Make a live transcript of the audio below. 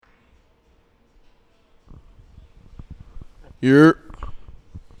Here.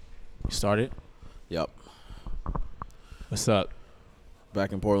 You started? Yep. What's up?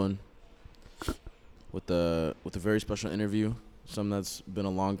 Back in Portland with a very special interview. Something that's been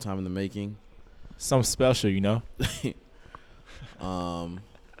a long time in the making. Something special, you know?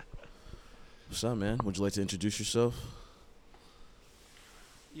 What's up, man? Would you like to introduce yourself?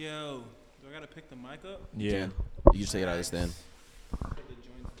 Yo, do I gotta pick the mic up? Yeah. You can take it out of the stand. Put the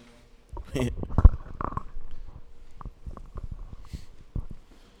joints down.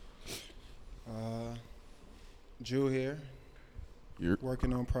 Drew here, You're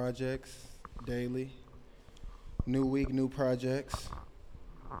working on projects daily. New week, new projects.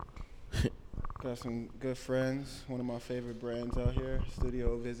 Got some good friends. One of my favorite brands out here,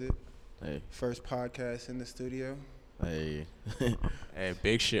 Studio Visit. hey. First podcast in the studio. Hey. Hey,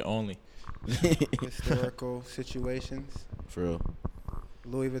 big shit only. Historical situations. For real.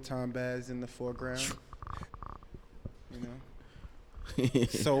 Louis Vuitton bags in the foreground. You know,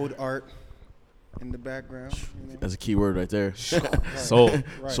 sold art in the background. You know? That's a key word right there. Right, Sold.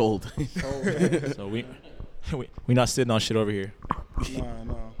 right. Sold. Sold. So we not sitting on shit over here.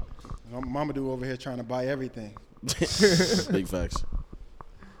 No. Mama do over here trying to buy everything. Big facts.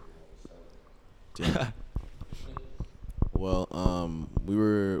 Damn. Well, we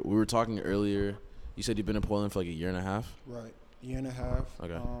were talking earlier. You said you've been in Portland for like a year and a half. Right, year and a half.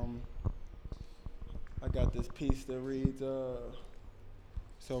 Okay. I got this piece that reads,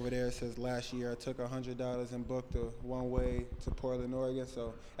 it's over there. It says, last year I took $100 and booked a one-way to Portland, Oregon.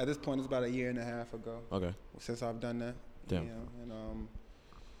 So at this point, it's about a year and a half ago Okay. since I've done that. Damn. You know, and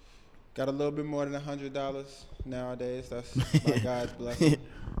got a little bit more than $100 nowadays. That's by God's blessing.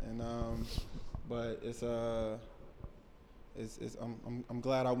 And but I'm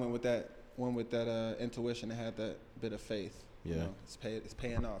glad I went with that intuition and had that bit of faith. Yeah. You know, it's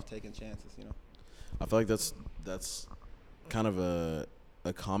paying off, taking chances. You know. I feel like that's kind of a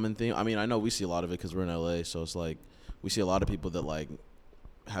common thing. I mean, I know we see a lot of it because we're in LA, so it's like we see a lot of people that like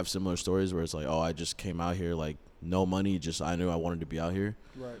have similar stories where it's like, oh, I just came out here like no money, just I knew I wanted to be out here.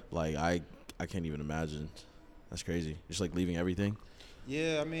 Right. Like I can't even imagine. That's crazy. Just like leaving everything.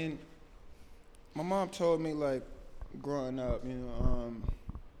 Yeah, I mean, my mom told me like growing up, you know,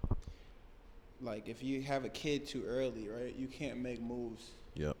 like if you have a kid too early, right, you can't make moves.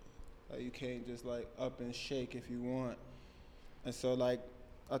 Yep. Like you can't just like up and shake if you want. And so like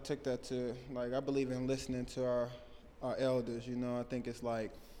I took that to like I believe in listening to our elders. You know, I think it's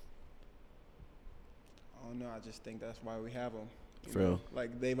like I don't know. I just think that's why we have them. For real.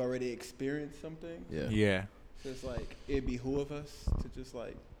 Like they've already experienced something. Yeah. Yeah. So it's like it behoove us to just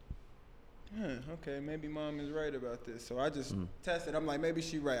like, okay, maybe mom is right about this. So I just tested. I'm like, maybe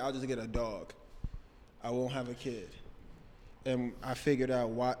she's right. I'll just get a dog. I won't have a kid. And I figured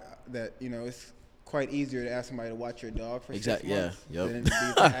out that you know it's quite easier to ask somebody to watch your dog for 6 months. Yeah. Yep. Than it be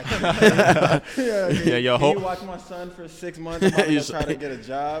to actually, Yeah. Can you watch my son for 6 months? I'm gonna try to get a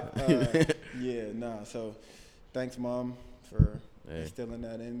job. So thanks, mom, for instilling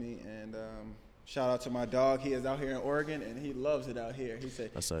that in me. And shout out to my dog. He is out here in Oregon, and he loves it out here. He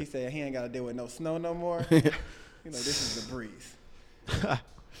said he ain't got to deal with no snow no more. You know, this is the breeze.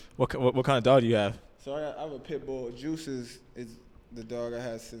 What kind of dog do you have? So I have a pit bull. Juice is the dog I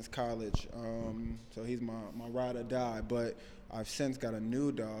had since college. So he's my ride or die. But I've since got a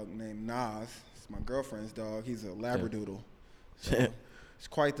new dog named Nas. It's my girlfriend's dog. He's a Labradoodle. So it's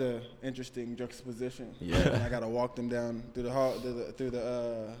quite the interesting juxtaposition. Yeah. And I got to walk them down through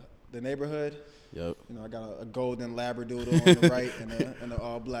the neighborhood. Yep. You know, I got a golden Labradoodle on the right and an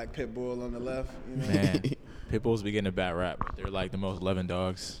all-black pit bull on the left. You know? Man, pit bulls be getting a bad rap. They're like the most loving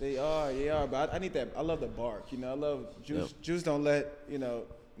dogs. They are, but I need that. I love the bark. You know, I love Juice. Yep. Juice don't let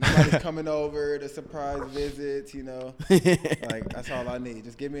nobody's coming over to surprise visits. You know, like that's all I need.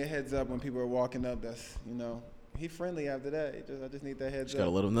 Just give me a heads up when people are walking up. That's he friendly after that. I just need that heads just up.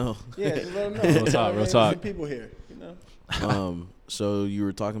 Gotta let him know. Yeah, just let him know. Real talk. People here. You know. So you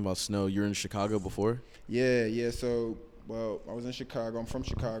were talking about snow. You're in Chicago before? Yeah. So. Well, I was in Chicago. I'm from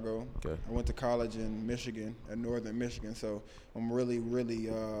Chicago. Okay. I went to college in Michigan, in northern Michigan. So I'm really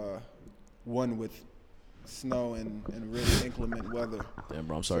one with snow and really inclement weather. Damn,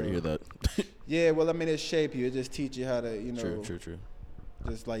 bro, I'm sorry to hear that. Yeah, well, I mean, it shape you. It just teach you how to, True.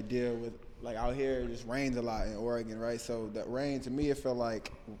 just like deal with, like out here, it just rains a lot in Oregon, right? So that rain, to me, it felt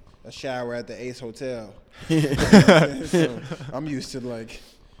like a shower at the Ace Hotel. So I'm used to like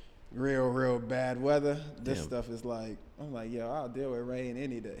real bad weather. This stuff is like, I'm like, yo, I'll deal with rain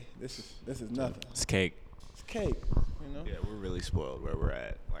any day. This is nothing. It's cake. It's cake, you know? Yeah, we're really spoiled where we're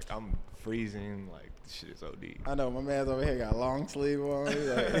at. Like, I'm freezing. Like, this shit is OD. I know, my man's over here got long sleeve on. He's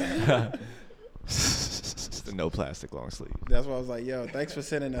like, It's No plastic long sleeve. That's why I was like, yo, thanks for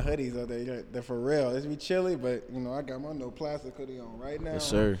sending the hoodies out there. They're for real. It's be chilly, but you know, I got my no plastic hoodie on right now. Yes,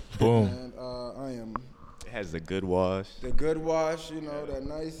 sir. Boom. And I am It has the good wash. the good wash. You know, that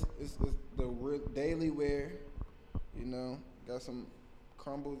nice. It's the daily wear. You know, got some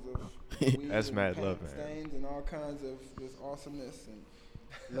crumbles of weed That's and mad paint love, man. stains and all kinds of just awesomeness and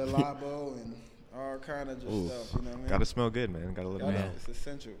Le Labo and all kind of just Ooh. stuff. You know what I mean? Gotta smell good, man. Gotta let it Gotta- know. Man. It's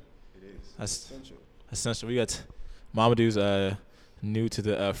essential. It is. That's Essential. essential. We got Mamadou's new to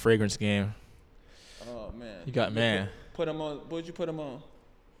the fragrance game. Oh man. You got man. Put them on. What'd you put them on?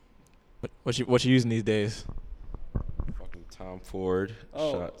 What you using these days? Fucking Tom Ford.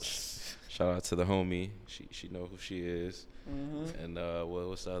 Oh. Shout out to the homie. She know who she is. Mm-hmm. And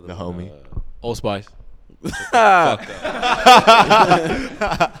what's the other The one? homie. Old Spice. Fuck up.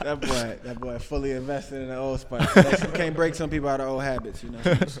 That boy fully invested in the Old Spice. You can't break some people out of old habits, you know.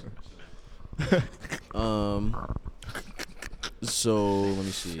 So let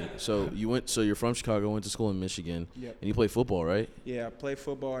me see. So you're from Chicago, went to school in Michigan, Yep. and you play football, right? Yeah, I played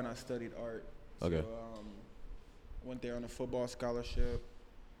football and I studied art. Okay. So, went there on a football scholarship.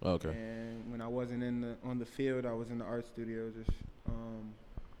 Okay. And when I wasn't on the field, I was in the art studio. Just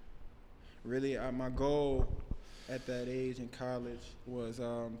really, my goal at that age in college was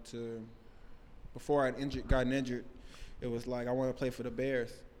before gotten injured, it was like I wanted to play for the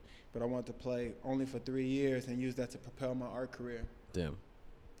Bears, but I wanted to play only for 3 years and use that to propel my art career. Damn.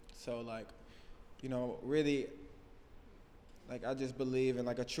 So like, you know, really, like I just believe in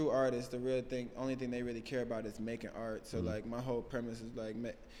like a true artist. The real thing, only thing they really care about is making art. So like my whole premise is like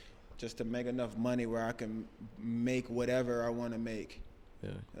just to make enough money where I can make whatever I want to make.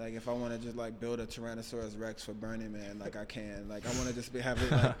 Yeah. Like if I want to just like build a Tyrannosaurus Rex for Burning Man, like I can. Like I want to just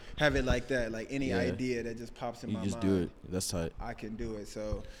have it like that. Like any Yeah. idea that just pops in You my just mind. do it. That's tight. I can do it.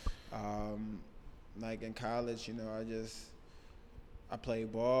 So, like in college, you know, I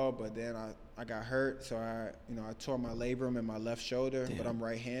played ball, but then I got hurt. So I tore my labrum in my left shoulder, but Damn. I'm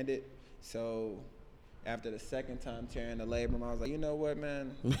right-handed. So after the second time tearing the labrum, I was like, you know what,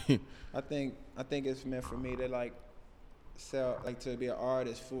 man? I think it's meant for me to like to be an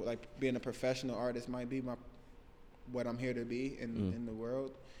artist. Like being a professional artist might be what I'm here to be in the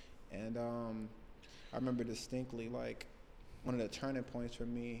world. And I remember distinctly like one of the turning points for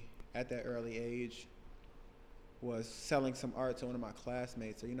me at that early age was selling some art to one of my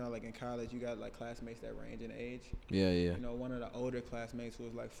classmates. So you know, like in college, you got like classmates that range in age. Yeah. You know, one of the older classmates who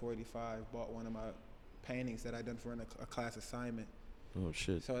was like 45 bought one of my paintings that I done for a class assignment. Oh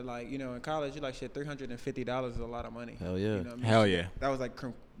shit. So like, you know, in college, you're like, shit, $350 is a lot of money. Hell yeah. You know what I mean? Hell yeah. That was like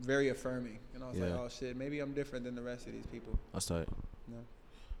very affirming, and I was like, Yeah. oh shit, maybe I'm different than the rest of these people. That's tight.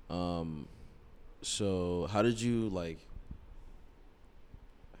 No. So how did you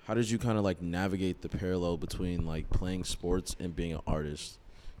kind of like navigate the parallel between like playing sports and being an artist?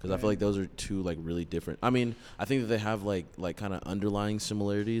 Because I feel like those are two like really different. I mean, I think that they have like kind of underlying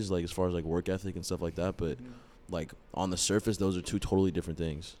similarities, like as far as like work ethic and stuff like that. But like on the surface, those are two totally different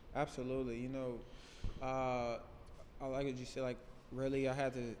things. Absolutely. You know, I like what you said. Like, really, I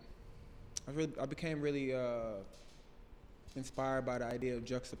became really inspired by the idea of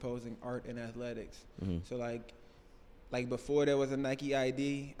juxtaposing art and athletics. So like before there was a Nike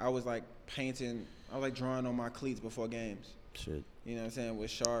ID, I was like painting. I was like drawing on my cleats before games. Shit. You know what I'm saying?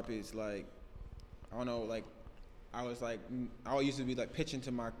 With Sharpies, like, I don't know, like, I used to be like pitching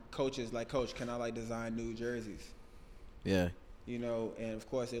to my coaches, like, Coach, can I like design new jerseys? Yeah. You know, and of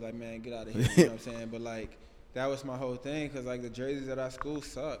course they're like, man, get out of here. You know what I'm saying? But like, that was my whole thing, because like the jerseys at our school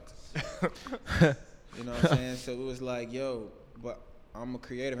sucked. You know what I'm saying? So it was like, yo, but I'm a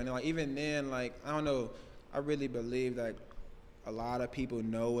creative. And like, even then, like, I don't know, I really believe that a lot of people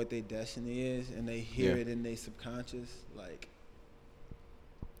know what their destiny is, and they hear it in their subconscious. Like,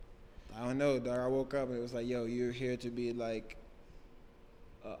 I don't know, dog. I woke up and it was like, yo, you're here to be like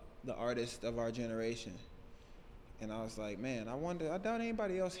the artist of our generation. And I was like, man, I doubt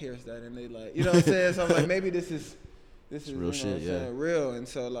anybody else hears that. And they like, you know what I'm saying? So I'm like, maybe this is real you know shit, what I'm yeah. saying, real. And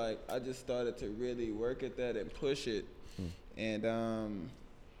so like, I just started to really work at that and push it. And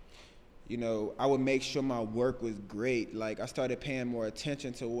you know, I would make sure my work was great. Like, I started paying more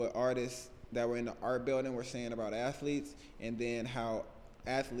attention to what artists that were in the art building were saying about athletes, and then how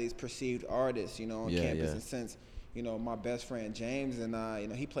athletes perceived artists, you know, on campus. Yeah. And since, you know, my best friend James and I, you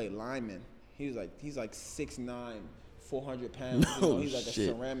know, he played lineman. He's like 6'9", 400 pounds. You know, he's like shit.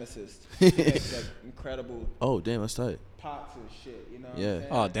 a ceramicist. He makes like incredible Oh damn, that's tight. pots and shit. You know what Yeah. I'm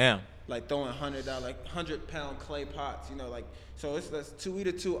saying? Oh damn. Like throwing like 100-pound clay pots, you know, like, so that's we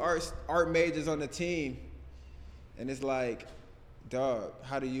the two art majors on the team, and it's like, dog,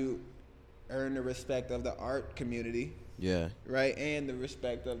 how do you earn the respect of the art community, Yeah. right, and the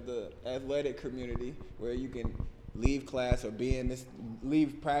respect of the athletic community, where you can leave class or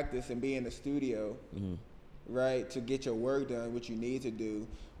leave practice and be in the studio, right, to get your work done, what you need to do.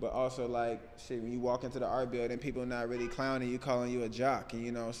 But also, like, shit, when you walk into the art building, people not really clowning you, calling you a jock, and,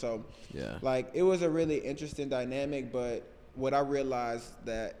 you know, so, Yeah. like, it was a really interesting dynamic. But what I realized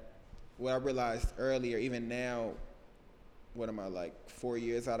earlier, even now, what am I, like 4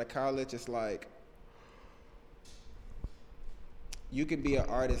 years out of college, it's like, you can be an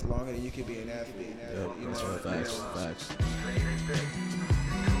artist longer than you can be an athlete. Yep, You that's know, right. Facts. Facts.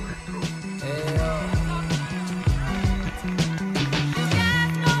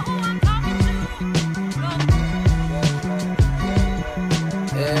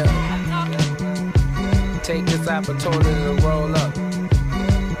 Take this opportunity to roll up.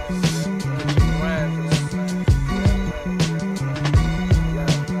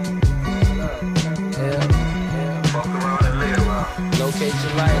 Locate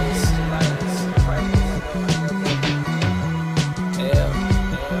your lights.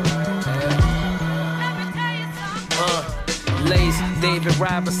 Lace, David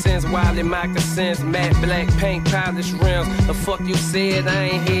Robinson's, Wiley moccasins, matte black paint, polished rims. The fuck you said, I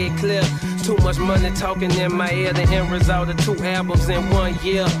ain't head clear. Too much money talking in my ear. The end result of 2 albums in 1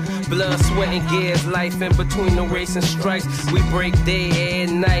 year. Blood, sweat, and gas, life in between the racing strikes. We break day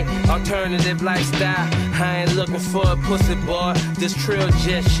and night, alternative lifestyle. I ain't looking for a pussy boy. This trill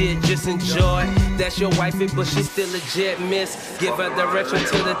jet shit, just enjoy. That's your wifey, but she still a jet miss. Give her direction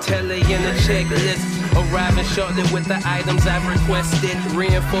to the telly and the checklist. Arriving shortly with the items I've requested.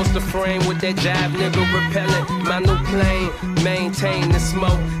 Reinforce the frame with that jive nigga repellent. My new plane, maintain the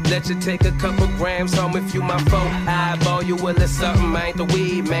smoke. Let you take a couple grams home if you my foe. I eyeball you, well it's something, I ain't the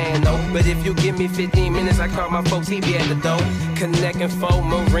weed man, no. But if you give me 15 minutes, I call my folks, he be at the door. Connecting 4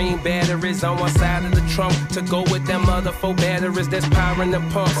 marine batteries on one side of the trunk to go with them other 4 batteries that's powering the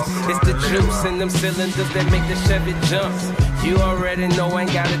pumps. It's the juice in them cylinders that make the Chevy jumps. You already know,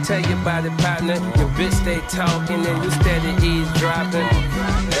 ain't gotta tell you about it, partner. Your bitch stay talking and you steady eavesdropping.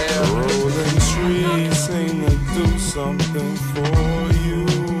 Rolling trees seem to do something for you.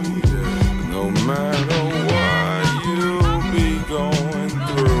 No matter what you be going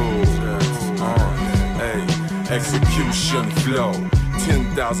through. Hey, execution flow.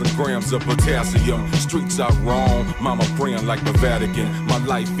 10,000 grams of potassium. Streets are wrong, mama praying like the Vatican. My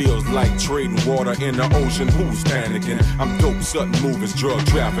life feels like trading water in the ocean. Who's panicking? I'm dope, sudden movers, drug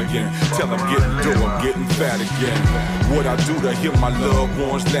trafficking. Tell them getting dough, I'm getting fat again. What I do to hear my loved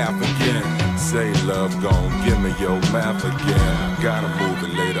ones laugh again? Say love gon' give me your math again. Gotta move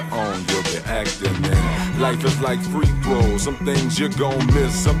it later on, you'll be acting in. Life is like free throws. Some things you gon'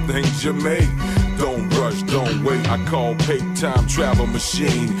 miss, some things you make. Don't rush, don't wait. I call pay time travel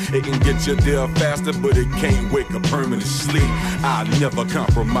machine. It can get you there faster, but it can't wake a permanent sleep. I never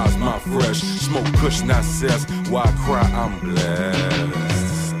compromise my fresh. Smoke kush, not cess. Why cry? I'm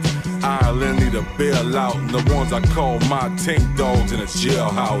blessed. Ireland need a bailout, and the ones I call my tank dogs in a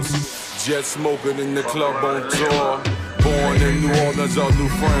jailhouse. Jet smoking in the club on tour. Born in New Orleans, all new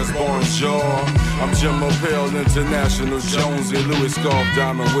friends, bonjour. I'm Jim Appel, International, Jonesy, Louis Scarf,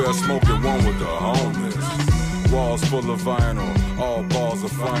 Diamond, we're smoking one with the homies. Walls full of vinyl, all balls are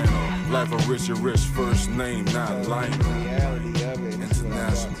final. Life of Richard Rich, first name, not Lionel. The reality of it is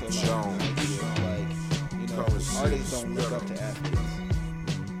International Jones. You know, artists don't look up to athletes.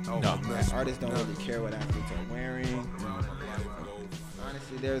 No. Artists don't really care what athletes are wearing.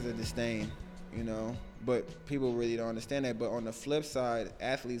 Honestly, there's a disdain, you know, but people really don't understand that. But on the flip side,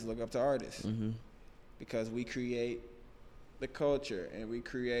 athletes look up to artists because we create the culture and we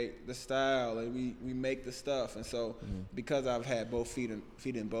create the style and we make the stuff. And so because I've had both feet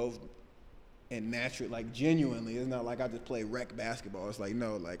in both and natural, like genuinely, it's not like I just play rec basketball. It's like,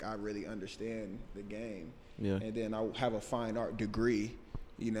 no, like I really understand the game. Yeah. And then I have a fine art degree.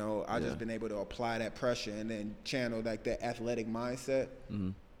 You know, I've just been able to apply that pressure and then channel like that athletic mindset.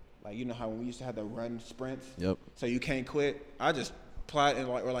 Like, you know how when we used to have to run sprints? Yep. So you can't quit. I just apply it and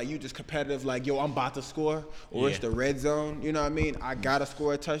like, or like you just competitive, like, yo, I'm about to score, or it's the red zone. You know what I mean? I got to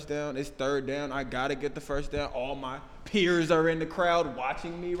score a touchdown. It's third down. I got to get the first down. All my peers are in the crowd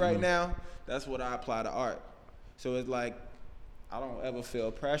watching me right now. That's what I apply to art. So it's like, I don't ever feel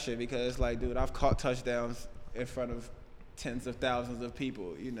pressure because it's like, dude, I've caught touchdowns in front of tens of thousands of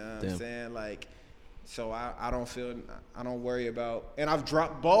people, you know what I'm saying? Like, so I don't worry about, and I've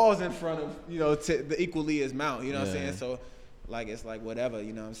dropped balls in front of, you know, the equally as Mount, you know what I'm saying? So, like, it's like whatever,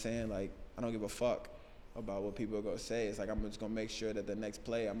 you know what I'm saying? Like, I don't give a fuck about what people are going to say. It's like, I'm just going to make sure that the next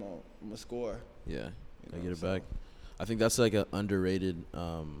play I'm going to score. Yeah, You I know, get it so. back. I think that's like an underrated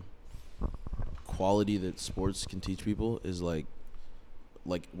quality that sports can teach people is like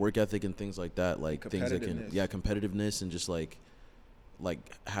work ethic and things like that, like things that can competitiveness and just like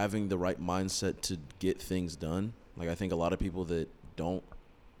having the right mindset to get things done. Like I think a lot of people that don't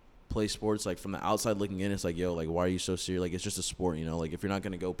play sports, like from the outside looking in, it's like, yo, like why are you so serious? Like it's just a sport, you know, like if you're not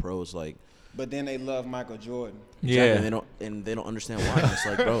gonna go pros, like. But then they love Michael Jordan. Yeah. Exactly, and they don't understand why. It's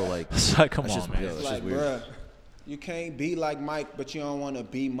like, bro, like It's like, come that's on, just, man. yo, It's that's like, just weird. bruh, you can't be like Mike, but you don't want to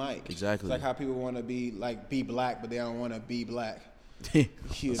be Mike. Exactly. It's like how people want to be black, but they don't want to be black. You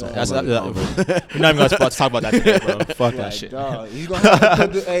know? That's Another we're not even gonna talk about that today, bro. Fuck that Like, shit. dog, you gonna have to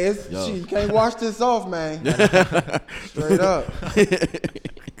put the, hey, Yo. you can't wash this off, man. Straight up.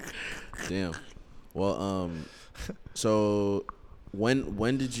 Damn. Well, so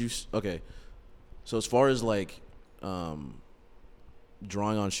when did you? Okay. So as far as like,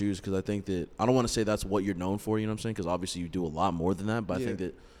 drawing on shoes, because I think that I don't want to say that's what you're known for. You know what I'm saying? Because obviously you do a lot more than that. But I think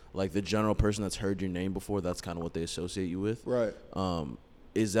that like the general person that's heard your name before, that's kind of what they associate you with. Right.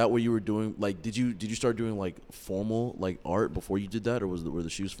 Is that what you were doing? Like, did you start doing like formal like art before you did that, or were the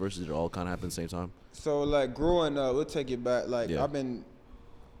shoes first? Did it all kind of happen at the same time? So like growing up, we'll take it back. Like Yeah. I've been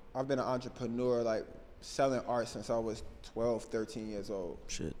an entrepreneur, like selling art since I was 12, 13 years old.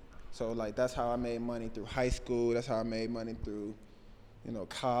 Shit. So like that's how I made money through high school. That's how I made money through,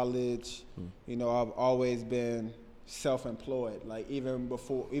 college. You know, I've always been self-employed. Like even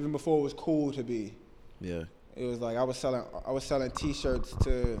before it was cool to be. Yeah. It was like I was selling T-shirts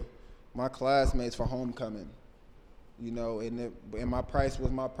to my classmates for homecoming. And my price was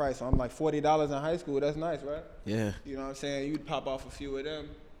my price. So I'm like $40 in high school. That's nice, right? Yeah. You know what I'm saying? You'd pop off a few of them,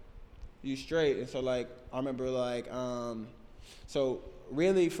 you straight. And so like I remember like so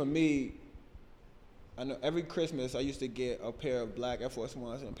really for me, I know every Christmas I used to get a pair of black Air Force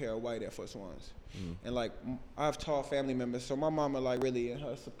Ones and a pair of white Air Force Ones. And like I have tall family members, so my mama like really in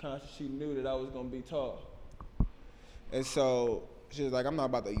her subconscious she knew that I was gonna be tall. And so she was like, I'm not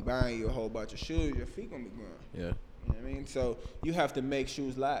about to be buying you a whole bunch of shoes. Your feet gonna be growing. Yeah. You know what I mean? So you have to make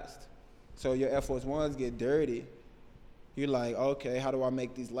shoes last. So your Air Force Ones get dirty. You're like, okay, how do I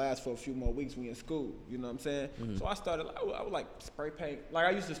make these last for a few more weeks when you're in school? You know what I'm saying? So I started, I would like spray paint. Like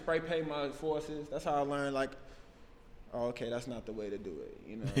I used to spray paint my forces. That's how I learned like, oh, okay, that's not the way to do it.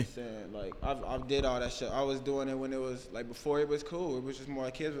 You know what I'm saying? Like I did all that shit. I was doing it when it was like before it was cool. It was just more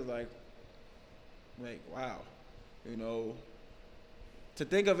kids was like, wow. To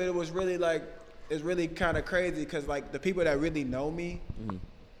think of it, it was really like, it's really kind of crazy because like the people that really know me,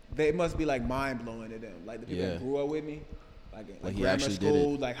 they must be like mind blowing to them. Like the people that grew up with me, like he grammar actually did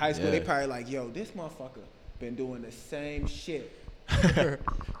school, it. like high school, Yeah. they probably like, yo, this motherfucker been doing the same shit.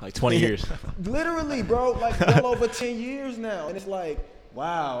 Like 20 years. Literally, bro, like well over 10 years now. And it's like,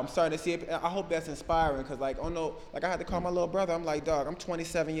 wow, I'm starting to see it. I hope that's inspiring because like, oh no, like I had to call my little brother. I'm like, dog, I'm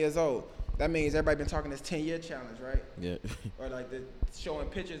 27 years old. That means everybody been talking this 10-year challenge, right? Yeah. Or like the showing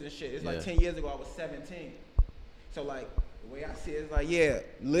pictures and shit. It's like Yeah. 10 years ago, I was 17. So like, the way I see it is like, yeah,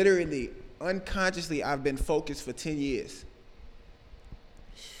 literally, unconsciously, I've been focused for 10 years.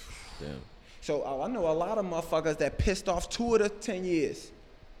 Damn. So I know a lot of motherfuckers that pissed off 2 of the 10 years.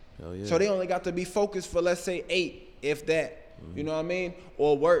 Hell yeah. So they only got to be focused for, let's say, 8, if that. You know what I mean?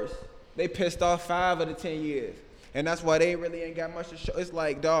 Or worse. They pissed off 5 of the 10 years. And that's why they really ain't got much to show. It's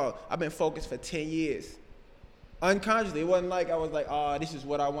like, dog, I've been focused for 10 years. Unconsciously. It wasn't like I was like, oh, this is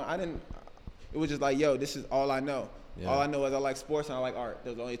what I want. It was just like, yo, this is all I know. Yeah. All I know is I like sports and I like art.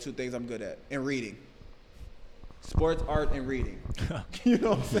 Those are the only 2 things I'm good at. And reading. Sports, art, and reading. You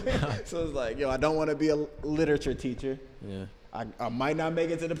know what I'm saying? So it's like, yo, I don't want to be a literature teacher. Yeah. I might not make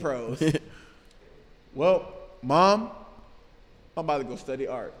it to the pros. Well, Mom, I'm about to go study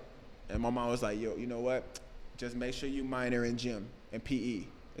art. And my mom was like, yo, you know what? Just make sure you minor in gym and PE.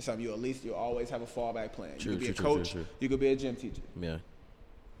 It's something you'll always have a fallback plan. True, you could be true, a coach. true. You could be a gym teacher. Yeah.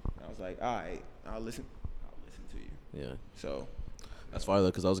 And I was like, all right, I'll listen to you. Yeah. So That's fire though,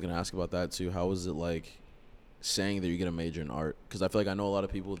 because I was gonna ask about that too. How was it like saying that you're gonna major in art? Because I feel like I know a lot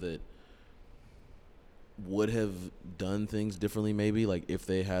of people that would have done things differently, maybe like if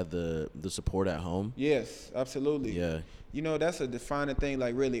they had the support at home. yes, absolutely. Yeah. You know, that's a defining thing.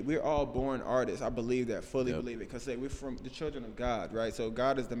 Like, really, we're all born artists. I believe that, fully Yep. believe it. Because we're from the children of God, right? So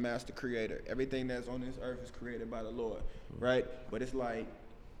God is the master creator. Everything that's on this earth is created by the Lord, right? But it's like,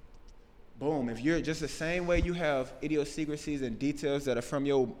 boom, if you're just the same way you have idiosyncrasies and details that are from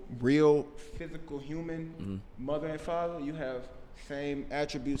your real physical human mother and father, you have same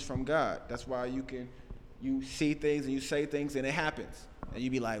attributes from God. That's why you see things and you say things and it happens. And you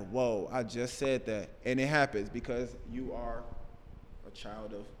be like, whoa, I just said that. And it happens because you are a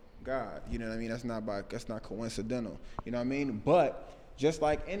child of God. You know what I mean? That's not coincidental. You know what I mean? But just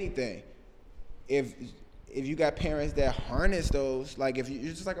like anything, if you got parents that harness those, like if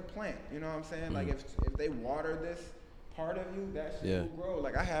you're just like a plant, you know what I'm saying? Like if they water this part of you, that shit will grow.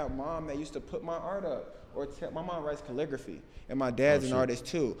 Like I had a mom that used to put my art up, or my mom writes calligraphy, and my dad's an artist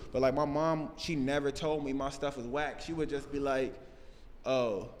too. But like my mom, she never told me my stuff was whack. She would just be like,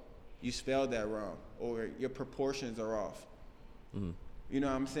 "Oh, you spelled that wrong," or "Your proportions are off." You know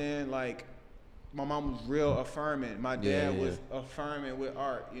what I'm saying? Like my mom was real affirming. My dad was affirming with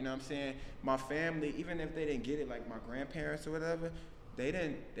art. You know what I'm saying? My family, even if they didn't get it, like my grandparents or whatever,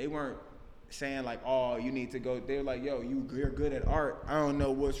 they weren't saying like, "Oh, you need to go." They were like, "Yo, you're good at art. I don't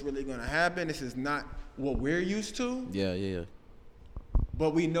know what's really gonna happen. This is not what we're used to. Yeah.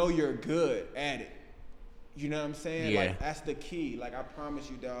 But we know you're good at it." You know what I'm saying? Yeah. Like that's the key. Like I promise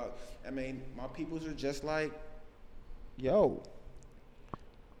you, dog. I mean, my peoples are just like, yo,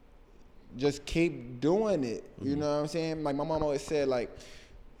 just keep doing it. You know what I'm saying? Like my mom always said, like,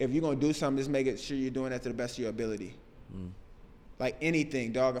 if you're gonna do something, just make it sure you're doing that to the best of your ability. Like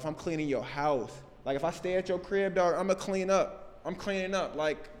anything, dog. If I'm cleaning your house, like if I stay at your crib, dog, I'm gonna clean up. I'm cleaning up.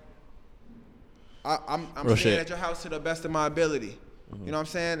 Like I'm staying at your house to the best of my ability. You know what I'm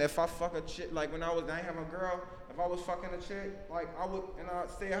saying? If I fuck a chick, like when I ain't have a girl, if I was fucking a chick, like I'd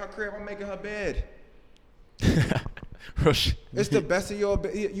stay at her crib, I'm making her bed. It's the best of your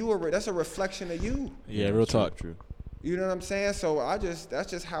ability. That's a reflection of you. Yeah, real talk. True. You know what I'm saying? So that's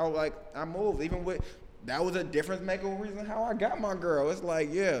just how like I move. Even with that was a difference making reason how I got my girl. It's like,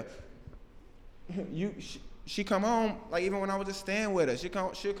 yeah, she come home, like even when I was just staying with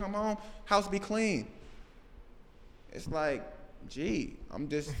her, she'll come home, house be clean. It's like, gee,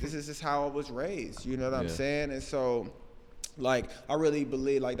 this is just how I was raised. You know what I'm saying? And so, like, I really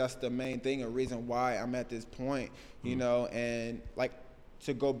believe like that's the main thing, a reason why I'm at this point, you know. And like,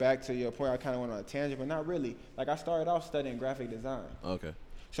 to go back to your point, I kind of went on a tangent, but not really. Like, I started off studying graphic design. Okay.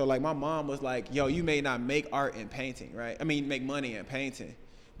 So like my mom was like, yo, you may not make art and painting, right? I mean, make money in painting,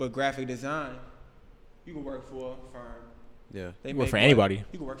 but graphic design, you can work for a firm. Yeah. You work for anybody.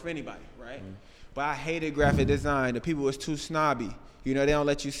 You can work for anybody, right? But I hated graphic design. The people was too snobby. You know, they don't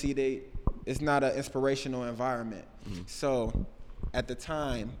let you see it's not an inspirational environment. So at the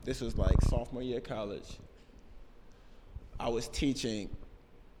time, this was like sophomore year of college, I was teaching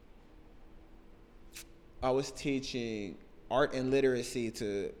art and literacy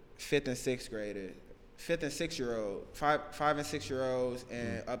to 5th and 6 year olds,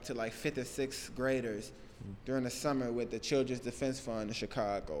 and up to like 5th and 6th graders during the summer with the Children's Defense Fund in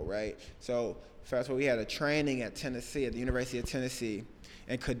Chicago, right? So fast forward, we had a training at Tennessee, at the University of Tennessee,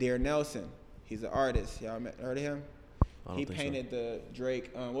 and Kadir Nelson, he's an artist. Y'all heard of him? He painted the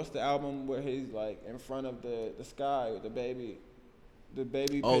Drake, what's the album where he's like in front of the sky with the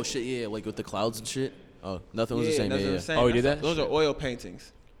baby? Oh shit, yeah, like with the clouds and shit. Oh, nothing was the same. Nothing was the same. Oh, he did that? Those are oil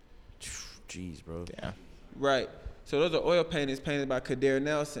paintings. Jeez, bro. Yeah. Right. So those are oil paintings painted by Kadir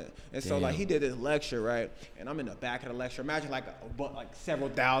Nelson. And so like he did this lecture, right? And I'm in the back of the lecture. Imagine like several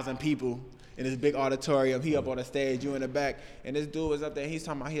thousand people in this big auditorium. He up on the stage, you in the back. And this dude was up there. He's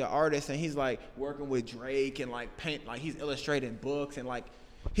talking about he an artist, and he's like working with Drake and like paint, like he's illustrating books, and like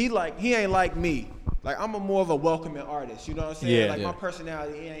he ain't like me. Like I'm more of a welcoming artist. You know what I'm saying? Yeah. My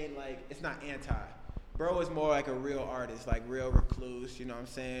personality ain't like, it's not anti. Bro is more like a real artist, like real recluse. You know what I'm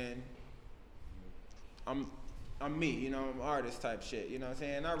saying? I'm me, you know, I'm an artist type shit, you know what I'm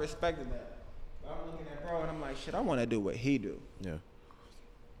saying? And I respected that. But I'm looking at bro and I'm like, shit, I want to do what he do. Yeah.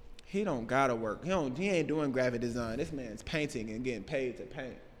 He don't gotta work. He ain't doing graphic design. This man's painting and getting paid to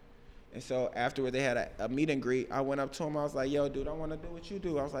paint. And so afterward, they had a meet and greet. I went up to him. I was like, yo, dude, I want to do what you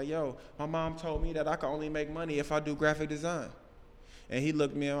do. I was like, yo, my mom told me that I can only make money if I do graphic design. And he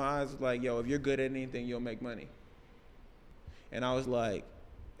looked me in my eyes like, yo, if you're good at anything, you'll make money. And I was like,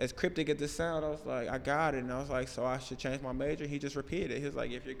 as cryptic as this sound, I was like, I got it. And I was like, so I should change my major? He just repeated it. He was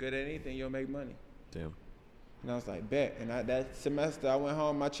like, if you're good at anything, you'll make money. Damn. And I was like, bet. And that semester, I went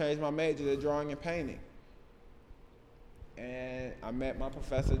home, I changed my major to drawing and painting. And I met my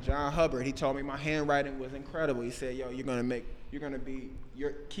professor, John Hubbard. He told me my handwriting was incredible. He said, yo,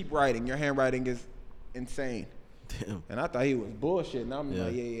 keep writing. Your handwriting is insane. Damn. And I thought he was bullshitting. I'm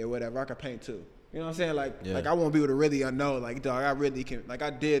like, yeah, whatever. I can paint too. You know what I'm saying? Like I want people to really know, like, dog, I really can. Like, I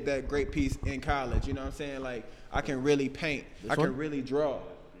did that great piece in college. You know what I'm saying? Like, I can really paint. I can really draw.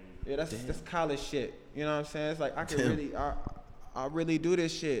 Yeah, that's college shit. You know what I'm saying? It's like I can really, I really do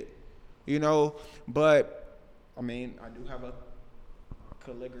this shit. You know, but I mean, I do have a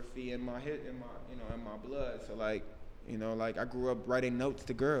calligraphy in my my blood. So like, you know, like I grew up writing notes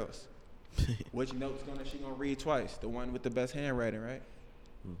to girls. Which note's she gonna read twice? The one with the best handwriting, right?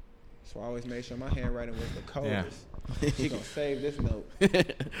 So I always made sure my handwriting was the coldest. She gonna save this note.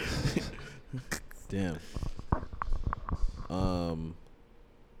 Damn.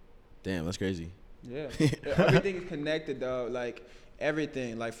 Damn, that's crazy. Yeah. Everything is connected though. Like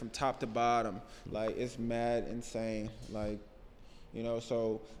everything, like from top to bottom. Like it's mad insane. Like, you know,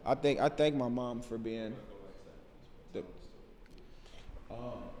 so I thank my mom for being the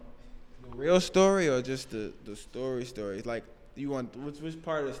real story or just the story. Like you want which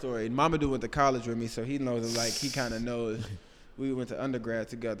part of the story? Mamadou went to college with me, so he knows. Like he kind of knows. We went to undergrad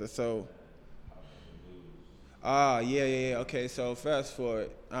together, so. Yeah. Okay, so fast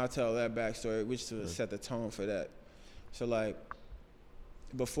forward. I'll tell that backstory, which to set the tone for that. So like,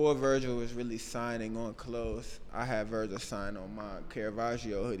 before Virgil was really signing on clothes, I had Virgil sign on my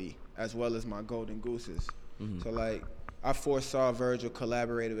Caravaggio hoodie as well as my Golden Gooses. Mm-hmm. So like, I foresaw Virgil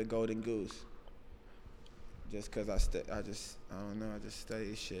collaborated with Golden Goose. Just cause I just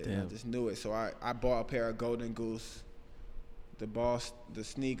studied shit. And I just knew it. So I bought a pair of Golden Goose, the ball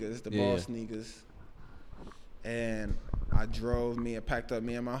sneakers. And I packed up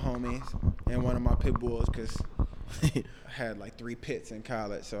me and my homies and one of my pit bulls because I had like 3 pits in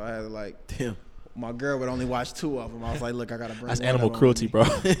college. So I had like, my girl would only watch 2 of them. I was like, look, I got to bring That's one animal cruelty, bro.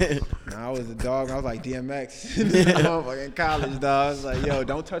 Nah, I was a dog. I was like DMX in college, dog. I was like, yo,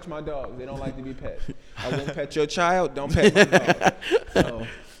 don't touch my dogs. They don't like to be pet. I won't pet your child. Don't pet my dog. So,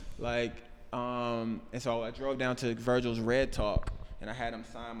 like, and so I drove down to Virgil's Red Talk and I had him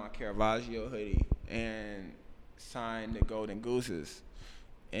sign my Caravaggio hoodie and sign the Golden Gooses.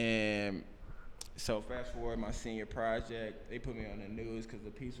 And so fast forward my senior project, they put me on the news because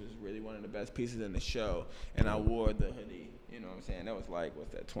the piece was really one of the best pieces in the show. And I wore the hoodie, you know what I'm saying? That was like,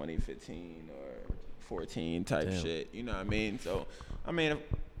 what's that, 2015 or 14 type shit, you know what I mean? So, I mean,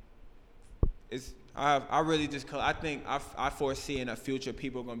 I really just, I think I foresee in the future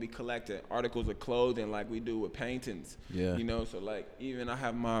people are going to be collecting articles of clothing like we do with paintings. Yeah. You know, so like even I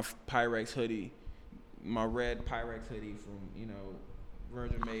have my Pyrex hoodie, my red Pyrex hoodie from, you know,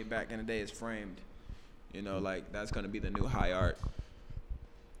 Virgil made back in the day is framed. You know, like that's going to be the new high art.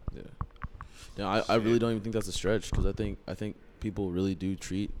 Yeah. Yeah, I really don't even think that's a stretch because I think people really do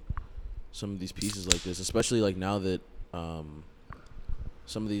treat some of these pieces like this, especially like now that some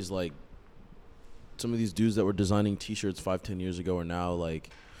of these dudes that were designing T-shirts 5-10 years ago are now like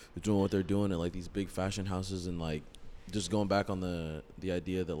doing what they're doing at like these big fashion houses and like just going back on the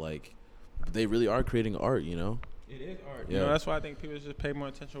idea that like they really are creating art, you know? It is art. Yeah. You know, that's why I think people just pay more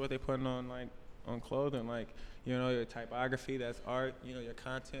attention to what they're putting on, like, on clothing. Like, you know, your typography, that's art. You know, your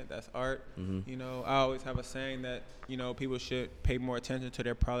content, that's art. Mm-hmm. You know, I always have a saying that, you know, people should pay more attention to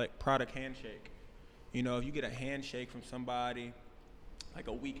their product handshake. You know, if you get a handshake from somebody, like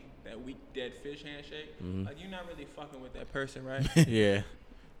that weak dead fish handshake, like, you're not really fucking with that person, right? Yeah.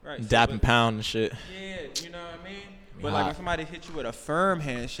 Right. Dap and pound and shit. Yeah, you know what I mean? But like if somebody hit you with a firm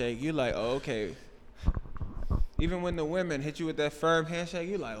handshake, you're like, oh, okay. Even when the women hit you with that firm handshake,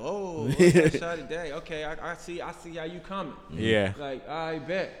 you're like, oh, shawty day. Okay, I see how you coming. Yeah. Like, I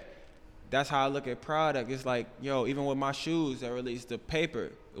bet. That's how I look at product. It's like, yo, even with my shoes that released the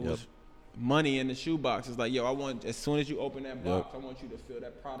paper, it was money in the shoebox. It's like, yo, I want, as soon as you open that box, I want you to feel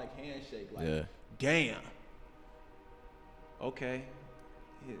that product handshake. Like, damn. Okay.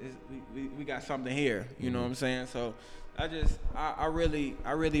 We got something here, you know what I'm saying? So I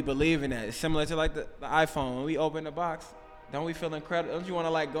really believe in that. It's similar to like the iPhone. When we open the box, don't we feel incredible? Don't you want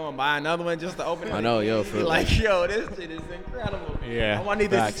to like go and buy another one just to open it? I know, yo. For like, yo, this shit is incredible. Yeah. I want to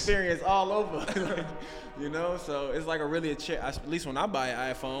need this experience all over. You know, so it's like at least when I buy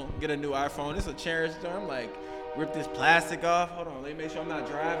an iPhone, get a new iPhone, it's a cherished term. Like, rip this plastic off. Hold on, let me make sure I'm not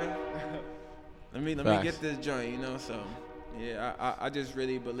driving. let me get this joint, you know, so. Yeah, I just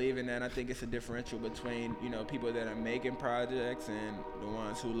really believe in that. I think it's a differential between, you know, people that are making projects and the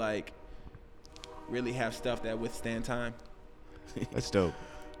ones who, like, really have stuff that withstand time. That's dope.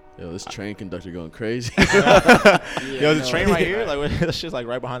 Yo, this train conductor going crazy. Yo, the train right here? Like, that shit's, like,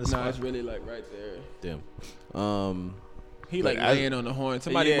 right behind the spot. No, it's really, like, right there. Damn. He like laying on the horn.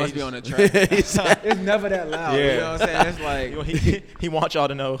 Somebody must be on the track. It's never that loud. Yeah. You know what I'm saying? It's like, you know, he wants y'all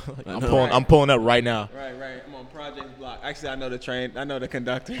to know. Like, I'm pulling up right now. Right. I'm on Project Block. Actually, I know the train. I know the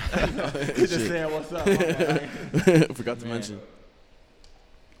conductor. He's just saying what's up. Forgot to mention.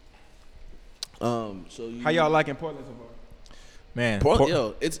 So how y'all liking Portland so far? Man,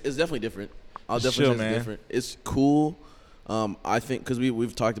 yo, it's definitely different. I'll definitely say it's different. It's cool. I think because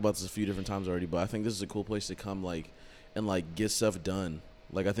we've talked about this a few different times already, but I think this is a cool place to come and like get stuff done.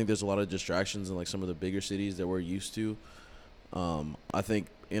 Like I think there's a lot of distractions in like some of the bigger cities that we're used to. I think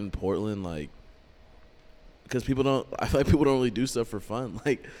in Portland, like, because I feel like people don't really do stuff for fun.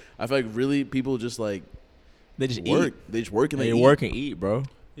 Like I feel like really people just like they just work. eat. They just work and they work and eat, bro.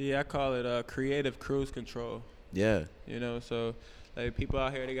 Yeah, I call it creative cruise control. Yeah. You know, so like people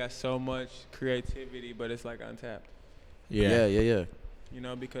out here, they got so much creativity, but it's like untapped. Yeah. You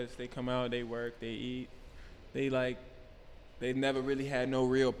know, because they come out, they work, they eat, they never really had no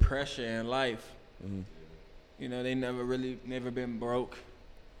real pressure in life. Mhm. You know, they never been broke.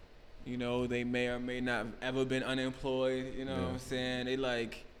 You know, they may or may not have ever been unemployed. You know what I'm saying? They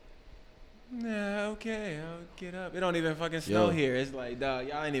like, nah, okay, I'll get up. It don't even fucking snow here. It's like, dog,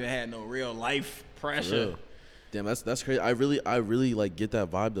 y'all ain't even had no real life pressure. Damn, that's crazy. I really like get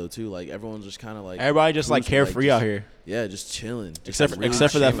that vibe though too. Like everyone's just kind of like Everybody just like cruising, carefree out here. Yeah, just chilling. Except really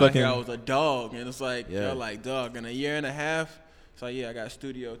for that Like fucking. I was a dog, and it's like, Yeah. you're like, dog, in a year and a half, it's like, yeah, I got a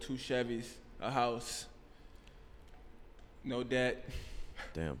studio, 2 Chevys, a house, no debt,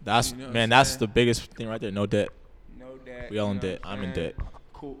 Damn. That's You know what man. I'm That's saying? the biggest thing right there. No debt. no debt. We all you in know debt. what I'm in saying? debt.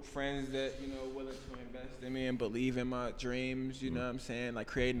 Cool friends that, you know, willing to invest in me and believe in my dreams, you know what I'm saying? Like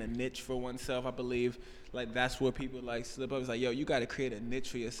creating a niche for oneself. I believe like that's where people like slip up. It's like, yo, you got to create a niche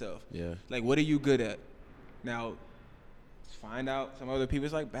for yourself. Yeah. Like, what are you good at? Now, find out. Some other people,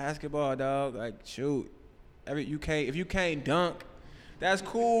 it's like basketball, dog. Like, shoot, if you can't dunk, that's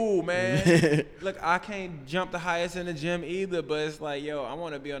cool, man. Look, I can't jump the highest in the gym either, but it's like, yo, I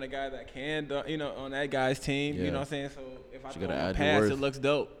want to be on a guy that can dunk, you know, on that guy's team. Yeah. You know what I'm saying? So if I You throw gotta a add your pass, worth. it looks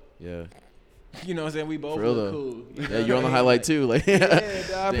dope. Yeah. You know what I'm saying? We both For real look though. cool. You know Yeah, what you're I on the mean? highlight Like, too. Like Yeah, dog.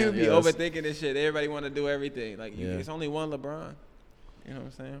 Damn, People be yeah, that's- overthinking this shit. Everybody want to do everything. Like, Yeah. it's only one LeBron. You know what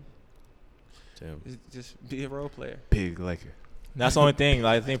I'm saying? Damn. Just be a role player. Big Laker. That's the only thing.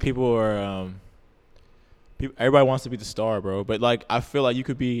 Like, I think people are. Everybody wants to be the star, bro. But like, I feel like you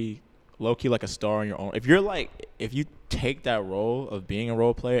could be low key like a star on your own. If you take that role of being a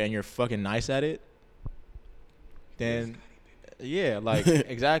role player and you're fucking nice at it, then yeah, like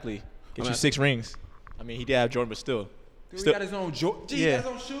exactly. Get you 6 rings. I mean, he did have Jordan, but still. Dude, he got his own he Yeah.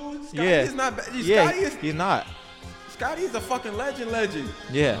 got his own shoes. Scotty Yeah. is not bad. Yeah, Scotty he's not. is a fucking legend.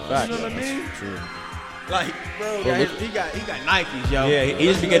 Yeah, facts. You know what I mean? True. Like, bro, Well, he got Nikes, yo. Yeah, he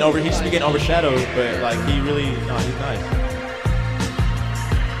just be getting overshadowed, but like he's nice.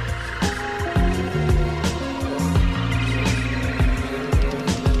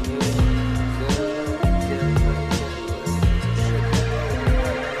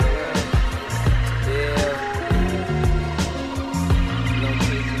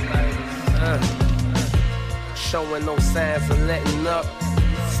 Showing no signs of letting up.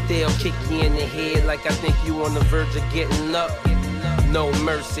 Still kick you in the head like I think you on the verge of getting up. No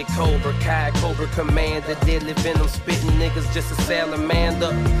mercy, Cobra Kai, Cobra Commander, deadly venom, spitting niggas just a salamander.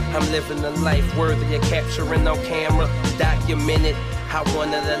 I'm living a life worthy of capturing on camera, documented. How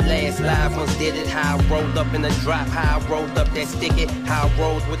one of the last live ones did it. How I rolled up in the drop. How I rolled up that sticky. How I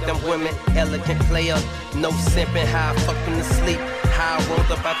rolled with them women. Elegant player. No simping. How I fucked them to sleep. How I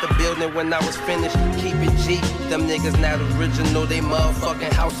rolled up out the building when I was finished. Keep it G. Them niggas not original. They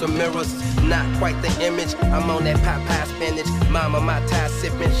motherfucking house of mirrors. Not quite the image. I'm on that Popeye spinach. Mama, my tie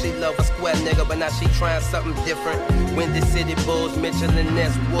sipping. She love a square nigga, but now she trying something different. Windy City Bulls, Mitchell and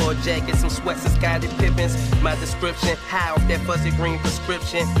Ness, war jacket, some sweats and Scottie Pippins. My description, high off that fuzzy green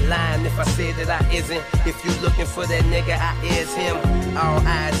prescription. Lying if I said that I isn't. If you looking for that nigga, I is him. All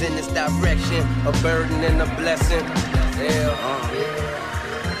eyes in this direction, a burden and a blessing.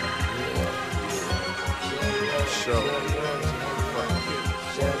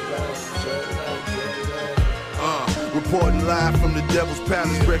 Reporting live from the Devil's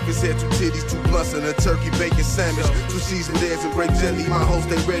Palace. Breakfast had 2 titties, 2 blunts, and a turkey bacon sandwich. 2 seasoned eggs and grape jelly. My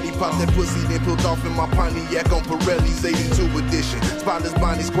host ain't ready. Pop that pussy, then peeled off in my Pontiac on Pirelli's 82 edition. Spotless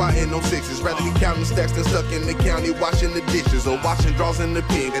Bonnie squatting on 6s. Rather be counting stacks than stuck in the county washing the dishes or washing draws in the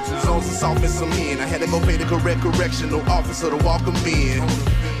pen. Got 2 zones of soft and some in. I had to go pay the correctional officer to walk him in.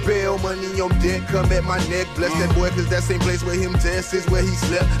 Bail money on deck, come at my neck. Bless that boy, cause that same place where him dead is where he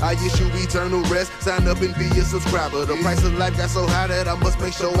slept. I issue eternal rest. Sign up and be a subscriber. The price of life got so high that I must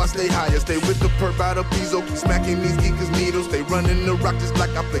make sure I stay higher. Stay with the perp out of Pizzo, keep smacking these geekers needles. They running the rock just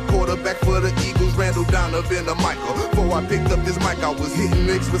like I play quarterback for the Eagles. Randall Donovan and Michael. Before I picked up this mic, I was hitting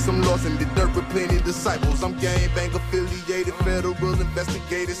licks with some lost in the dirt with plenty disciples. I'm gang bang affiliated, federal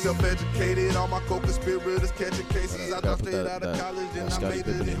investigated, self-educated. All my co-conspirators catching cases. I dropped straight out of college and I made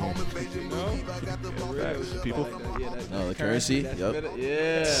it in home invasion. I got the People. No, the currency. Yep.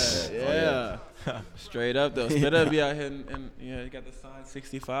 Yeah. Straight up though. Spitta be out here and you got the sign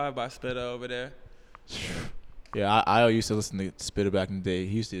 65 by Spitta over there. Yeah, I used to listen to Spitta back in the day.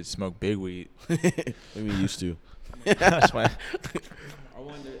 He used to smoke big weed. We used to. That's why. I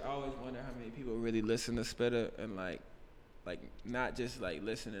always wonder how many people really listen to Spitta and like not just like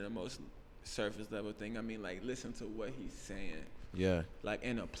listen to the most surface level thing. I mean like listen to what he's saying. Yeah. Like,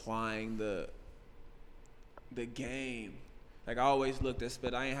 and applying the game. Like, I always looked at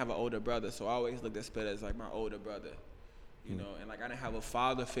Spitta. I didn't have an older brother, so I always looked at Spitta as like my older brother. You know, and like I didn't have a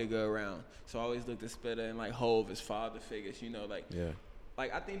father figure around, so I always looked at Spitta and like Hove as father figures. You know, like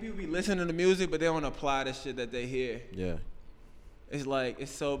like I think people be listening to music, but they don't apply the shit that they hear. Yeah. It's like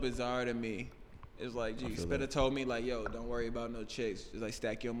it's so bizarre to me. It's like, gee, Spitta told me like, yo, don't worry about no chicks. Just like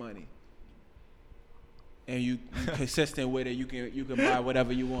stack your money, and you consistent with it. You can buy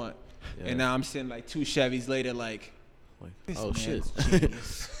whatever you want. Yeah. And now I'm sitting like 2 Chevys later, like this oh shit.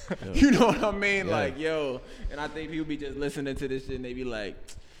 Genius. You know what I mean? Yeah. Like, yo, and I think people be just listening to this shit and they be like,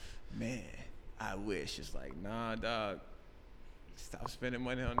 man, I wish. It's like, nah, dog. Stop spending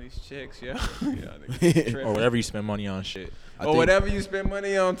money on these chicks, yo. Or whatever you spend money on shit. Or whatever you spend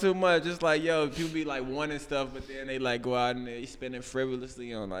money on too much. Just like, yo, people be like wanting stuff, but then they like go out and they spending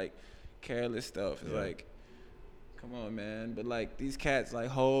frivolously on like careless stuff. It's like, come on, man. But like these cats like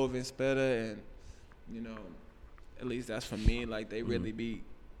Hove and Spitta and, you know, at least that's for me, like they really be,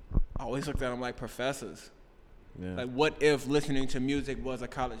 I always looked at them like professors. Yeah. Like, what if listening to music was a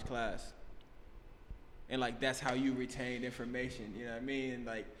college class? And like that's how you retain information, you know what I mean?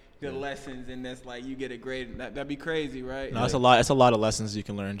 Like the lessons, and that's like you get a grade. That'd be crazy, right? No, it's a lot. It's a lot of lessons you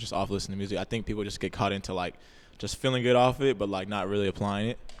can learn just off listening to music. I think people just get caught into like just feeling good off it, but like not really applying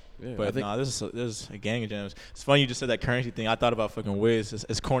it. Yeah, but this is a gang of gems. It's funny you just said that currency thing. I thought about fucking Wiz,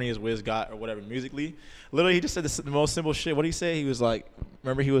 as corny as Wiz got or whatever musically. Literally, he just said the most simple shit. What did he say? He was like,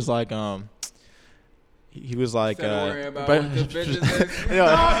 remember he was like, he was like,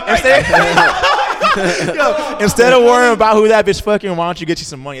 instead of worrying about who that bitch fucking, why don't you get you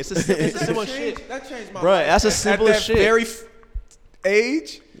some money? It's a simple shit. That changed my life. Right, that's a simple shit. At that very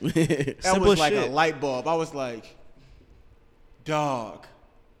age, that simple was like shit. a light bulb. I was like, dog,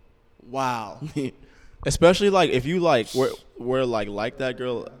 wow. Especially like if you like were like that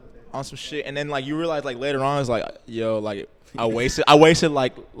girl on some shit, and then like you realize like later on it's like, yo, like I wasted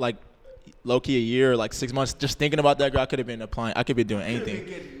like low-key a year, like 6 months just thinking about that girl. I could have been applying. I could be doing anything. Could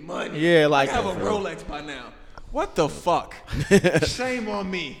be getting money. Yeah, like I have a Rolex by now. What the fuck? Shame on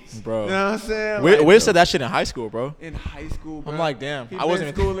me, bro. You know what I'm saying? Wiz said that shit in high school, bro. In high school, bro. I'm like, damn. He I wasn't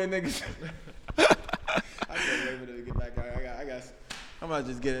even schooling niggas. I can't wait for them to get back. I'm about to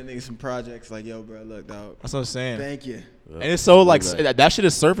just get a nigga some projects. Like, yo, bro, look, dog. That's what I'm saying. Thank you. And it's so like that shit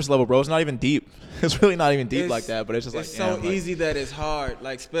is surface level, bro. It's not even deep. It's really not even deep like that. But it's just it's so easy that it's hard.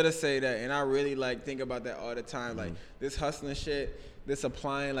 Like Spitta say that, and I really like think about that all the time. Like this hustling shit, this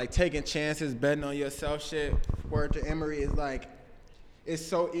applying, like taking chances, betting on yourself shit. Word to Emery is like, it's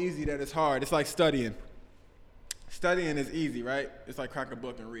so easy that it's hard. It's like studying. Studying is easy, right? It's like crack a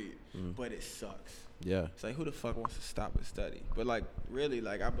book and read, but it sucks. Yeah. It's like, who the fuck wants to stop and study? But like, really,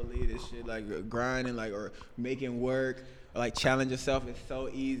 like I believe this shit, like grinding, like or making work, or like challenge yourself is so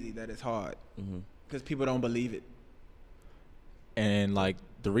easy that it's hard because people don't believe it. And like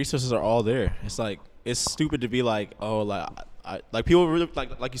the resources are all there. It's like it's stupid to be like, oh, like people really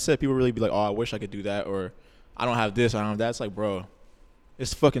like you said, people really be like, oh, I wish I could do that, or I don't have this, I don't have that. It's like, bro,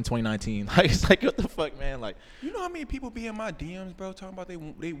 it's fucking 2019. Like it's like, what the fuck, man? Like, you know how many people be in my DMs, bro, talking about they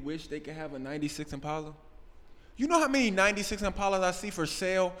wish they could have a 96 Impala? You know how many 96 Impalas I see for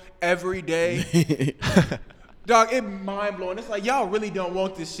sale every day? Dog, it mind blowing. It's like y'all really don't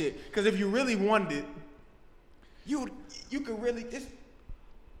want this shit. Because if you really wanted it, you could really just.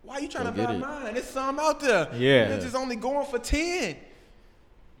 Why you trying to buy mine? There's some out there. Yeah. It's just only going for 10.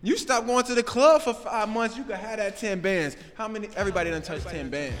 You stop going to the club for 5 months, you could have that 10 bands. How many? Everybody done touched 10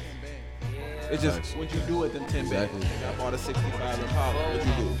 bands. It's just what you do with them 10 bands. I bought a 65 Impala. What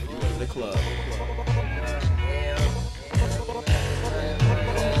you do? You go to the club.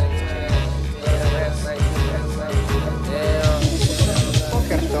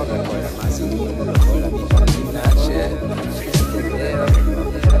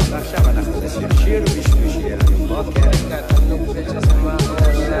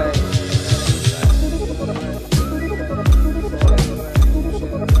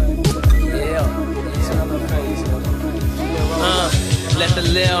 Let the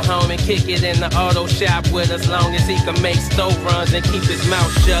lil homie kick it in the auto shop with us, long as he can make stove runs and keep his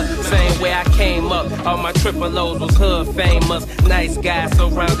mouth shut. Same way I came up, all my triple O's was hood famous. Nice guy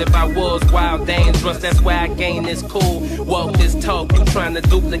surrounded by wolves, wild, dangerous. That's why I gained this cool. Walk this talk, you trying to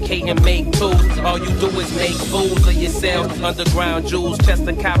duplicate and make tools. All you do is make fools of yourself. Underground jewels, chest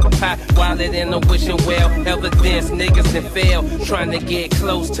of copper pot, wallet in a wishing well. Evidence niggas that fail, trying to get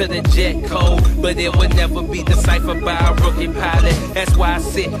close to the jet code, but it would never be deciphered by a rookie pilot. That's why I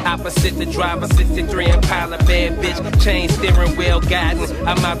sit opposite the driver, 63 Impala, bad bitch, chain steering wheel guiding.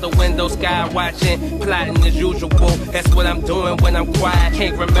 I'm out the window, sky watching, plotting as usual. That's what I'm doing when I'm quiet.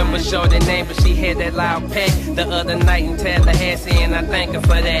 Can't remember shorty name, but she had that loud pack the other night in Tallahassee, and I thank her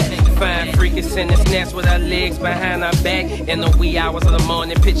for that. Fine freakin' sending snaps with her legs behind her back in the wee hours of the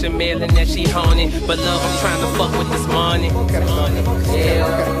morning. Picture mailing that she honing, but love, I'm trying to fuck with this money.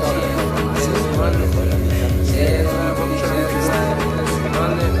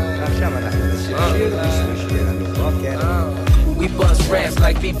 We bust raps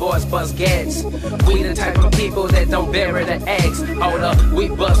like B-boys bust gats. We the type of people that don't bury the axe. Hold up, we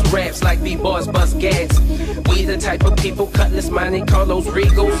bust raps like B-boys bust gats. We the type of people Cutlass Monte Carlos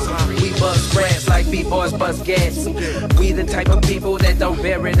Regals. We bust raps like B-boys bust gats. We the type of people that don't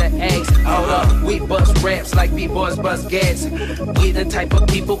bury the axe. Hold up, we bust raps like B-boys bust gats. We the type of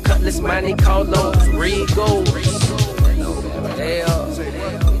people Cutlass Monte Carlos Regals. They are.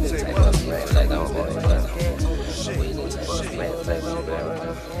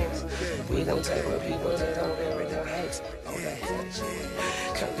 We don't take what people that don't bury their eggs on the hedge.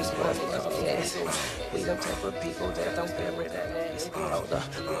 Cut this money up, yes. We don't take what people that don't bury their eggs. Hold up.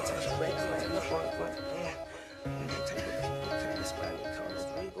 We don't take the red flag, the front one. We don't take what people cut this money, call us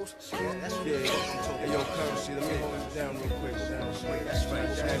legals. Hey, yo, come, see, let me hold it down real quick. That's right.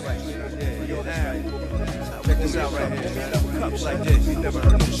 Check this out right here, man. Cups like this, you never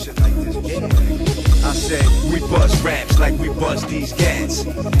heard of shit like this before. I said, we bust raps like we bust these gats.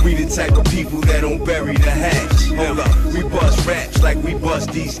 We the type of people that don't bury the hatch. Hold up, we bust raps like we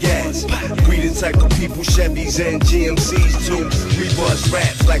bust these gats. We the type of people Chevys and GMCs too. We bust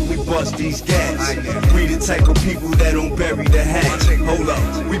raps like we bust these gats. We the type of people that don't bury the hatch. Hold up,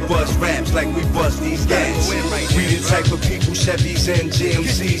 we bust raps like we bust these gats. We the type of people Chevys and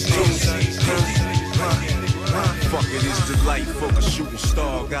GMCs too. Fuck it, it's the life of a shooting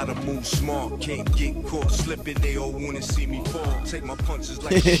star. Gotta move smart, can't get caught slipping. They all wanna see me fall. Take my punches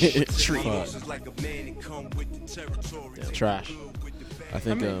like a tree. Like a man and come with the territory. Yeah, trash. I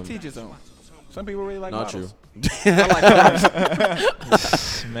think teach his own. Some people really like not models. true. I like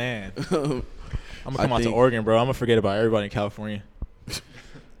Man, I'm gonna come out to Oregon, bro. I'm gonna forget about everybody in California.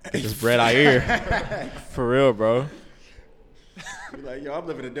 This bread I hear, for real, bro. Be like, yo, I'm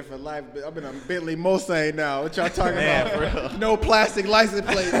living a different life. I'm in a Bentley Mulsanne now. What y'all talking Man, about? for real. No plastic license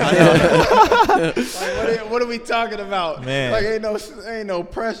plate. Like, what are we talking about? Man. Like, ain't no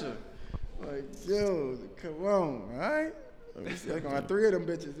pressure. Like, dude, come on, all right? Let me see. I got 3 of them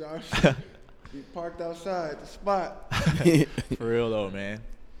bitches, y'all. Be parked outside the spot. For real though, man.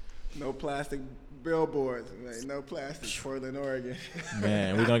 No plastic billboards. Like, no plastic. Portland, Oregon.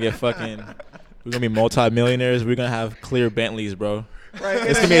 Man, we're gonna be multi-millionaires. We're gonna have clear Bentleys, bro. Right?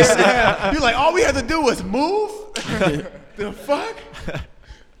 It's gonna be You're like, all we had to do was move? The fuck?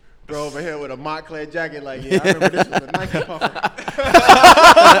 Bro over here with a Montclair jacket like, yeah, I remember this was a Nike puffer.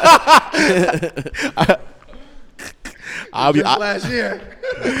 Last year.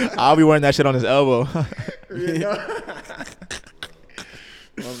 I'll be wearing that shit on his elbow. You know?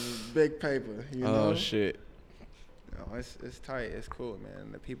 Big paper, you know? Oh, shit. No, it's tight. It's cool,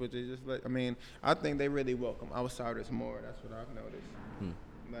 man. The people just like, I mean, I think they really welcome outsiders more. That's what I've noticed.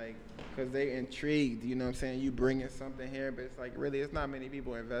 Like, because they intrigued, you know what I'm saying? You bringing something here, but it's like, really, it's not many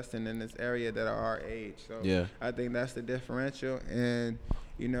people investing in this area that are our age. So yeah. I think that's the differential. And,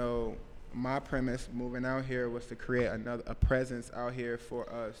 you know, my premise moving out here was to create a presence out here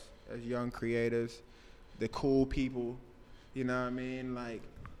for us as young creatives, the cool people, you know what I mean? Like,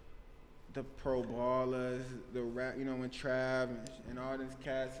 the pro ballers, the rap, you know, when Trav and all these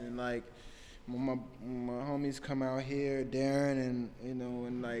cats, and like when my homies come out here, Darren, and you know,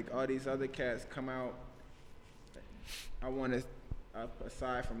 and like all these other cats come out. I want to,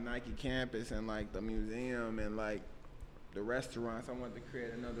 aside from Nike campus and like the museum and like the restaurants, I want to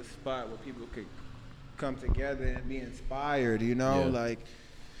create another spot where people could come together and be inspired. You know, like.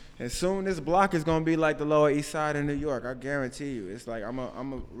 And soon this block is gonna be like the Lower East Side of New York. I guarantee you. It's like I'm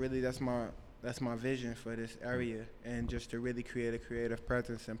a really that's my vision for this area, and just to really create a creative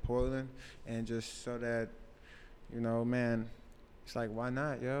presence in Portland, and just so that, you know, man, it's like why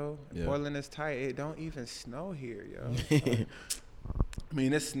not, yo? Yeah. Portland is tight. It don't even snow here, yo. Like, I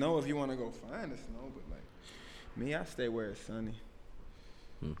mean, it's snow if you want to go find the snow, but like me, I stay where it's sunny.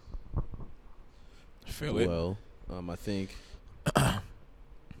 Feel it. Well, I think.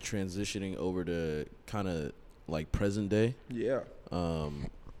 Transitioning over to kind of like present day. Yeah.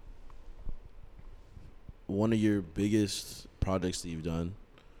 One of your biggest projects that you've done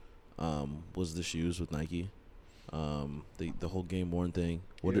was the shoes with Nike. The whole Game Worn thing.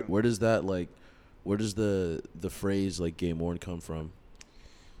 Where does that like? Where does the phrase like Game Worn come from?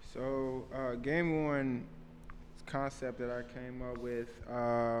 So, Game Worn concept that I came up with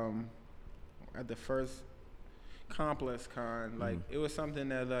at the first Complex Con, like it was something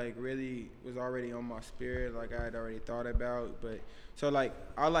that like really was already on my spirit, like I had already thought about. But so like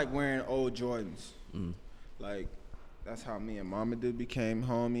I like wearing old Jordans, like that's how me and Mamadou became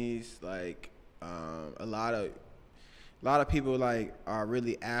homies. Like a lot of people like are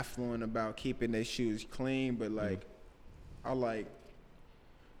really affluent about keeping their shoes clean, but like I like.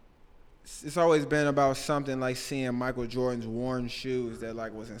 It's always been about something like seeing Michael Jordan's worn shoes that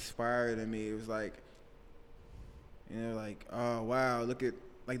like was inspired in me. It was like, you know, like, oh wow, look at,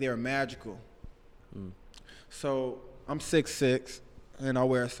 like they were magical. So I'm 6'6", and I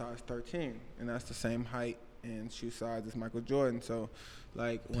wear a size 13, and that's the same height and shoe size as Michael Jordan. So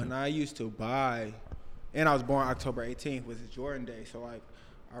like when I used to buy, and I was born October 18th, was Jordan Day. So like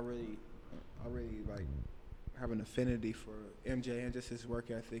I really like have an affinity for MJ and just his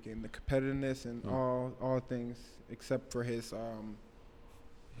work ethic and the competitiveness and all things except for his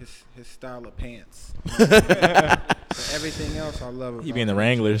style of pants. So everything else I love. He be in the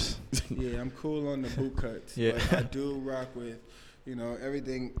Wranglers. Yeah, I'm cool on the boot cuts. Yeah. But I do rock with, you know,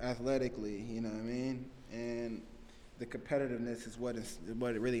 everything athletically. You know what I mean? And the competitiveness is what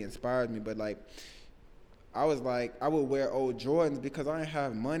really inspired me. But like, I was like, I would wear old Jordans because I didn't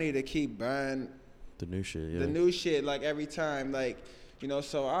have money to keep buying the new shit. Yeah. The new shit, like every time, like, you know.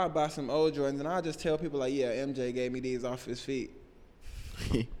 So I'll buy some old Jordans and I'll just tell people like, yeah, MJ gave me these off his feet.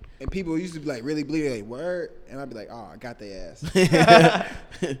 And people used to be like really believe, like, word, and I'd be like, oh, I got their ass. You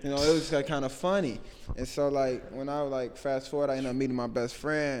know, it was like kind of funny. And so like when I was like fast forward, I ended up meeting my best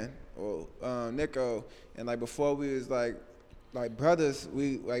friend, Nico, and like before we was like brothers,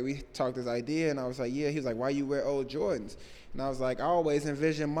 we talked this idea, and I was like, yeah. He was like, why you wear old Jordans? And I was like, I always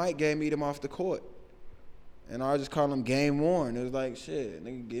envisioned Mike gave me them off the court. And I just call them Game Worn. It was like, shit,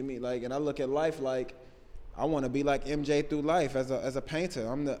 nigga, give me like, and I look at life like, I want to be like MJ through life as a painter.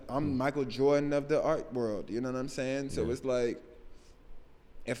 I'm Michael Jordan of the art world. You know what I'm saying? So it's like,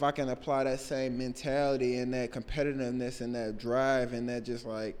 if I can apply that same mentality and that competitiveness and that drive and that just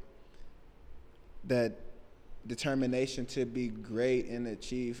like that determination to be great and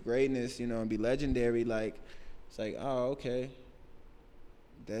achieve greatness, you know, and be legendary, like it's like, oh, okay,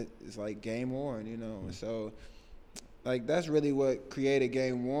 that is like Game Worn, you know. So like that's really what created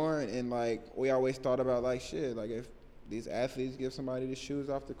Game Worn. And like we always thought about like, shit, like if these athletes give somebody the shoes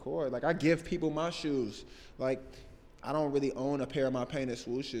off the court, like I give people my shoes. Like I don't really own a pair of my painted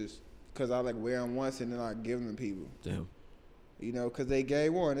swooshes because I like wear them once and then I give them to people. Damn. You know, because they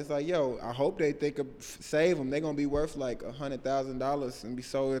Game Worn. It's like, yo, I hope they think of save them. They're going to be worth like $100,000 and be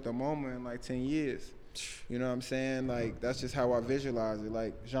sold at the moment in like 10 years. You know what I'm saying? Like, that's just how I visualize it.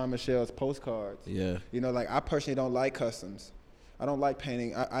 Like Jean-Michel's postcards. Yeah. You know, like I personally don't like customs. I don't like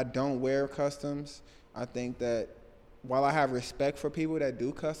painting. I don't wear customs. I think that while I have respect for people that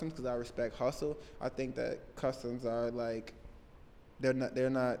do customs because I respect hustle, I think that customs are like, they're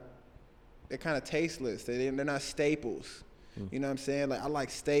kind of tasteless. They're not staples. You know what I'm saying? Like I like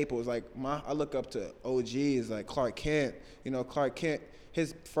staples. Like I look up to OGs like Clark Kent. You know, Clark Kent,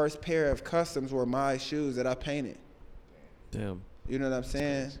 his first pair of customs were my shoes that I painted. Damn. You know what I'm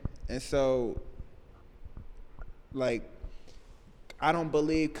saying? And so, like, I don't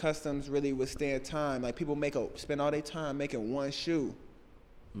believe customs really withstand time. Like people spend all their time making one shoe.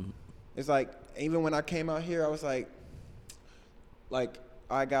 It's like even when I came out here, I was like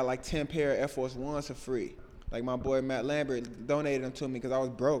I got like 10 pair of Air Force Ones for free. Like my boy Matt Lambert donated them to me because I was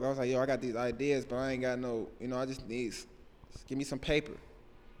broke. I was like, yo, I got these ideas, but I ain't got no, you know, I just need, give me some paper.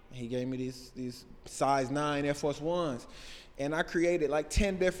 And he gave me these size 9 Air Force Ones. And I created like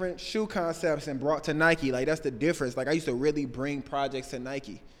 10 different shoe concepts and brought to Nike. Like that's the difference. Like I used to really bring projects to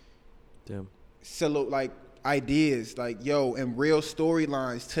Nike. Damn. So like ideas, like yo, and real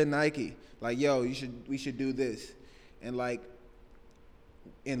storylines to Nike. Like yo, we should do this. And like,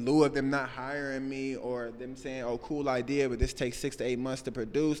 in lieu of them not hiring me or them saying, oh, cool idea, but this takes 6 to 8 months to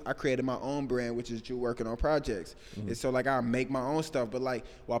produce, I created my own brand, which is Drew Working on Projects. And so, like, I make my own stuff. But, like,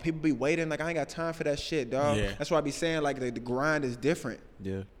 while people be waiting, like, I ain't got time for that shit, dog. Yeah. That's why I be saying, like, the grind is different.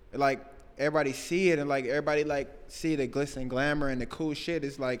 Yeah. Like, everybody see it and, like, everybody, like, see the glitz and glamour and the cool shit.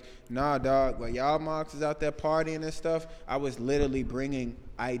 It's like, nah, dog, while y'all mocks is out there partying and stuff, I was literally bringing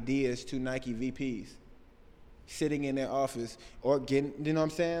ideas to Nike VPs. Sitting in their office or getting, you know what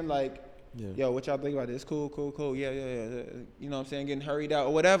I'm saying? Like, yo, what y'all think about this? Cool. Yeah. You know what I'm saying? Getting hurried out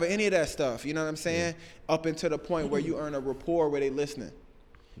or whatever, any of that stuff. You know what I'm saying? Yeah. Up until the point where you earn a rapport where they listening.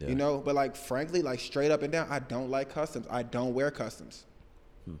 Yeah. You know? But, like, frankly, like, straight up and down, I don't like customs. I don't wear customs.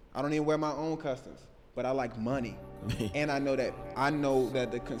 I don't even wear my own customs. but I like money. And I know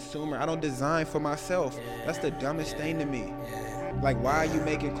that the consumer, I don't design for myself. That's the dumbest thing to me. Like, why are you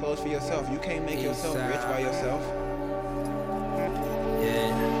making clothes for yourself? You can't make yourself rich by yourself.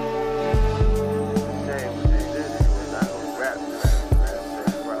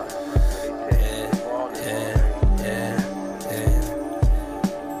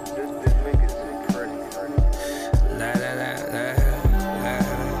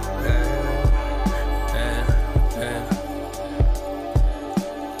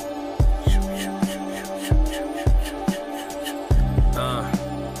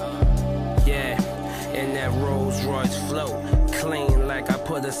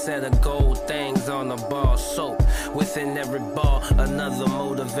 Set of gold things on a bar soap. Within every bar, another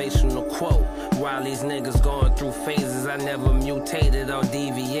motivational quote. While these niggas going through phases, I never mutated or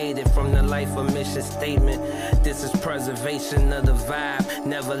deviated from the life of mission statement. This is preservation of the vibe.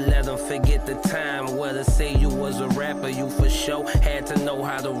 Never let them forget the time. Where to say you was a rapper, you for sure had to know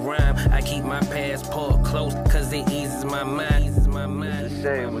how to rhyme. I keep my passport close, cause it eases my mind. It's a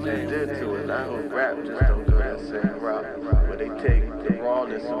shame what they did to it. I hope rap just don't do that same route. Where they take the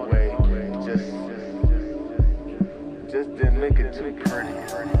rawness away. Just didn't make it too pretty.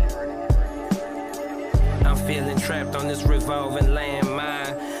 I'm feeling trapped on this revolving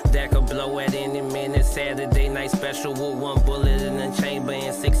landmine that could blow at any minute. Saturday night special with one bullet in the chamber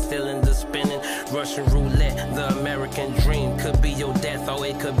and 6 cylinders spinning. Russian roulette, the American dream. Could be your death or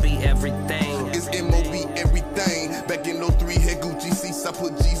it could be everything. It's MOB everything. Back in 03, had Gucci seats, I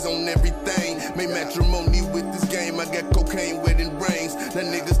put G's on everything. Made matrimony with this game, I got cocaine wedding rings. That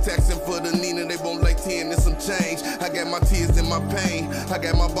niggas taxing for the Nina, they want like 10 and some change. I got my tears and my pain, I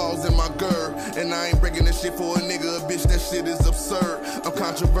got my balls and my girl. And I ain't breaking this shit for a nigga, a bitch, that shit is absurd. I'm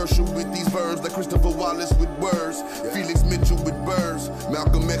controversial with these verbs, like Christopher Wallace with words. Felix Mitchell with birds,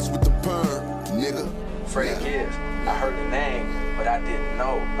 Malcolm X with the perm, nigga. Freddie Gibbs, I heard the name, but I didn't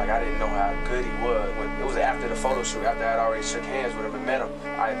know. Like, I didn't know how good he was. It was after the photo shoot, after I'd already shook hands with him and met him.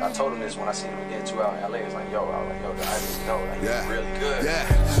 I told him this when I seen him again 2 out in LA. It's like, yo, I didn't know. Like, he's really good. Yeah,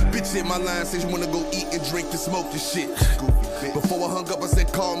 bitch hit my line, says you wanna go eat and drink and smoke this shit. Before I hung up, I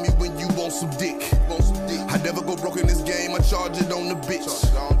said, call me when you want some dick. I never go broke in this game, I charge it on the bitch.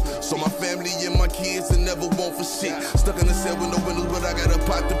 So my family and my kids and never want for shit. Stuck in the cell with no windows, but I got a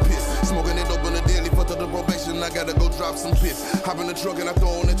pot to piss. Smoking it open the daily, fucked up the probation, I gotta go drop some piss. Hop in the truck and I throw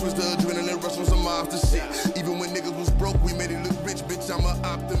on that twister, adrenaline rush on some after shit. Even when niggas was broke, we made it look rich, bitch, I'm an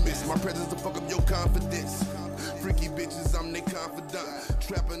optimist. My presence to fuck up your confidence. Freaky bitches, I'm their confidant.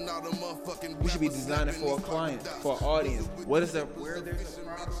 Trapping out a motherfucking. We should be designing for a client, for an audience. What is where there's a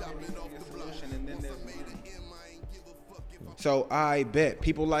problem, a solution, and then there's money. So I bet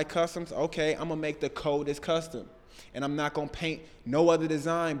people like customs. Okay, I'm gonna make the code as custom, and I'm not gonna paint no other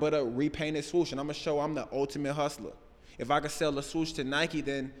design but a repainted swoosh. And I'm gonna show I'm the ultimate hustler. If I could sell a swoosh to Nike,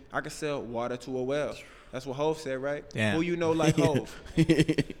 then I could sell water to a well. That's what Hov said, right? Damn. Who you know like Hov?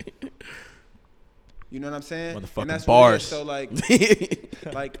 You know what I'm saying? Motherfucking and that's bars. So like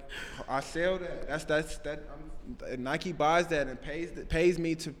I sell that. That's Nike buys that and pays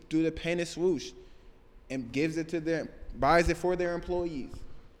me to do the painted swoosh, and gives it to them, buys it for their employees.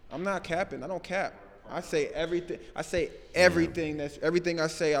 I'm not capping. I don't cap. I say everything. I say everything. That's everything I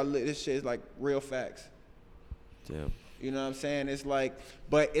say. This shit is like real facts. Damn. You know what I'm saying? It's like,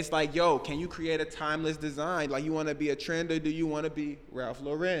 but it's like, yo, can you create a timeless design? Like, you want to be a trend, or do you want to be Ralph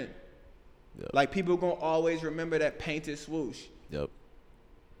Lauren? Yep. Like, people gonna always remember that painted swoosh. Yep.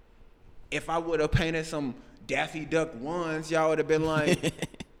 If I would have painted some Daffy Duck ones, y'all would have been like.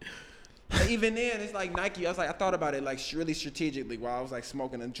 Even then, it's like Nike. I thought about it like really strategically while I was like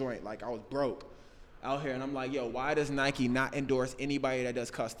smoking a joint. Like, I was broke out here, and I'm like, yo, why does Nike not endorse anybody that does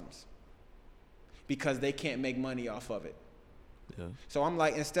customs? Because they can't make money off of it. Yeah. So I'm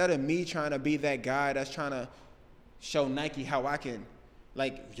like, instead of me trying to be that guy that's trying to show Nike how I can.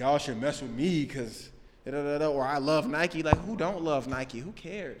 Like, y'all should mess with me because, or I love Nike. Like, who don't love Nike? Who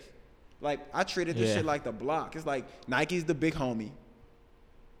cares? Like, I treated this shit like the block. It's like, Nike's the big homie.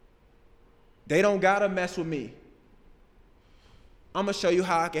 They don't got to mess with me. I'm going to show you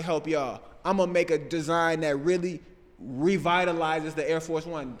how I can help y'all. I'm going to make a design that really revitalizes the Air Force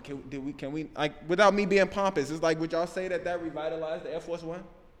One. Can we, like, without me being pompous, it's like, would y'all say that revitalized the Air Force One?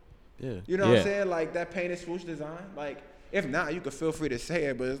 Yeah. You know what I'm saying? Like, that painted swoosh design? Like, if not, you could feel free to say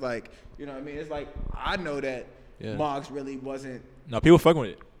it, but it's like, you know what I mean? It's like, I know that Moggs really wasn't. No, people fucking with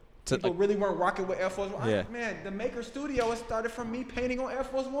it. People really weren't rocking with Air Force One. Yeah. Man, the Maker Studio, it started from me painting on Air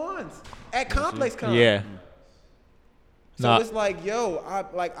Force Ones at Complex Con. Yeah. So it's like, yo,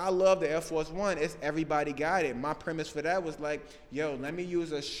 I love the Air Force One. It's everybody got it. My premise for that was like, yo, let me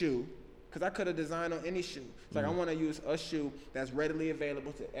use a shoe Because I could have designed on any shoe. It's like I want to use a shoe that's readily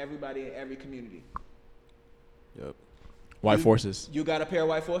available to everybody in every community. Yep. White Forces. You got a pair of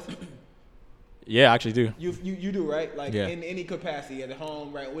White Forces? Yeah, I actually do. You do, right? Like Yeah. in any capacity, at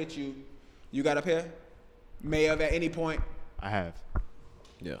home, right with you. You got a pair? May have at any point. I have.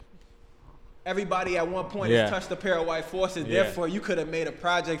 Yeah. Everybody at one point Yeah. has touched a pair of White Forces. Yeah. Therefore, you could have made a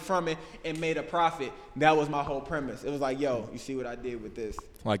project from it and made a profit. That was my whole premise. It was like, yo, you see what I did with this?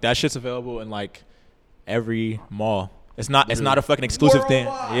 Like that shit's available in like every mall. It's not a fucking exclusive thing.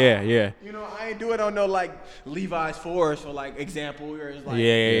 Worldwide. Yeah. You know, I ain't do it on no like Levi's Force or like example where it's like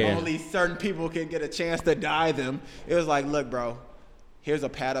Yeah. only certain people can get a chance to dye them. It was like, look, bro, here's a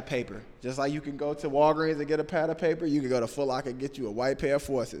pad of paper. Just like you can go to Walgreens and get a pad of paper, you can go to Foot Locker and get you a white pair of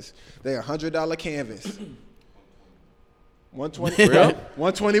Forces. They're $100 canvas. 120. Real?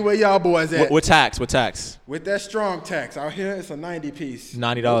 120 where y'all boys at? What tax? What tax? With that strong tax out here, it's a 90 piece.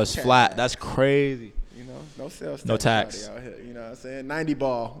 $90 No flat. tax. That's crazy. You know, no sales tax. No tax. Out here, you know what I'm saying? 90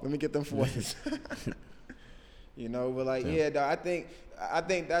 ball. Let me get them Forces. You know, but like, yeah, dog, I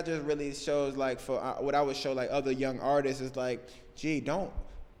think that just really shows like for what I would show like other young artists is like, gee, don't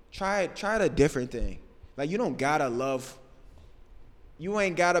try a different thing. Like you don't gotta love. You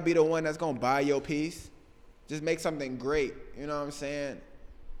ain't gotta be the one that's gonna buy your piece. Just make something great. You know what I'm saying?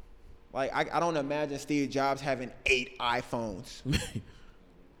 Like I don't imagine Steve Jobs having 8 iPhones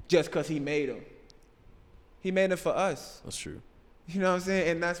just because he made them. He made them for us. That's true. You know what I'm saying?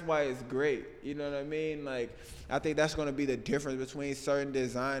 And that's why it's great. You know what I mean? Like, I think that's going to be the difference between certain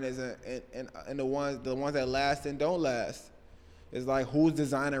designers and the ones that last and don't last. It's like, who's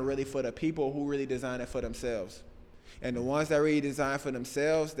designing really for the people, who really designing for themselves? And the ones that really design for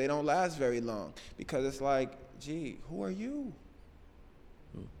themselves, they don't last very long. Because it's like, gee, who are you?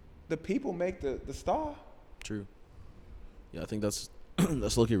 The people make the star. True. Yeah, I think that's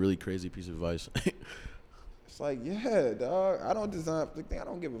looking a really crazy piece of advice. It's like, yeah, dog. I don't design. I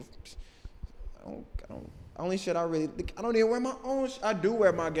don't give a. I don't. Only shit I really. I don't even wear my own. I do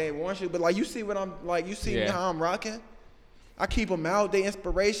wear my Game One shit, but like you see what I'm like. You see how I'm rocking. I keep them out. They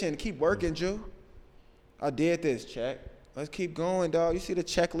inspiration. Keep working, Jew. I did this. Check. Let's keep going, dog. You see the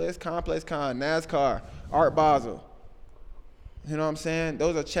checklist: Complex Con, NASCAR, Art Basel. You know what I'm saying?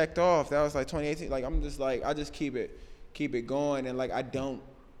 Those are checked off. That was like 2018. Like I'm just like I just keep it going, and like I don't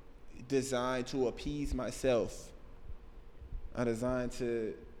design to appease myself. I design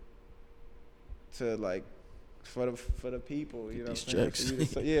to like for the people, you know. These checks. You know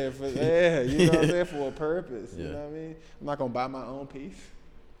what I'm saying, for a purpose. Yeah. You know what I mean? I'm not gonna buy my own piece.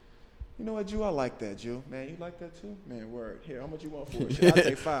 You know what, Jew? I like that, Jew. Man, you like that too? Man, word. Here, how much you want for it? Shit, I'll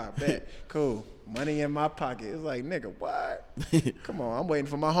take 5. Bet. Cool. Money in my pocket. It's like, nigga, what? Come on, I'm waiting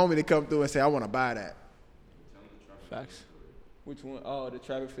for my homie to come through and say, I want to buy that. Facts. Which one? Oh, the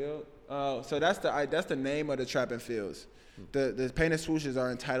Trapping Field. Oh, so that's the name of the Trapping Fields. The painted swooshes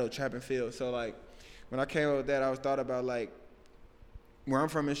are entitled Trapping Fields. So like, when I came up with that, I was thought about like, where I'm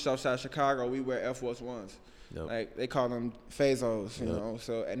from in Southside Chicago, we wear Air Force Ones. Yep. Like they call them Fazos, you know.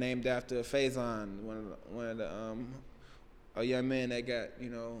 So named after Faison, one of the a young man that got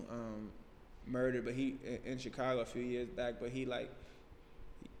murdered, but he in Chicago a few years back. But he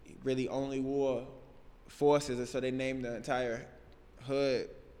really only wore Forces, and so they named the entire hood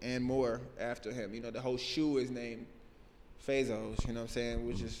and more after him. You know, the whole shoe is named Fazos. You know what I'm saying?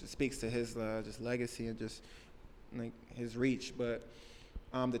 Which just speaks to his just legacy and just like his reach, but.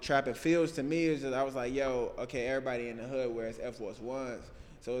 The Trapping Fields to me is just, I was like, yo, okay, everybody in the hood wears Air Force Ones.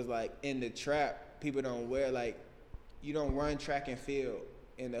 So it's like in the trap, people don't wear you don't run track and field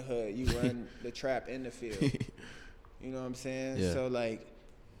in the hood. You run the trap in the field. You know what I'm saying? Yeah. So like,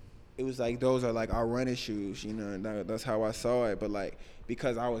 it was like those are like our running shoes, you know, and that's how I saw it. But like,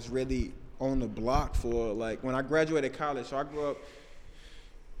 because I was really on the block for like, when I graduated college, so I grew up,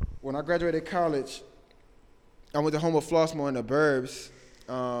 when I graduated college, I went to home with Flossmoor in the burbs.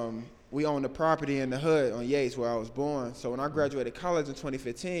 We owned a property in the hood on Yates where I was born. So when I graduated college in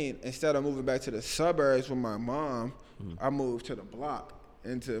 2015, instead of moving back to the suburbs with my mom, I moved to the block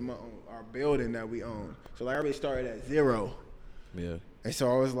into our building that we own. So like I really started at 0. Yeah. And so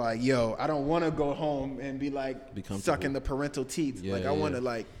I was like, yo, I don't want to go home and be like sucking the parental teeth. Yeah, like I want to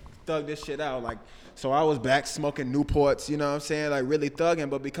like thug this shit out. Like, so I was back smoking Newports, you know what I'm saying? Like really thugging.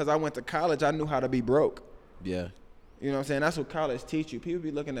 But because I went to college, I knew how to be broke. Yeah. You know what I'm saying? That's what college teach you. People be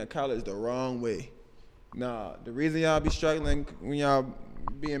looking at college the wrong way. Nah, the reason y'all be struggling when y'all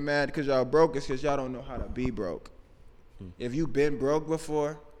being mad because y'all broke is because y'all don't know how to be broke. If you've been broke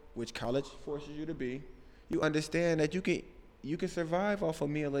before, which college forces you to be, you understand that you can survive off a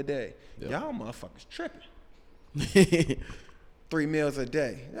meal a day. Yep. Y'all motherfuckers tripping. 3 meals a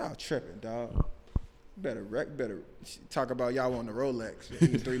day. Y'all tripping, dog. Better talk about y'all on the Rolex.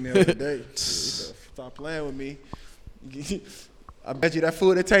 Eating 3 meals a day. Stop playing with me. I bet you that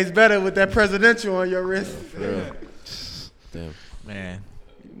food, it tastes better with that presidential on your wrist. Yeah. Damn. Man.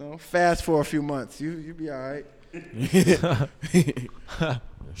 You know, fast for a few months. You be all right.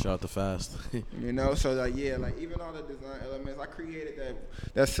 Shout out to Fast. You know, so like even all the design elements, I created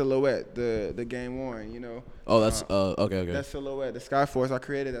that silhouette, the Game Worn, you know. Oh, that's okay. That silhouette, the Skyforce, I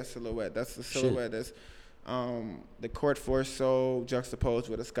created that silhouette. That's the silhouette. That's the Court Force sole juxtaposed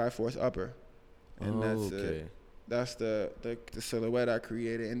with a Skyforce upper, and that's the silhouette I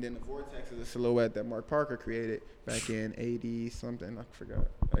created. And then the Vortex is a silhouette that Mark Parker created back in 80 something. I forgot,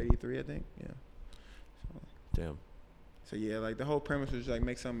 83, I think. Yeah. Damn. So yeah, like the whole premise was like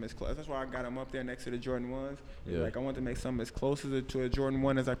make something as close. That's why I got them up there next to the Jordan 1s. Yeah. Like I wanted to make something as close to a Jordan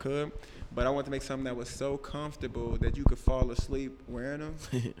 1 as I could, but I wanted to make something that was so comfortable that you could fall asleep wearing them,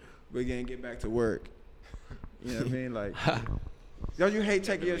 but then get back to work. You know what I mean? Like, don't you hate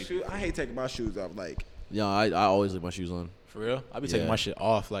taking your shoes? I hate taking my shoes off. Like, yeah, I always leave my shoes on. For real? I be taking my shit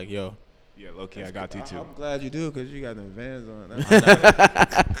off. Like, yo. Yeah, low-key, I got you too. I'm glad you do, because you got them Vans on.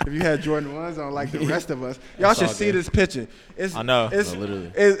 If you had Jordan 1s on like the rest of us, y'all should see this picture. I know.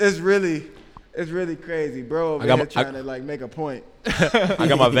 Literally. It's really crazy, bro. Over here trying to like make a point. I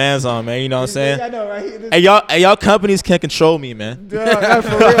got my Vans on, man. You know what I'm saying? I know, right? Hey, y'all companies can't control me, man. Duh,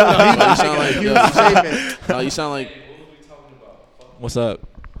 for real. You sound like. What's up?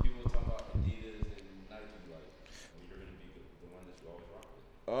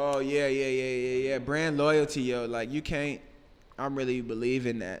 Oh, yeah. Brand loyalty, yo. Like, you can't, I'm really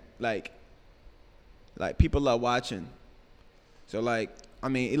believing that. Like people are watching. So, like, I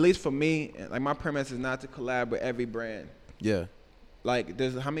mean, at least for me, like, my premise is not to collab with every brand. Yeah. Like,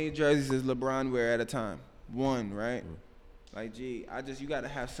 how many jerseys does LeBron wear at a time? 1, right? Like, you got to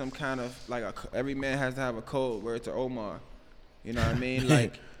have some kind of, like, every man has to have a code where it's an Omar. You know what I mean?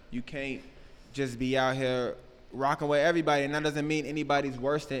 Like, you can't just be out here rocking with everybody, and that doesn't mean anybody's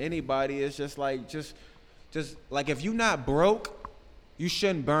worse than anybody. It's just like, just like, if you're not broke, you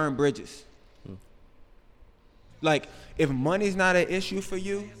shouldn't burn bridges. Like, if money's not an issue for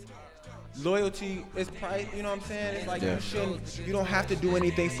you, loyalty is price. You know what I'm saying? It's like you don't have to do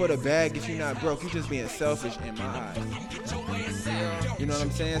anything for the bag if you're not broke. You're just being selfish in my eyes. You know what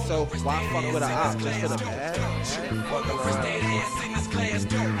I'm saying? So why fuck with an op just for the bag?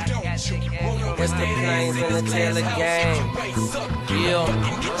 It's the planes and the Taylor gang. Yeah.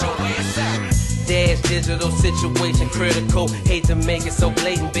 Dash digital situation critical. Hate to make it so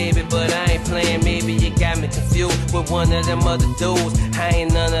blatant, baby, but I ain't playing. Maybe you got me confused with one of them other dudes. I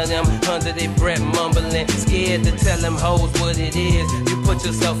ain't none of them under their breath mumbling, scared to tell them hoes what it is. You put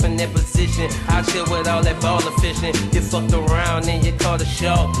yourself in that position. I chill with all that baller fishing. You fucked around and you caught a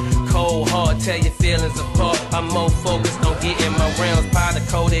shark. Cold hard, tear your feelings apart. I'm more focused on getting my rounds powder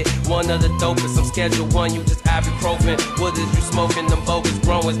coated. One of the dopest, I'm Schedule 1, you just ibuprofen. What is you smoking? Them bogus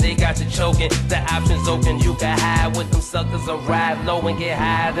growers, they got you choking. The options open, you can hide with them suckers. Arrive low and get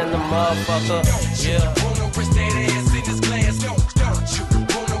higher than the motherfucker. Yeah. Wanna risk that ass in this glass? Don't you?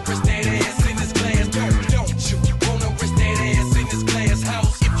 Wanna risk that ass in this glass? Don't you? Wanna risk that ass in this glass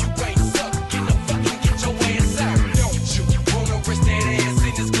house? If you ain't sucking, the fucking get your ass out. Don't you? Wanna risk that ass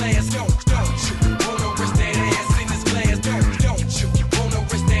in this glass? Don't you? Wanna risk that ass in this glass? Don't you? Wanna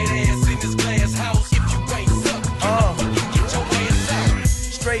risk that ass in this glass house? If you ain't sucking, the fucking get your ass out.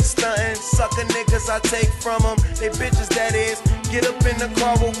 Straight stuntin', sucker niggas I take from them. They bitches that is. Get up in the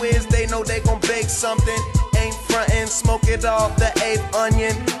car with Wiz, they know they gon' bake something. Ain't frontin', smoke it off the 8th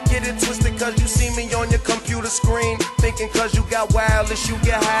onion. Get it twisted cause you see me on your computer screen. Thinking cause you got wireless, you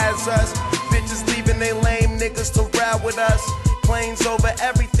get high as us. Bitches leaving they lame niggas to ride with us. Planes over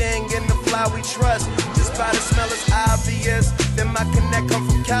everything, in the fly we trust. Just by the smell it's obvious. Then my connect come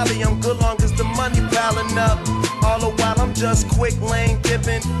from Cali, I'm good long as the money piling up. All the while I'm just quick lane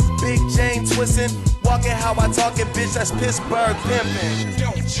dipping, big chain twisting, walking how I talk it, bitch, that's Pittsburgh pimping.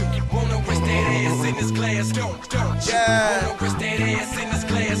 Don't you wanna risk that ass in this glass? Don't you wanna risk that ass in this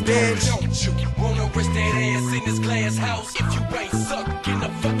glass, bitch? Don't you wanna risk that ass in this glass house? If you ain't sucking, the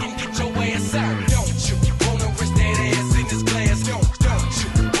fucking get your ass out. Don't you wanna risk that ass in this glass? Don't you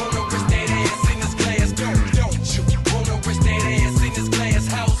wanna risk that ass in this glass? Don't you wanna risk that ass in this glass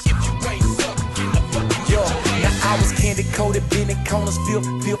house? If you ain't sucking, the fucking get your ass out. I was candy coated, been in corner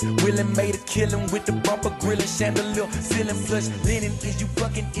dollars bill. Willin' made a killing with the bumper grillin', chandelier, ceiling flush, linen. Is you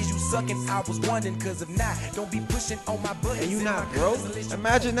fucking, is you sucking? I was wondering, cause if not, don't be pushing on my buttons. And you not broke?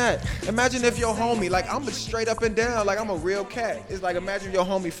 Imagine that. Imagine if your homie, like I'm straight up and down, like I'm a real cat. It's like imagine your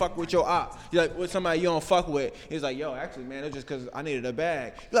homie fuck with your op. You're like with somebody you don't fuck with. He's like, yo, actually, man, it's just cause I needed a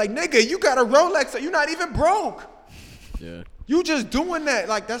bag. You're like, nigga, you got a Rolex, so you're not even broke. Yeah. You just doing that.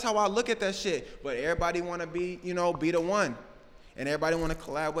 Like that's how I look at that shit. But everybody wanna be, you know, be the one. And everybody wanna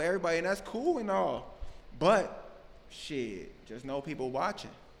collab with everybody, and that's cool and all. But shit, just know people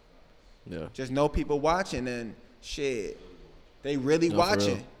watching. Yeah. Just know people watching, and shit, they really No, for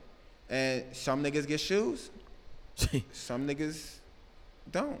watching. real. And some niggas get shoes. Some niggas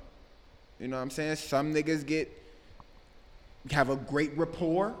don't. You know what I'm saying? Some niggas have a great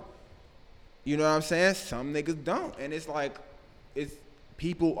rapport. You know what I'm saying? Some niggas don't. And it's like,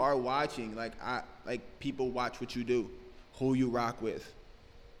 people are watching. Like people watch what you do, who you rock with.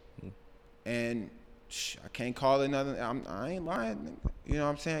 And I can't call it nothing. I ain't lying. You know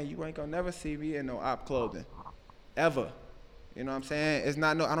what I'm saying? You ain't gonna never see me in no op clothing. Ever. You know what I'm saying? It's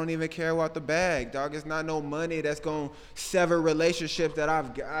not I don't even care about the bag, dog. It's not no money that's gonna sever relationships that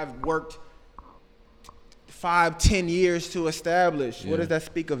I've worked 5-10 years to establish. Yeah. What does that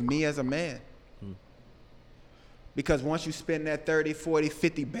speak of me as a man? Because once you spend that 30, 40,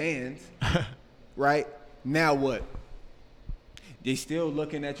 50 bands, right? Now what? They still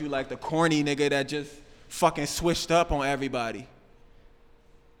looking at you like the corny nigga that just fucking switched up on everybody.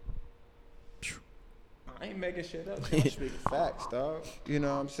 I ain't making shit up. I'm speaking facts, dog. You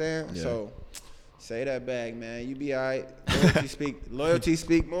know what I'm saying? Yeah. So, say that bag, man. You be all right. Loyalty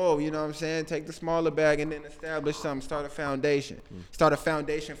speak more. You know what I'm saying? Take the smaller bag and then establish something. Start a foundation. Start a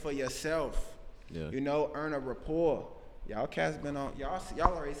foundation for yourself. Yeah. You know, earn a rapport. Y'all cats been on. Y'all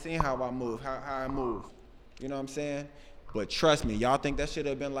already seen how I move. How I move. You know what I'm saying? But trust me, y'all think that should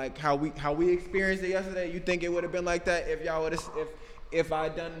have been like how we experienced it yesterday. You think it would have been like that if y'all would if I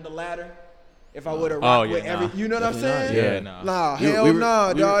done the latter? If I would have rocked with every, you know what I'm saying? Yeah, nah. Nah, hell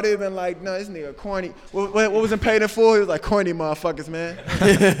no, dog. They'd been like, no, this nigga corny. What was in paid in full? He was like, corny motherfuckers, man.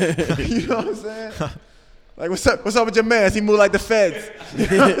 You know what I'm saying? Like, what's up with your man? He moved like the feds. You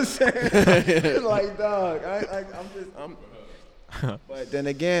know what I'm saying? Like, dog, but then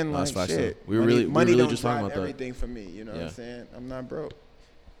again, like, shit. Money don't just talking drive about that. everything for me. You know what I'm saying? I'm not broke.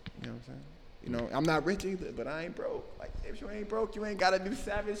 You know what I'm saying? You know, I'm not rich either, but I ain't broke. Like, if you ain't broke, you ain't gotta do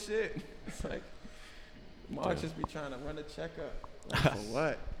savage shit. It's like, Mark just be trying to run a checkup. Like, for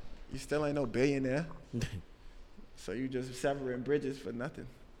what? You still ain't no billionaire. So you just severing bridges for nothing.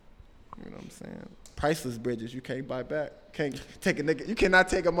 You know what I'm saying? Priceless bridges you can't buy back. Can't take a nigga. You cannot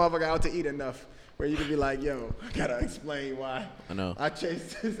take a motherfucker out to eat enough where you can be like, yo, I gotta explain why. I know. I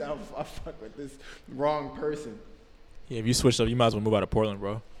chased this. I fuck with this wrong person. Yeah, if you switched up, you might as well move out of Portland,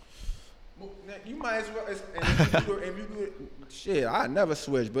 bro. You might as well. If you do it, shit, I never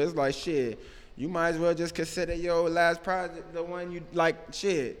switch, but it's like shit. You might as well just consider your last project the one you like.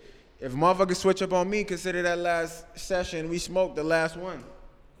 Shit, if motherfuckers switch up on me, consider that last session we smoked the last one.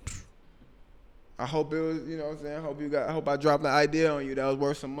 I hope it was, you know what I'm saying. I hope I dropped an idea on you that was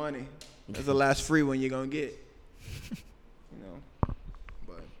worth some money. That's the last free one you're gonna get. You know,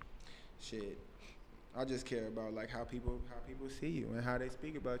 but shit. I just care about like how people see you and how they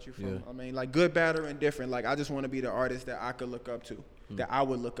speak about you. From I mean, like good, bad, or indifferent. Like I just want to be the artist that I could look up to, that I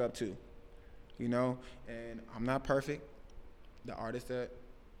would look up to. You know, and I'm not perfect. The artists that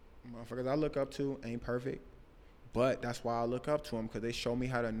motherfuckers I look up to ain't perfect, but that's why I look up to them because they show me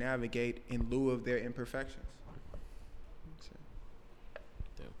how to navigate in lieu of their imperfections.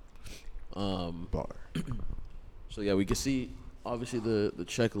 So yeah, we can see obviously the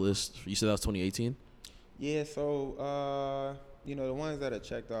checklist. You said that was 2018. Yeah, so you know the ones that are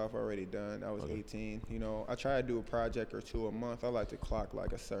checked off already done. That was 18. You know, I try to do a project or two a month. I like to clock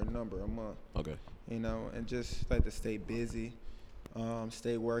like a certain number a month. Okay. You know, and just like to stay busy,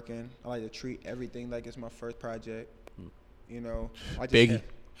 stay working. I like to treat everything like it's my first project. You know, I just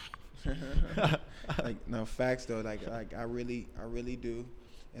Biggie. like no facts though. Like I really do,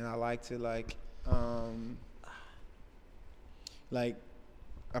 and I like to like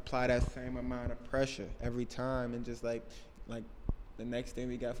apply that same amount of pressure every time, and just like the next thing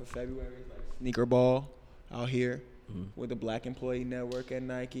we got for February is like sneaker ball out here with the Black Employee Network at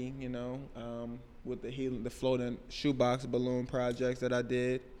Nike. You know, with the floating shoebox balloon projects that I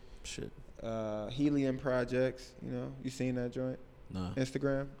did. Shit. Helium projects. You know, you seen that joint? Nah.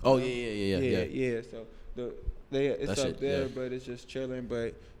 Instagram. Oh yeah. So it's That up shit, there, yeah. but it's just chilling.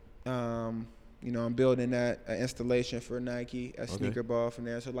 But You know, I'm building that installation for Nike, a sneaker ball from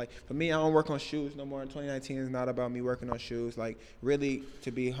there. So, like, for me, I don't work on shoes no more. In 2019 is not about me working on shoes. Like, really, to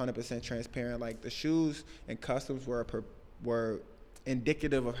be 100% transparent, like, the shoes and customs were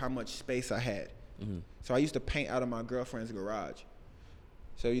indicative of how much space I had. Mm-hmm. So I used to paint out of my girlfriend's garage.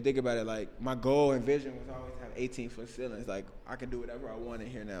 So you think about it, like, my goal and vision was always to have 18-foot ceilings. Like, I can do whatever I want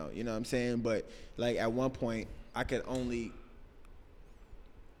in here now. You know what I'm saying? But, like, at one point, I only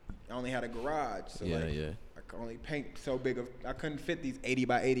had a garage, so I could only paint so big I couldn't fit these 80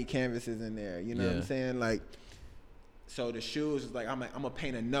 by 80 canvases in there. You know what I'm saying? Like, so the shoes is like I'm gonna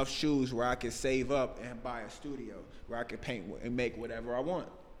paint enough shoes where I could save up and buy a studio where I could paint and make whatever I want.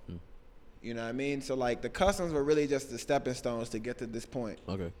 You know what I mean? So like the customs were really just the stepping stones to get to this point.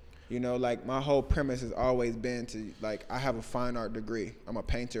 Okay. You know, like my whole premise has always been to, like, I have a fine art degree. I'm a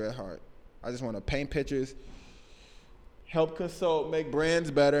painter at heart. I just want to paint pictures, help consult, make brands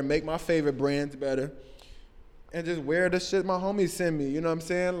better, make my favorite brands better, and just wear the shit my homies send me. You know what I'm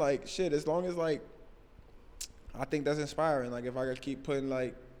saying? Like, shit, as long as, like, I think that's inspiring. Like, if I could keep putting,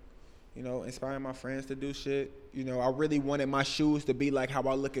 like, you know, inspiring my friends to do shit. You know, I really wanted my shoes to be like how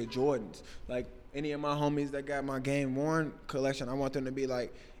I look at Jordans. Like, any of my homies that got my Game Worn collection, I want them to be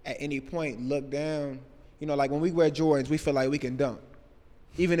like, at any point, look down. You know, like when we wear Jordans, we feel like we can dunk.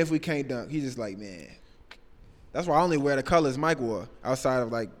 Even if we can't dunk, he's just like, man. That's why I only wear the colors Mike wore, outside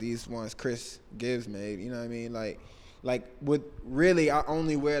of like these ones Chris Gibbs made. You know what I mean? Like with really, I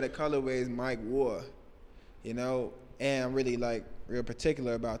only wear the colorways Mike wore. You know, and I'm really like real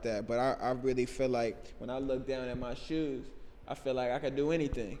particular about that. But I really feel like when I look down at my shoes, I feel like I could do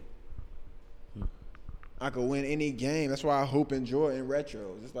anything. I could win any game. That's why I hoop in Jordan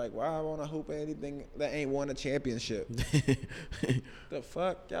retros. It's like, why I want to hoop at anything that ain't won a championship? The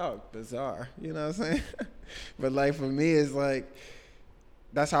fuck? Y'all bizarre. You know what I'm saying? But like for me, it's like,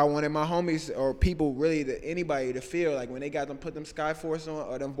 that's how I wanted my homies or people really, anybody to feel like when they got them put them Skyforce on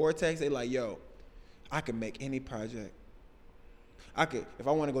or them Vortex, they like, yo, I can make any project. I could, if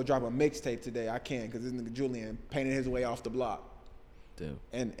I want to go drop a mixtape today, I can, because this nigga Julian painted his way off the block.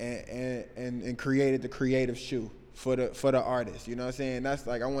 And created the creative shoe for the artist. You know what I'm saying? That's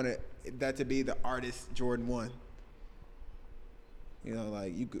like, I wanted that to be the artist Jordan 1. You know,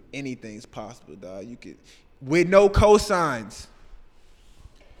 like you could, anything's possible, dog. You could, with no cosigns.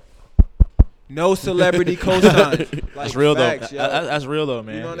 No celebrity cosigns. Like, that's real facts, though. That's real though,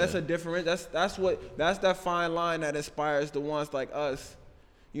 man. You know, that's a different. That's that fine line that inspires the ones like us.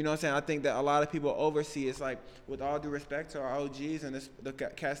 You know what I'm saying? I think that a lot of people oversee. It's like, with all due respect to our OGs and the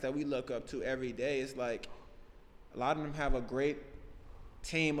cats that we look up to every day, it's like a lot of them have a great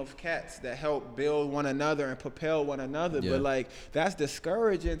team of cats that help build one another and propel one another. Yeah. But like, that's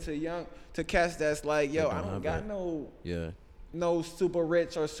discouraging to cats that's like, yo, I don't got no super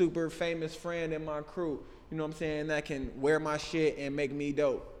rich or super famous friend in my crew. You know what I'm saying? That can wear my shit and make me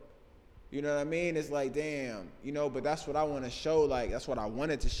dope. You know what I mean? It's like, damn, you know, but that's what I want to show. Like, that's what I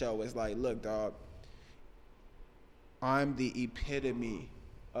wanted to show. It's like, look, dog, I'm the epitome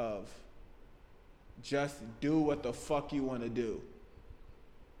of just do what the fuck you want to do.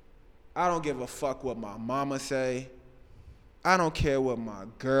 I don't give a fuck what my mama say. I don't care what my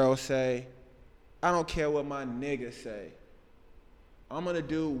girl say. I don't care what my nigga say. I'm going to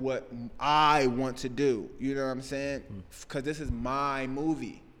do what I want to do. You know what I'm saying? Because this is my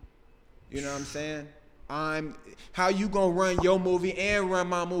movie. You know what I'm saying? How you gonna run your movie and run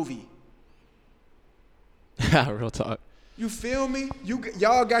my movie? Real talk. You feel me?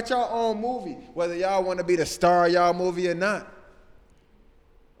 Y'all got your own movie, whether y'all want to be the star of y'all movie or not.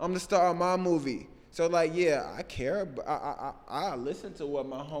 I'm the star of my movie. So like, yeah, I care, but I listen to what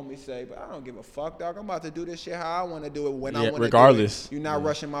my homies say, but I don't give a fuck, dog. I'm about to do this shit how I want to do it when I want to regardless. do it. You're not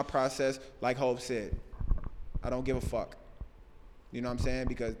rushing my process, like Hope said. I don't give a fuck. You know what I'm saying?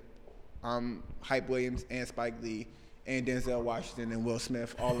 Because I'm Hype Williams and Spike Lee and Denzel Washington and Will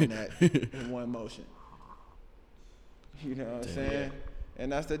Smith, all in that in one motion. You know what I'm saying?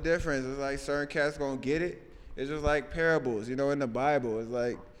 And that's the difference. It's like certain cats gonna get it. It's just like parables, you know, in the Bible. It's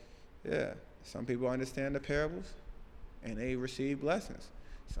like, yeah, some people understand the parables and they receive blessings.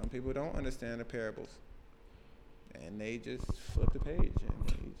 Some people don't understand the parables and they just flip the page and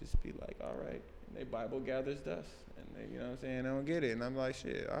they just be like, all right. And their Bible gathers dust. And they, you know what I'm saying? They don't get it. And I'm like,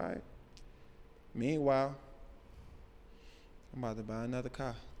 shit, all right. Meanwhile, I'm about to buy another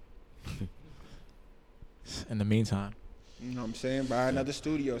car. In the meantime. You know what I'm saying? Buy another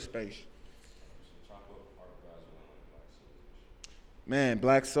studio space. Man,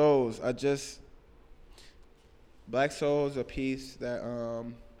 Black Souls. Black Souls, a piece that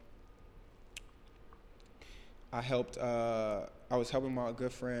I helped. I was helping my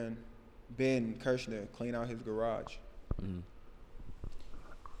good friend Ben Kirshner clean out his garage.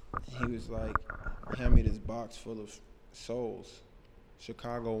 He was like, hand me this box full of souls,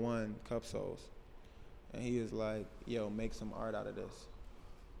 Chicago 1 cup souls. And he was like, yo, make some art out of this.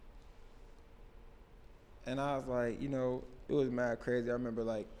 And I was like, you know, it was mad crazy. I remember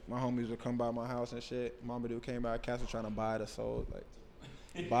like my homies would come by my house and shit. Mama dude came by Castle trying to buy the souls, like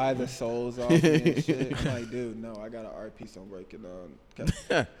buy the souls off me and shit. I'm like, dude, no, I got an art piece I'm working on.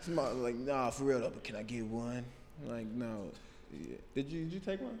 I'm like, nah, for real though, but can I get one? I'm like, no. Yeah. Did you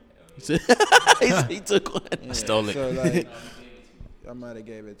take one? He took one. Yeah. Stole it. So like, I might have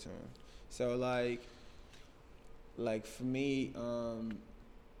gave it to him. So like for me,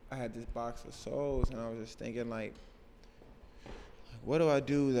 I had this box of souls, and I was just thinking like, what do I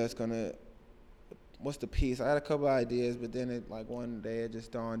do that's gonna? What's the piece? I had a couple of ideas, but then it like one day it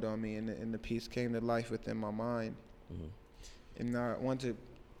just dawned on me, and the piece came to life within my mind. And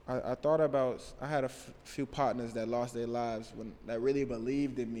I thought about, I had a few partners that lost their lives that really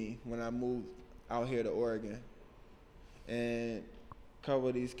believed in me when I moved out here to Oregon. And a couple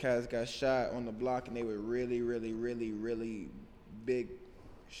of these cats got shot on the block, and they were really, really, really, really big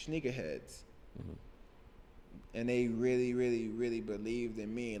sneakerheads. And they really, really, really believed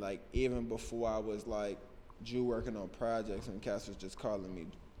in me. Like, even before I was like Jew working on projects, and cats was just calling me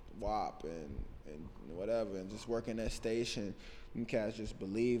WAP and whatever, and just working that station. And cats just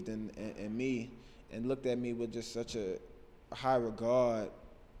believed in me and looked at me with just such a high regard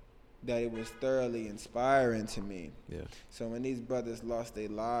that it was thoroughly inspiring to me. Yeah. So when these brothers lost their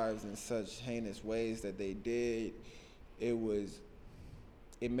lives in such heinous ways that they did, it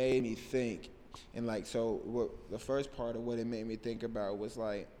made me think. And like, so the first part of what it made me think about was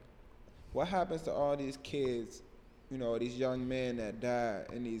like, what happens to all these kids, you know, these young men that die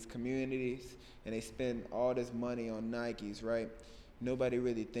in these communities, and they spend all this money on Nikes, right? Nobody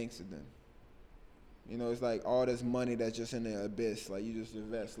really thinks of them. You know, it's like all this money that's just in the abyss. Like, you just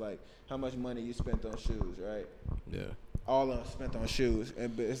invest, like, how much money you spent on shoes, right? Yeah. All of them spent on shoes.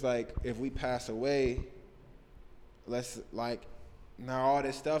 But it's like, if we pass away, now all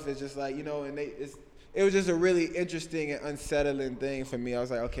this stuff is just like, you know, and it was just a really interesting and unsettling thing for me. I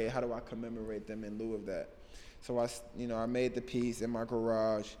was like, okay, how do I commemorate them in lieu of that? So I made the piece in my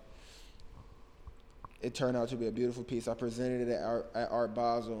garage. It turned out to be a beautiful piece. I presented it at Art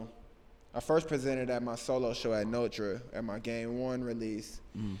Basel. I first presented it at my solo show at Notre, at my Game 1 release.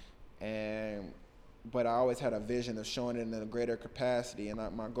 But I always had a vision of showing it in a greater capacity, and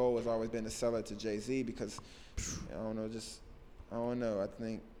my goal has always been to sell it to Jay-Z because, I don't know, it's just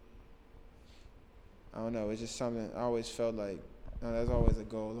something I always felt like, that's always a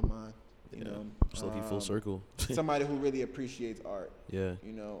goal of mine. You know, just looking full circle. Somebody who really appreciates art. Yeah.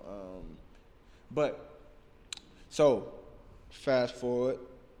 You know, so fast forward,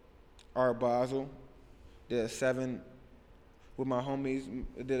 Art Basel did a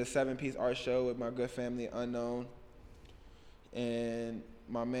 7-piece art show with my good family, Unknown, and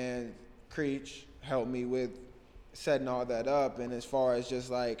my man Creech helped me with setting all that up. And as far as just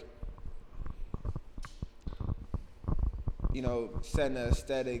like, you know, setting the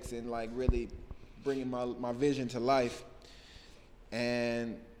aesthetics and like really bringing my vision to life.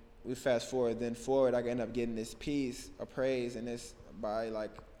 And we fast forward, I end up getting this piece appraised, and it's by like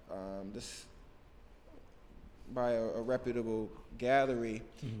by a reputable gallery,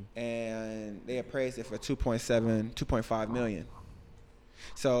 and they appraised it for $2.5 million.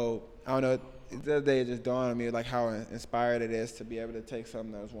 So I don't know. The other day it just dawned on me like how inspired it is to be able to take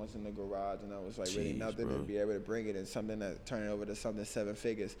something that was once in the garage and that was like really nothing, and be able to bring it and something that turn it over to something 7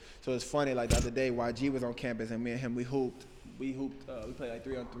 figures. So it's funny, like the other day YG was on campus and me and him we hooped. We played like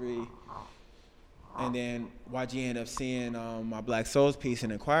 3-on-3, and then YG ended up seeing my Black Souls piece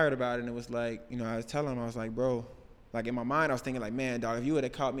and inquired about it, and it was like, you know, I was telling him, I was like, bro, like in my mind I was thinking like, man, dog, if you would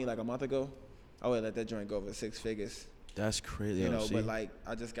have caught me like a month ago, I would have let that joint go for 6 figures. That's crazy. You know, but like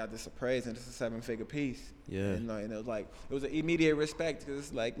I just got this appraised and it's a 7-figure piece. Yeah. And it was an immediate respect because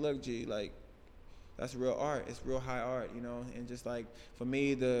it's like, look, G, like that's real art. It's real high art, you know. And just like for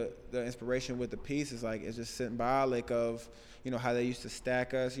me, the inspiration with the piece is like it's just symbolic of, you know, how they used to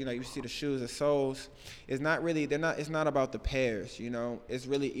stack us. You know, you see the shoes, the soles. It's not really. It's not about the pairs. You know, it's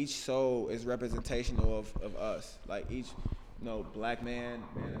really each soul is representational of us. Like each, you know, black man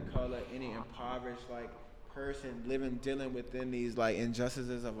of color, any impoverished like person dealing within these like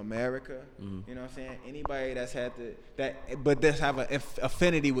injustices of America. You know what I'm saying? Anybody that's had but that's have an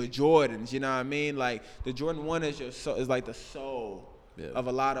affinity with Jordans. You know what I mean? Like the Jordan 1 is like the soul of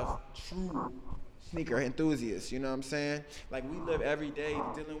a lot of true sneaker enthusiasts, you know what I'm saying? Like, we live every day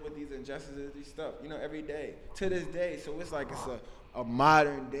dealing with these injustices, these stuff, you know, every day, to this day. So it's like it's a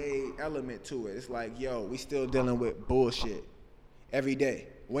modern day element to it. It's like, yo, we still dealing with bullshit every day.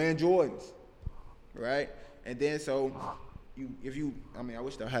 Wearing Jordans, right? And then so I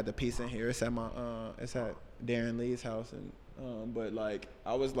wish I had the piece in here. It's at it's at Darren Lee's house, and but like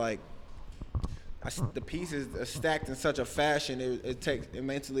I was like, the pieces are stacked in such a fashion. It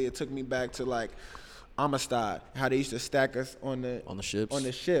took me back to like Amistad, how they used to stack us on the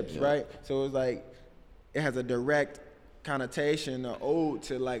ships, yeah. Right? So it was like it has a direct connotation, an ode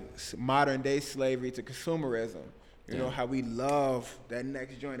to like modern day slavery, to consumerism. You know how we love that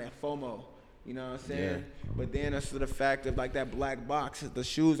next joint, that FOMO. You know what I'm saying? Yeah. But then it's the fact of like that black box, the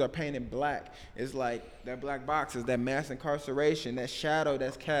shoes are painted black. It's like that black box is that mass incarceration, that shadow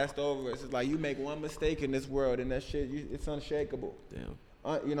that's cast over us. It's like you make one mistake in this world and that shit, it's unshakable.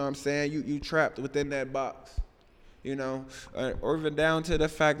 Damn. You know what I'm saying? You trapped within that box. You know, or even down to the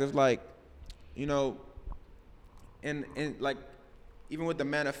fact of like, you know, and like even with the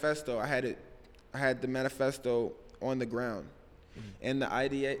manifesto, I had the manifesto on the ground. Mm-hmm. And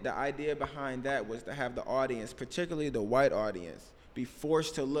the idea behind that was to have the audience, particularly the white audience, be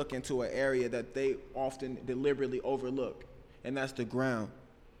forced to look into an area that they often deliberately overlook, and that's the ground.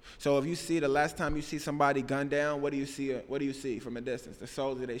 So if you see the last time you see somebody gunned down, what do you see from a distance? The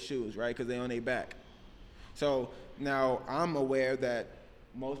soles of their shoes, right? Because they on their back. So now I'm aware that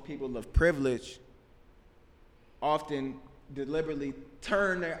most people of privilege often deliberately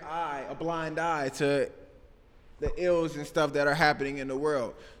turn their eye, a blind eye, to the ills and stuff that are happening in the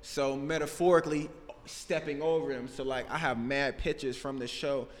world. So metaphorically stepping over them. So like I have mad pictures from the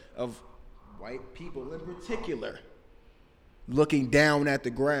show of white people in particular looking down at the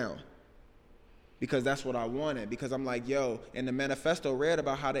ground, because that's what I wanted. Because I'm like, yo, in the manifesto read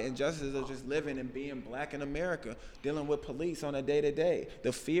about how the injustices of just living and being black in America, dealing with police on a day-to-day,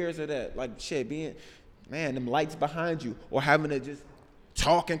 the fears of that, like shit, being, man, them lights behind you, or having to just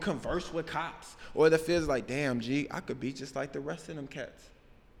talk and converse with cops, or the feels like, damn, G, I could be just like the rest of them cats.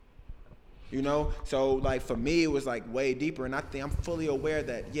 You know? So like for me, it was like way deeper, and I think I'm fully aware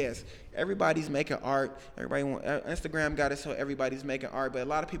that yes, everybody's making art. Instagram got it so everybody's making art, but a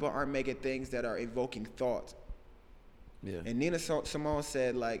lot of people aren't making things that are evoking thought. Yeah. And Nina Simone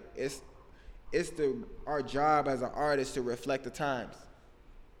said like it's our job as an artist to reflect the times.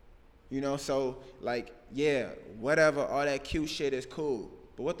 You know, so like, yeah, whatever, all that cute shit is cool,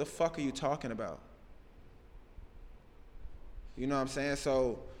 but what the fuck are you talking about? You know what I'm saying?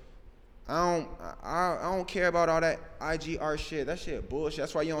 So I don't care about all that IG art shit. That shit bullshit.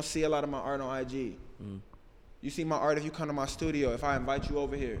 That's why you don't see a lot of my art on IG. You see my art if you come to my studio, if I invite you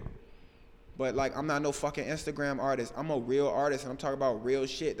over here. But like, I'm not no fucking Instagram artist. I'm a real artist, and I'm talking about real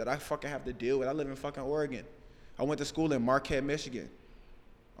shit that I fucking have to deal with. I live in fucking Oregon. I went to school in Marquette, Michigan.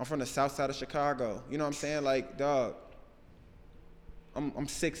 I'm from the south side of Chicago. You know what I'm saying? Like, dog, I'm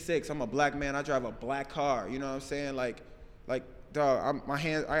 6'6". I'm a black man. I drive a black car. You know what I'm saying? Like, dog, my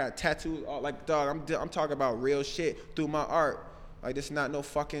hands, I got tattoos. Like, dog, I'm talking about real shit through my art. Like, this is not no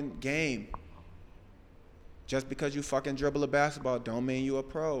fucking game. Just because you fucking dribble a basketball don't mean you a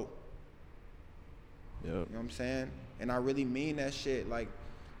pro. Yep. You know what I'm saying? And I really mean that shit. Like,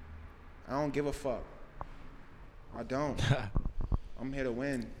 I don't give a fuck. I don't. I'm here to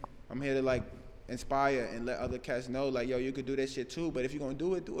win. I'm here to like inspire and let other cats know like, yo, you could do this shit too, but if you're gonna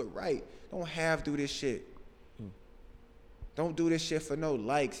do it right. Don't do this shit. Don't do this shit for no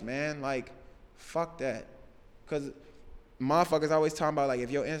likes, man. Like, fuck that. Cause motherfuckers always talking about like,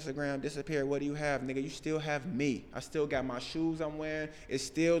 if your Instagram disappeared, what do you have? Nigga, you still have me. I still got my shoes I'm wearing. It's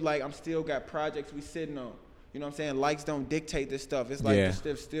still like, I'm still got projects we sitting on. You know what I'm saying? Likes don't dictate this stuff. It's like,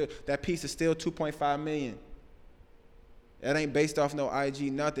 still that piece is still 2.5 million. That ain't based off no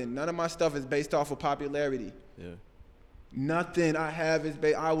IG, nothing. None of my stuff is based off of popularity. Yeah. Nothing I have is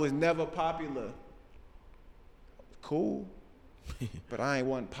I was never popular. Cool. But I ain't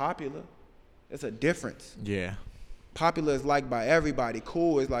wasn't popular. There's a difference. Yeah. Popular is liked by everybody.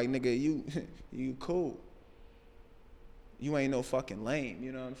 Cool is like, nigga, you cool. You ain't no fucking lame.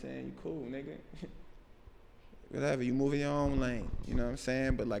 You know what I'm saying? You cool, nigga. Whatever, you move in your own lane, you know what I'm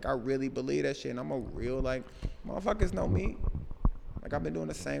saying? But like, I really believe that shit, and I'm a real, like, motherfuckers know me. Like, I've been doing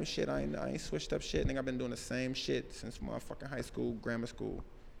the same shit. I ain't switched up shit, nigga. I've been doing the same shit since motherfucking high school, grammar school.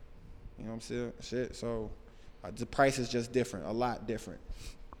 You know what I'm saying? Shit, so the price is just different, a lot different.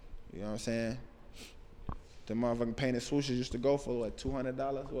 You know what I'm saying? The motherfucking painted swooshes used to go for like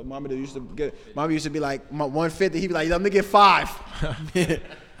 $200. What Mama used to get, Mama used to be like $150. He'd be like, let me get $5.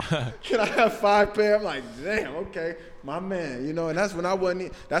 Can I have 5 pair? I'm like, damn, okay, my man, you know. And that's when I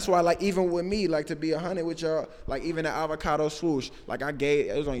wasn't. That's why, like, even with me, like, to be 100 with y'all, like, even the avocado swoosh, like,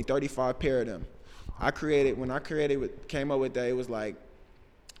 it was only 35 pair of them. Came up with that, it was like,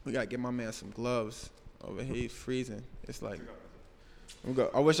 we gotta get my man some gloves over here. He's freezing. It's like,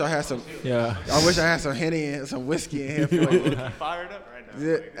 I wish I had some. Yeah. I wish I had some Henny and some whiskey in here for you. Fired up right now.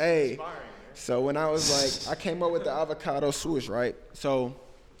 Yeah, Like, hey. inspiring, man. So when I was like, I came up with the avocado swoosh, right? So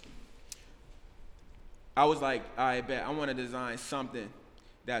I was like, I bet I want to design something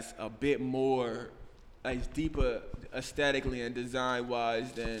that's a bit more, like, deeper aesthetically and design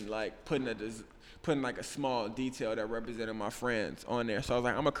wise than like putting like a small detail that represented my friends on there. So I was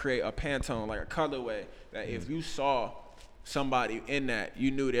like, I'm gonna create a Pantone, like a colorway that if you saw somebody in that,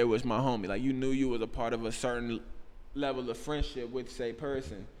 you knew there was my homie. Like, you knew you was a part of a certain level of friendship with, say,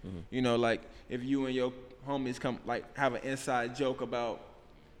 person. You know, like, if you and your homies come, like, have an inside joke about,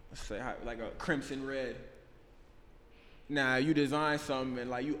 let's say, like a crimson red. Now, you design something and,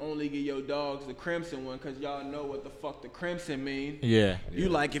 like, you only give your dogs the crimson one because y'all know what the fuck the crimson mean. Yeah. You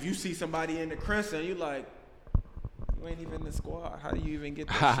like, if you see somebody in the crimson, you like, you ain't even in the squad. How do you even get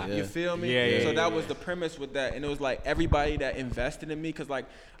that shit? You feel me? Yeah, so that was the premise with that. And it was like everybody that invested in me, because, like,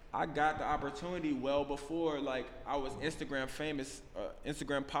 I got the opportunity well before, like, I was Instagram famous,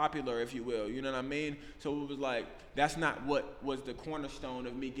 Instagram popular, if you will. You know what I mean? So it was like, that's not what was the cornerstone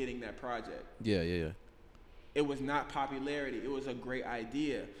of me getting that project. Yeah. It was not popularity. It was a great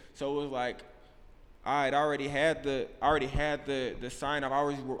idea. So it was like, all right, I already had the sign up. I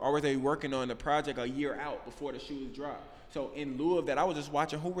was already working on the project a year out before the shoes dropped. So in lieu of that, I was just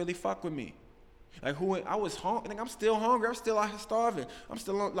watching who really fuck with me. Like, I was hungry. Like, I'm still hungry. I'm still out here starving. I'm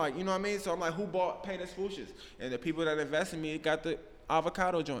still, like, you know what I mean? So I'm like, who bought painted swooshes? And the people that invested in me got the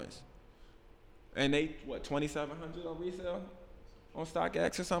avocado joints. And they, what, $2,700 on resale on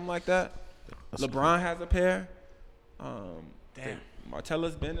StockX or something like that? That's LeBron has a pair. Damn.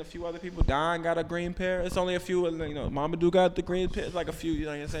 Martella's been a few other people. Don got a green pair. It's only a few, you know, Mamadou got the green pair. It's like a few, you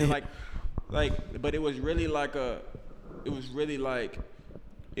know what I'm saying? like, but it was really like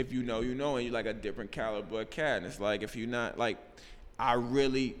if you know, you know, and you're like a different caliber of cat. And it's like, if you're not, like, I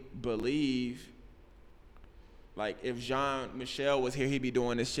really believe, like, if Jean-Michel was here, he'd be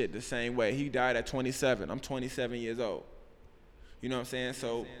doing this shit the same way. He died at 27. I'm 27 years old. You know what I'm saying?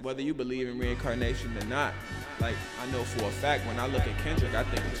 So whether you believe in reincarnation or not, like, I know for a fact when I look at Kendrick, I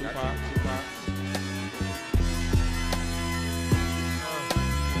think of Tupac.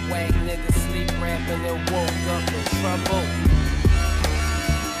 Wag niggas sleep rapping and woke up in trouble.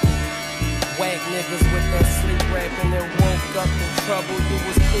 Wag niggas with that sleep rapping and woke up in trouble. You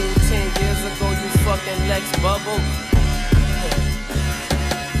was cool 10 years ago, you fucking Lex Bubble.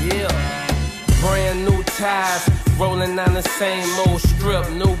 Yeah, brand new ties, rolling down the same old strip,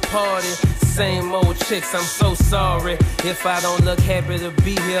 new party, same old chicks. I'm so sorry if I don't look happy to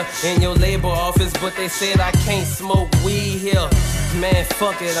be here in your labor office, but they said I can't smoke weed here. Man,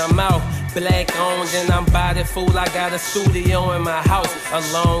 fuck it, I'm out. Black owned and I'm body fool. I got a studio in my house,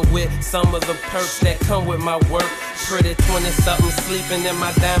 along with some of the perks that come with my work. Pretty 20-something sleeping in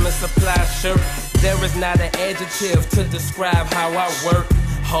my Diamond Supply shirt. There is not an adjective to describe how I work.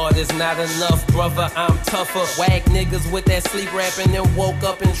 Hard is not enough, brother, I'm tougher. Wag niggas with that sleep rapping and woke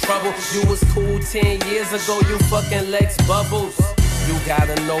up in trouble. You was cool 10 years ago, you fucking Lex Bubbles. You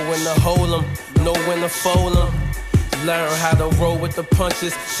gotta know when to hold 'em, know when to fold 'em. Learn how to roll with the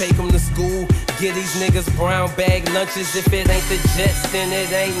punches, take them to school, get these niggas brown bag lunches. If it ain't the Jets, then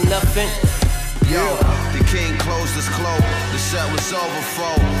it ain't nothing. Yo, the king closed his cloak, the set was over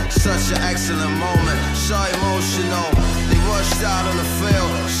for such an excellent moment, so emotional. They rushed out on the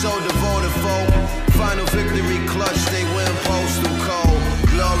field, so devoted folk. Final victory clutch, they win postal code.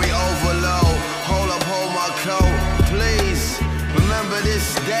 Glory overload, hold up, hold my coat. Please, remember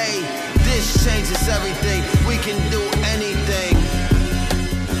this day. This changes everything, we can do anything.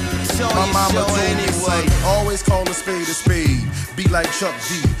 My mama told me, son, always call a spade, be like Chuck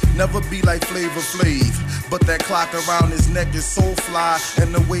D, never be like Flavor Flav. But that clock around his neck is so fly,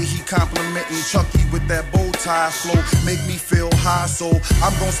 and the way he complimenting Chucky with that bow tie flow make me feel high, so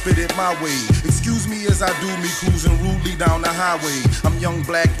I'm gon' spit it my way. Excuse me as I do me cruising rudely down the highway. I'm young,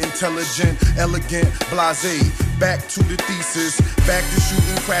 black, intelligent, elegant, blasé. Back to the thesis, back to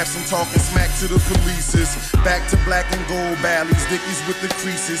shooting craps and talking smack to the polices. Back to black and gold valleys, Dickies with the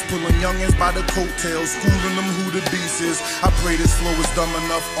creases, pulling youngins by the coattails, schooling them who the beast is. I pray this flow is dumb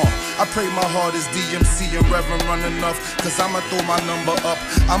enough. I pray my heart is DMC and Reverend run enough, cause I'ma throw my number up.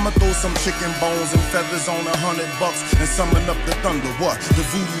 I'ma throw some chicken bones and feathers on $100 and summon up the thunder. What? The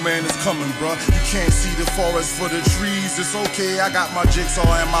voodoo man is coming, bruh. You can't see the forest for the trees. It's okay, I got my jigsaw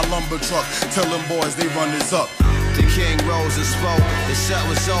and my lumber truck. Tell them boys they run this up. The king rose and spoke, the set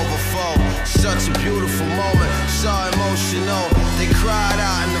was over for such a beautiful moment, so emotional. They cried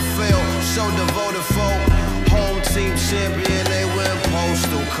out in the field, so devoted folk. Home team champion, they win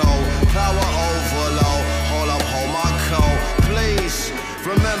postal code. Power overload, hold up, hold my coat. Please,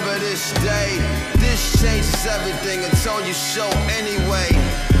 remember this day. This changes everything, I told you so anyway.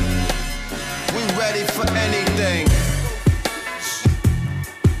 We ready for anything.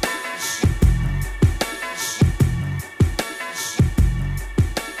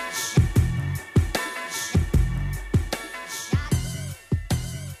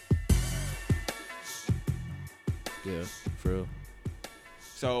 Yeah, for real.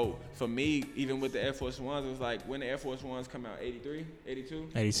 So for me, even with the Air Force Ones, it was like when the Air Force Ones come out, 83, 82?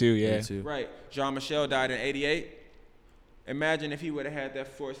 82, yeah. 82. Right. Jean-Michel died in 88. Imagine if he would have had that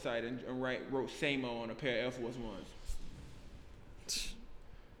foresight and wrote Samo on a pair of Air Force Ones.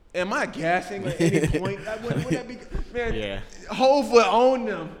 Am I gassing at any point? Would that be, man, Yeah. Hov would own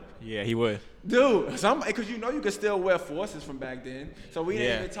them. Yeah, he would. Dude, because you know you could still wear forces from back then. So we didn't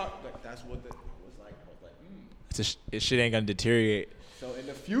Yeah. even talk, but that's what it was like. I was like, This shit ain't gonna deteriorate. So in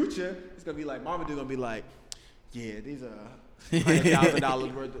the future, it's gonna be like Mama Dude gonna be like, yeah, these are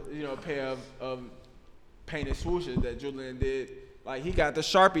 $100,000 worth of, pair of painted swooshes that Julian did. Like he got the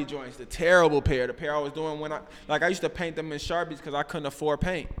Sharpie joints, the terrible pair, the pair I was doing when I used to paint them in Sharpies because I couldn't afford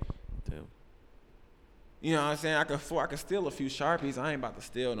paint. Damn. You know what I'm saying? I could steal a few Sharpies. I ain't about to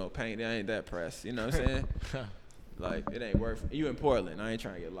steal no paint. They ain't that pressed. You know what I'm saying? Like it ain't worth it. You in Portland? I ain't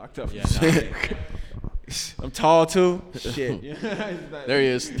trying to get locked up. Yeah, I'm tall too. Shit. There he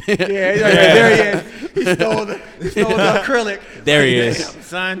is. Yeah, there he is. He stole the acrylic. There he is. Damn,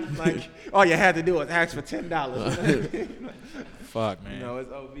 son. Like all you had to do was ask for $10. Fuck, man.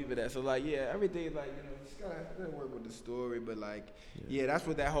 It's OB for that. So like, yeah, everything is like, just gotta work with the story. But like, yeah, that's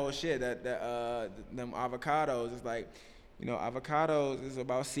what that whole shit. Them avocados is like, avocados is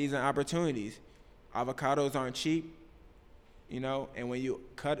about season opportunities. Avocados aren't cheap. And when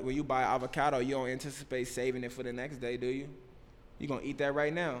you buy avocado, you don't anticipate saving it for the next day, do you? You're gonna eat that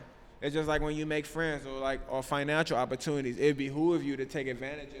right now. It's just like when you make friends or financial opportunities. It behoove you to take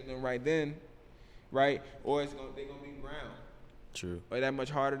advantage of them right then, right? Or they're gonna be ground. True. Or that much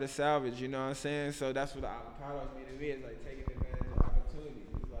harder to salvage. You know what I'm saying? So that's what the avocados mean to me. It's like taking advantage of opportunities.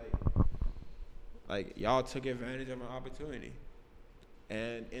 It's like y'all took advantage of an opportunity,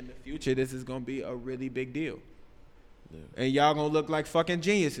 and in the future, this is gonna be a really big deal. Yeah. And y'all gonna look like fucking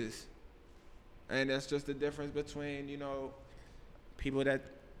geniuses. And that's just the difference between, people that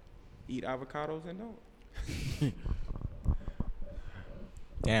eat avocados and don't.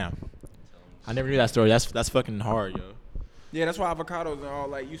 Damn. I never knew that story. That's fucking hard, yo. Yeah, that's why avocados are all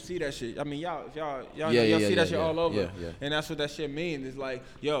like, you see that shit. I mean, y'all see that shit all over. Yeah. And that's what that shit means. It's like,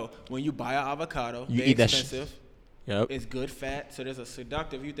 when you buy an avocado, you they're eat expensive. Yep. It's good fat. So there's a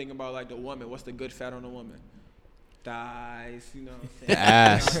seductive. You think about like the woman. What's the good fat on the woman? Thighs, you know what I'm saying? The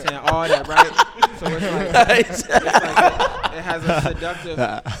ass. You know what I'm saying? All that, right? So it's like it has a seductive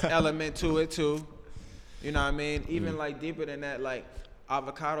element to it too. You know what I mean? Even like deeper than that, like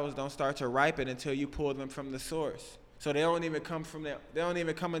avocados don't start to ripen until you pull them from the source. So they don't even come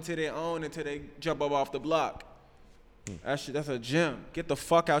into their own until they jump up off the block. That's a gem. Get the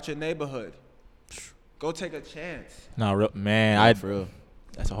fuck out your neighborhood. Go take a chance. No, man, for real.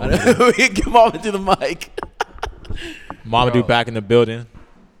 That's a whole. Get Mama to the mic. Mama do back in the building.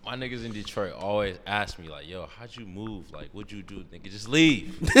 My niggas in Detroit always ask me like, "Yo, how'd you move? Like, what'd you do? Nigga, just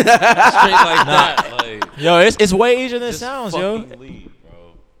leave." Straight like that. Like, yo, it's way easier than it sounds, yo. Leave,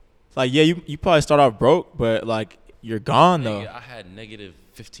 bro. Like, yeah, you probably start off broke, but like you're gone though. I had negative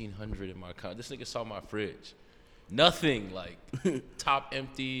 1,500 in my car. This nigga saw my fridge. Nothing. Like top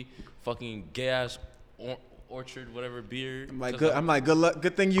empty. Fucking gay ass orchard, whatever beer. I'm like, good luck.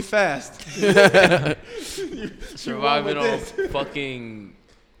 Good thing you fast. Surviving on fucking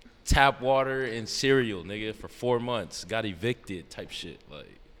tap water and cereal, nigga, for 4 months. Got evicted, type shit.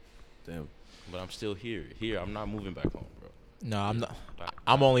 Like, damn. But I'm still here. I'm not moving back home, bro. No, I'm not.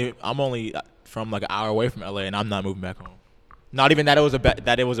 I'm only from like an hour away from LA, and I'm not moving back home. Not even that it was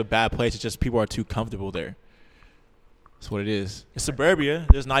a bad place. It's just people are too comfortable there. That's what it is. It's suburbia.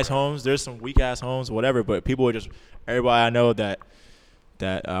 There's nice homes. There's some weak ass homes, whatever. But people are just everybody I know that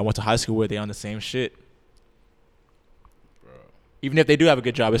I went to high school with, they on the same shit. Bro. Even if they do have a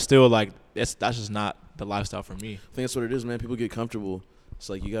good job, it's still like that's just not the lifestyle for me. I think that's what it is, man. People get comfortable. It's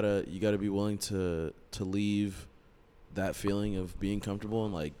like you gotta be willing to leave that feeling of being comfortable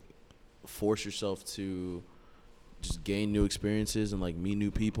and like force yourself to just gain new experiences and like meet new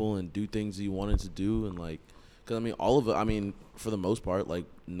people and do things you wanted to do. And like, cause I mean, all of it, I mean, for the most part, like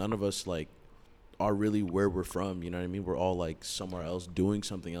none of us like are really where we're from. You know what I mean? We're all like somewhere else doing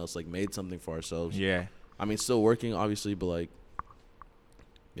something else, like made something for ourselves. Yeah. I mean, still working obviously, but like,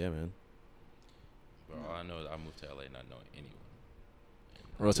 yeah, man. Bro, all I know is I moved to LA not knowing anyone.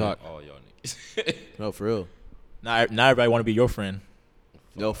 Real talk. All y'all niggas. No, for real. Not everybody want to be your friend.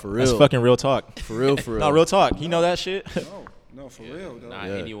 No, for real. That's fucking real talk. For real, for real. No, real talk. You know that shit? No, for real, though. Not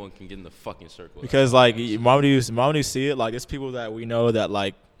anyone can get in the fucking circle. Because like, mom do see it. Like, there's people that we know that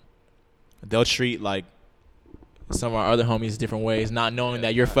like, they'll treat like some of our other homies different ways, not knowing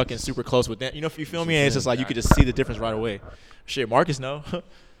that you're fucking super close with them. You know, if you feel me, and it's just like you could just see the difference right away. Shit, Marcus know.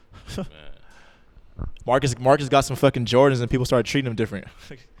 Marcus got some fucking Jordans and people started treating him different.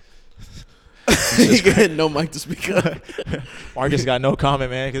 He got no mic to speak up. Marcus got no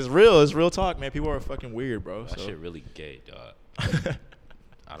comment, man. Cause it's real talk, man. People are fucking weird, bro. That shit really gay, dog.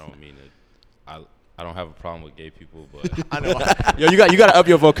 I don't mean it. I don't have a problem with gay people, but I know. Yo, you gotta up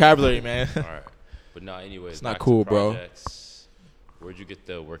your vocabulary, man. All right, but no. Anyways, it's not cool, bro. Where'd you get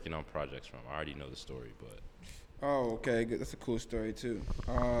the working on projects from? I already know the story, but. Oh, okay. Good. That's a cool story too.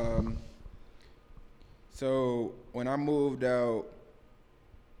 So when I moved out,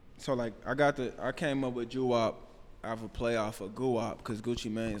 so like I came up with Juwop off a play off of Guwop because Gucci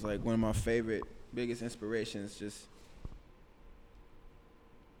Mane is like one of my favorite, biggest inspirations. Just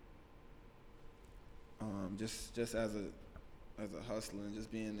as a hustler and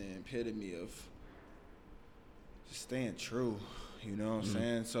just being the epitome of just staying true. You know what I'm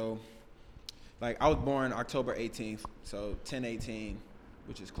saying? So like I was born October 18th, so 10/18,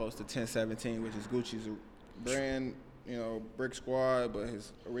 which is close to 10/17, which is Gucci's brand, you know, Brick Squad, but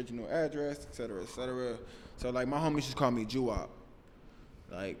his original address, et cetera, et cetera. So like my homies just call me Juwop.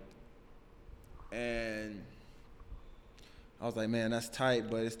 Like, and I was like, man, that's tight,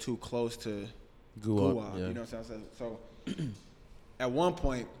 but it's too close to Guwop. Yeah. You know what I'm saying? So at one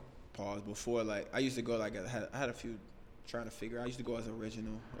point, pause, before like I used to go like I had a few trying to figure out. I used to go as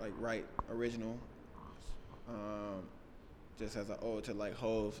original, like write original. Just as an ode to like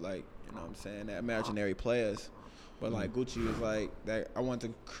Hove, like, you know what I'm saying, that imaginary players. But like Gucci was like that. I wanted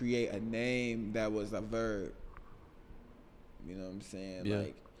to create a name that was a verb. You know what I'm saying? Yeah.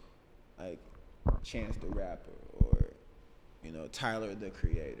 Like Chance the Rapper or, you know, Tyler the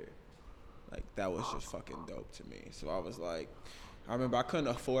Creator. Like that was just fucking dope to me. So I was like, I remember I couldn't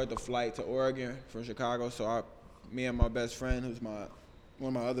afford the flight to Oregon from Chicago, so me and my best friend, one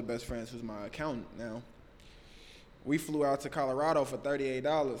of my other best friends, who's my accountant now, we flew out to Colorado for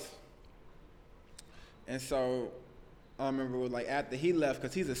 $38. And so I remember like after he left,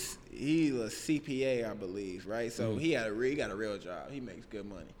 because he's a CPA, I believe, right? So he got a real job. He makes good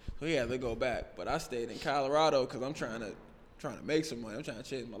money. So he had to go back. But I stayed in Colorado because I'm trying to make some money. I'm trying to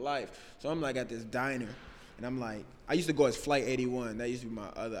change my life. So I'm like at this diner, and I'm like, I used to go as Flight 81. That used to be my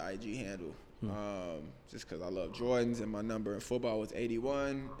other IG handle. Just because I love Jordans, and my number in football was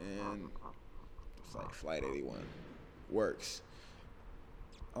 81, and it's like Flight 81 works.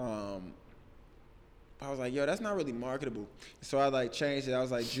 I was like, yo, that's not really marketable. So I like changed it. I was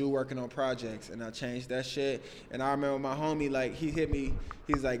like, Jew working on projects, and I changed that shit. And I remember my homie, like, he hit me.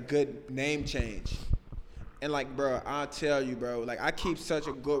 He's like, good name change. And like, bro, I'll tell you, bro, like, I keep such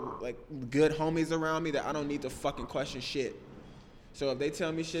a good homies around me that I don't need to fucking question shit. So if they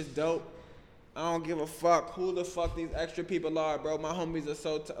tell me shit's dope, I don't give a fuck who the fuck these extra people are, bro. My homies are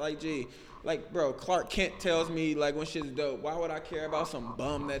so like, bro, Clark Kent tells me like when shit's dope. Why would I care about some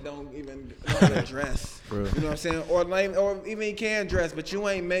bum that don't even dress? You know what I'm saying? Or even he can dress, but you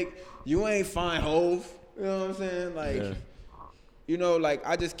ain't fine Hove. You know what I'm saying? Like, you know, like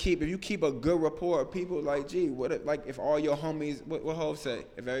I just if you keep a good rapport of people, like, gee, like if all your homies, what Hove say?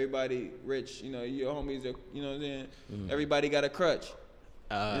 If everybody rich, you know, your homies are, you know what I'm saying? Everybody got a crutch.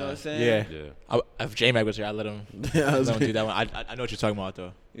 You know what I'm saying? Yeah. If J-Mac was here, I'd let him do that one. I know what you're talking about,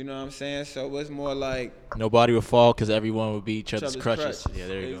 though. You know what I'm saying? So it's more like... Nobody would fall because everyone would be each other's crutches. Yeah,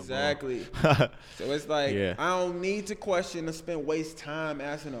 there you exactly. go. Exactly. So it's like, I don't need to question and waste time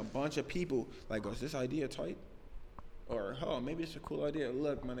asking a bunch of people, like, is this idea tight? Or, maybe it's a cool idea.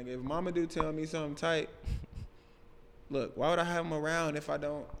 Look, my nigga, if Mama do tell me something tight, look, why would I have him around if I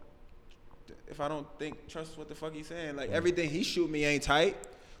don't trust what the fuck he's saying? Like everything he shoot me ain't tight,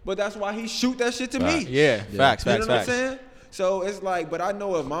 but that's why he shoot that shit to me. Yeah, facts. You know what I'm saying? So it's like, but I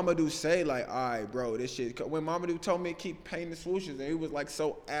know if Mamadou say like, all right, bro, this shit. When Mamadou told me to keep painting the swooshes, and he was like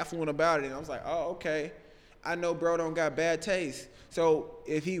so affluent about it, and I was like, oh, okay. I know bro don't got bad taste. So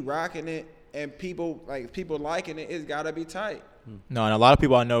if he rocking it and people liking it, it's gotta be tight. No, and a lot of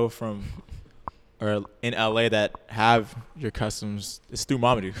people I know from or in LA that have your customs, it's through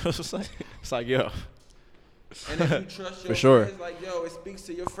Mamadou. it's like yo. And if you trust your For sure. friends, like yo, it speaks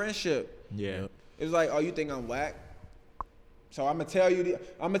to your friendship. Yeah. It's like, oh, you think I'm whack? So I'm gonna tell you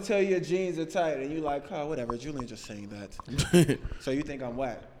your jeans are tight, and you like, oh, whatever. Julian just saying that. So you think I'm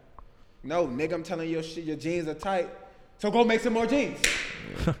whack? No, nigga, I'm telling you your jeans are tight. So go make some more jeans.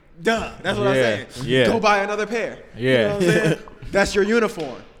 Duh. That's what I'm saying. Yeah. Go buy another pair. Yeah. You know what I'm saying? That's your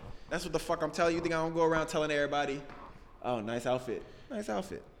uniform. That's what the fuck I'm telling you. You think I don't go around telling everybody, oh, nice outfit. Nice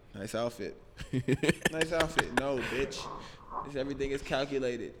outfit. Nice outfit. Nice outfit. No, bitch. Everything is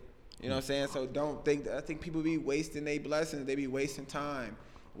calculated. You know what I'm saying? So don't think, I think people be wasting their blessings. They be wasting time,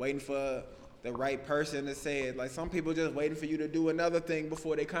 waiting for the right person to say it. Like some people just waiting for you to do another thing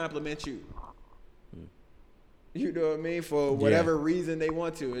before they compliment you. You know what I mean? For whatever reason they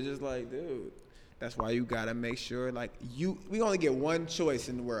want to. It's just like, dude, that's why you gotta make sure, like we only get one choice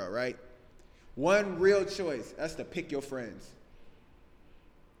in the world, right? One real choice. That's to pick your friends.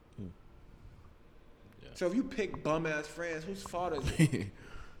 So if you pick bum ass friends, whose fault is it?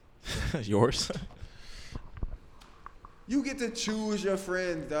 Yours. You get to choose your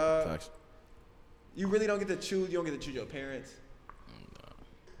friends, dog. Facts. You really don't get to choose. You don't get to choose your parents. No.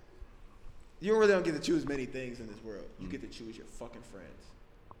 You really don't get to choose many things in this world. You get to choose your fucking friends.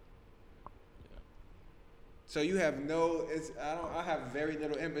 Yeah. So you have I have very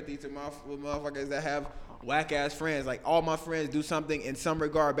little empathy with motherfuckers that have whack ass friends. Like all my friends do something in some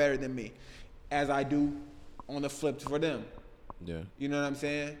regard better than me, as I do on the flip for them. Yeah. You know what I'm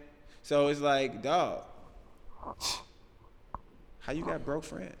saying? So it's like, dog, how you got broke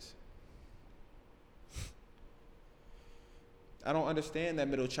friends? I don't understand that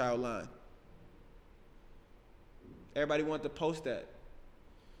middle child line. Everybody wanted to post that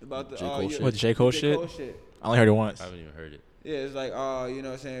about the J. Cole shit. What, J. Cole shit? I only heard it once. I haven't even heard it. Yeah, it's like, oh, you know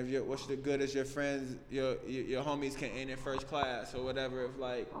what I'm saying? If what's the good as your friends, your homies can end in first class or whatever. If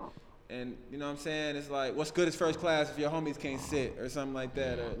like, and you know what I'm saying? It's like, what's good as first class if your homies can't sit or something like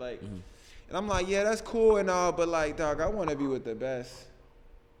that, or like. And I'm like, yeah, that's cool and all, but like, dog, I want to be with the best.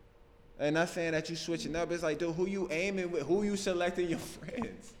 And not saying that you switching up. It's like, dude, who you aiming with? Who you selecting your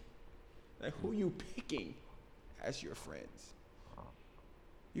friends? Like, who you picking as your friends?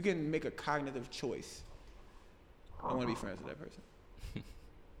 You can make a cognitive choice. I want to be friends with that person.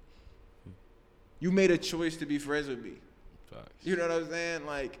 You made a choice to be friends with me. Facts. You know what I'm saying?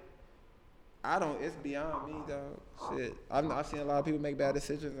 Like, it's beyond me, dog. Shit. I've seen a lot of people make bad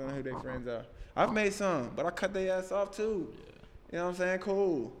decisions on who their friends are. I've made some, but I cut their ass off too. Yeah. You know what I'm saying?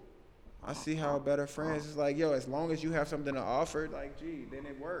 Cool. I see how better friends is like, yo, as long as you have something to offer, like, gee, then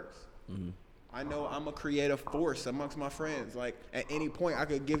it works. Mm-hmm. I know I'm a creative force amongst my friends. Like, at any point, I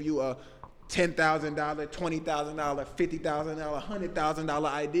could give you a $10,000, $20,000, $50,000, $100,000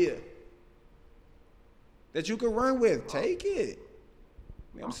 idea that you could run with. Take it.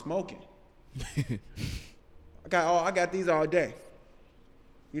 I mean, I'm smoking. I got these all day.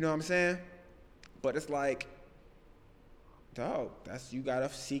 You know what I'm saying? But it's like, dog, you gotta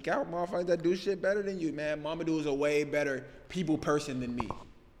seek out motherfuckers that do shit better than you, man. Mamadou is a way better people person than me.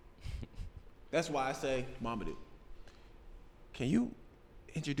 That's why I say, Mamadou, can you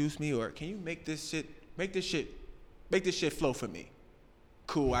introduce me, or can you make this shit flow for me?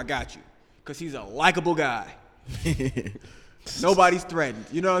 Cool, I got you. Cause he's a likable guy. Nobody's threatened.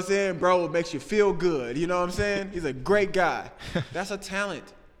 You know what I'm saying? Bro, it makes you feel good. You know what I'm saying? He's a great guy. That's a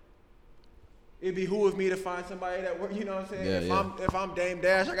talent. It'd behoove me to find somebody that, you know what I'm saying? Yeah, if I'm Dame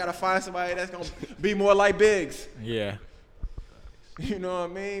Dash, I gotta find somebody that's gonna be more like Biggs. Yeah. You know what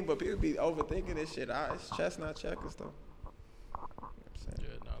I mean? But people be overthinking this shit. It's chestnut checkers though. You know what I'm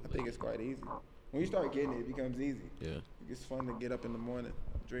saying? I think it's quite easy. When you start getting it, it becomes easy. Yeah. It's fun to get up in the morning,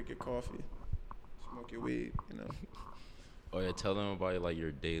 drink your coffee, smoke your weed, you know. Oh yeah, tell them about like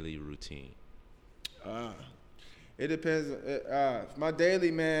your daily routine. It depends. My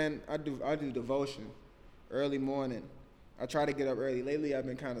daily, man, I do devotion, early morning. I try to get up early. Lately, I've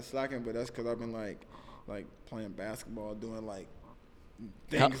been kind of slacking, but that's because I've been like playing basketball, doing like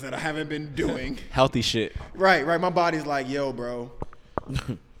things that I haven't been doing. Healthy shit. Right. My body's like, yo, bro.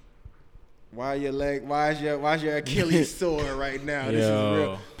 Why your leg? Why's your Achilles sore right now? This is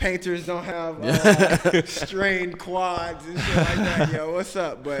real. Painters don't have strained quads and shit like that. Yo, what's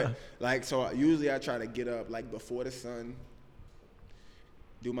up? But like, so usually I try to get up like before the sun,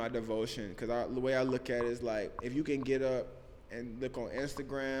 do my devotion. Cause the way I look at it is like, if you can get up and look on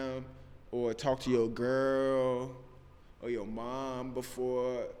Instagram or talk to your girl or your mom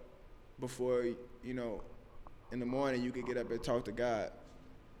before you know, in the morning you can get up and talk to God.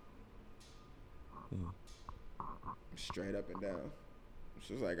 Straight up and down. It's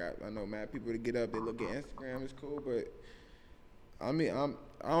just like I know mad people to get up, they look at Instagram, it's cool, but I mean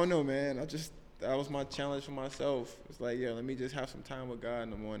I don't know, man. That was my challenge for myself. It's like, yeah, let me just have some time with God in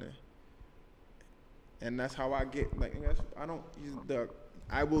the morning. And that's how I get like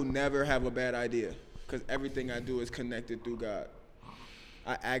I will never have a bad idea because everything I do is connected through God.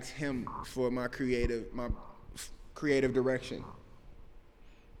 I ask him for my creative direction.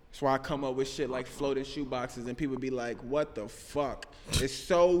 That's why I come up with shit like floating shoeboxes and people be like, what the fuck? It's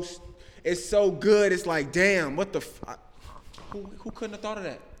so good. It's like, damn, what the who couldn't have thought of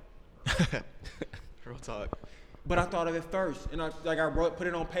that? Real talk. But I thought of it first. And I put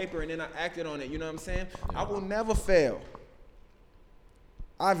it on paper and then I acted on it. You know what I'm saying? I will never fail.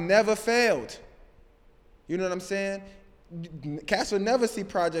 I've never failed. You know what I'm saying? Cass will never see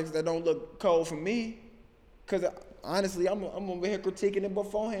projects that don't look cold for me. Because honestly, I'm over here critiquing it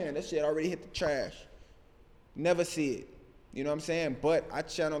beforehand. That shit already hit the trash. Never see it. You know what I'm saying? But I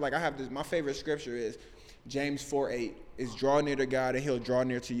channel, like I have this, my favorite scripture is James 4:8. Is draw near to God and he'll draw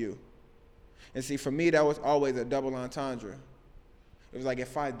near to you. And see, for me, that was always a double entendre. It was like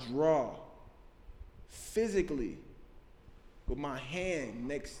if I draw physically with my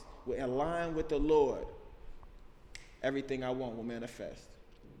hand aligned with the Lord, everything I want will manifest.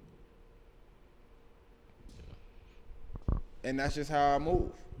 And that's just how I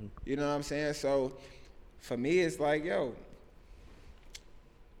move. You know what I'm saying? So for me, it's like, yo,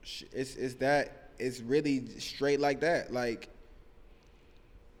 it's really straight like that. Like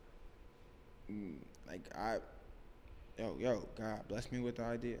God bless me with the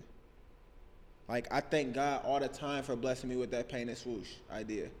idea. Like, I thank God all the time for blessing me with that paint and swoosh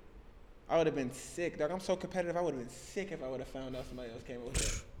idea. I would have been sick, dog. I'm so competitive. I would have been sick if I would have found out somebody else came up with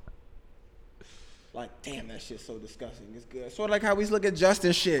that. Like, damn, that shit's so disgusting. It's good. Sort of like how we look at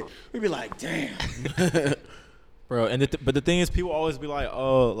Justin shit. We be like, damn. Bro, and but the thing is, people always be like,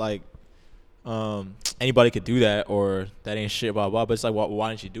 oh, like, anybody could do that, or that ain't shit, blah blah. But it's like, why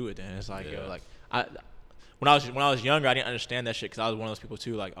didn't you do it then? It's like, yo, like when I was younger, I didn't understand that shit because I was one of those people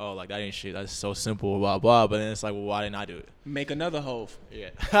too. Like, oh, like that ain't shit. That's so simple, blah blah. But then it's like, well, why didn't I do it? Make another hove. Yeah.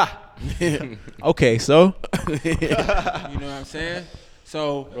 Okay, so. You know what I'm saying?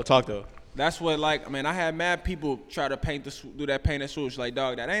 So. Real talk though. That's what, like, I mean, I had mad people try to do that paint and swoosh. Like,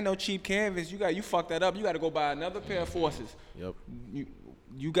 dog, that ain't no cheap canvas. You fucked that up. You got to go buy another pair of forces. Yep.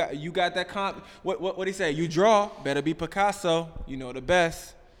 You got that what he say? You draw, better be Picasso. You know the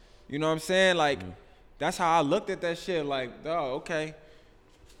best. You know what I'm saying? Like, that's how I looked at that shit. Like, dog, okay.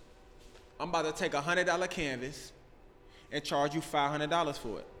 I'm about to take $100 canvas and charge you $500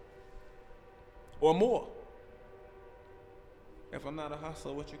 for it, or more. If I'm not a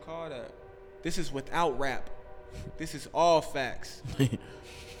hustler, what you call that? This is without rap. This is all facts. I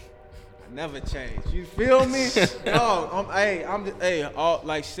never change. You feel me? Dog,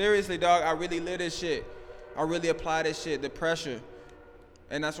 like seriously, dog, I really live this shit. I really apply this shit, the pressure.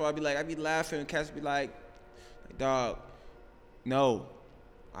 And that's why I be laughing and cats be like, dog, no,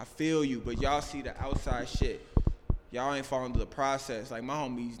 I feel you, but y'all see the outside shit. Y'all ain't following the process. Like, my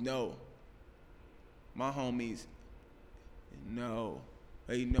homies know. My homies know.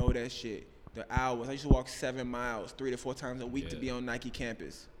 They know that shit. The hours. I used to walk 7 miles 3 to 4 times a week to be on Nike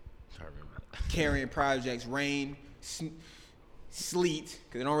campus. I remember that. Carrying projects, rain, sleet,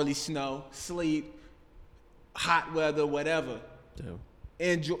 because it don't really snow, sleet, hot weather, whatever. Damn.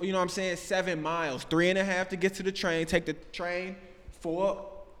 And you know what I'm saying? 7 miles, 3.5 to get to the train. Take the train for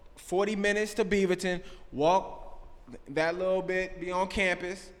 40 minutes to Beaverton. Walk that little bit, be on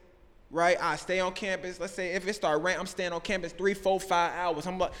campus. Right? I stay on campus. Let's say if it start raining, I'm staying on campus 3, 4, 5 hours.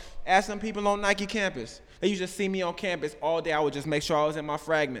 I'm like, ask some people on Nike campus. They used to see me on campus all day. I would just make sure I was in my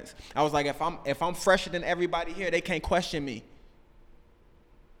fragments. I was like, if I'm fresher than everybody here, they can't question me.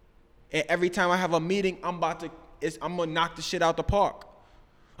 And every time I have a meeting, I'm gonna knock the shit out the park.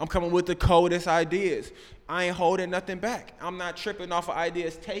 I'm coming with the coldest ideas. I ain't holding nothing back. I'm not tripping off of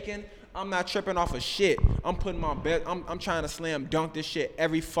ideas taken. I'm not tripping off of shit. I'm putting my best. I'm trying to slam dunk this shit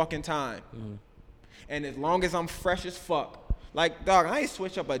every fucking time. And as long as I'm fresh as fuck, like, dog, I ain't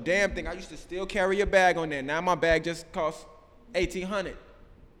switch up a damn thing. I used to still carry a bag on there. Now my bag just costs $1,800.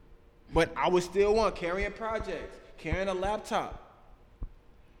 But I would still want carrying projects, carrying a laptop.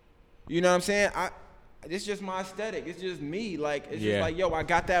 You know what I'm saying? It's just my aesthetic. It's just me. Like, it's just like, yo, I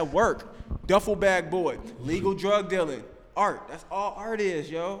got that work. Duffel bag boy, legal drug dealing, art. That's all art is,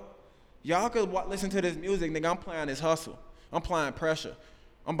 yo. Y'all could listen to this music, nigga. I'm playing this hustle. I'm applying pressure.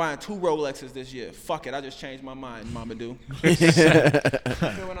 I'm buying 2 Rolexes this year. Fuck it, I just changed my mind, Mama do. You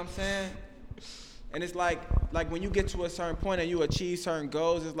feel what I'm saying? And it's like when you get to a certain point and you achieve certain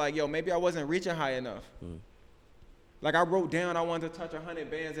goals, it's like, yo, maybe I wasn't reaching high enough. Like I wrote down I wanted to touch 100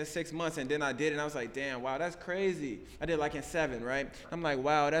 bands in 6 months, and then I did it, and I was like, damn, wow, that's crazy. I did like in 7, right? I'm like,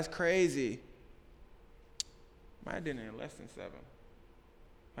 wow, that's crazy. Might have done it in less than 7.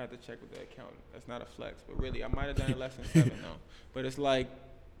 I had to check with the accountant. That's not a flex, but really, I might have done it less than 7 though. But it's like,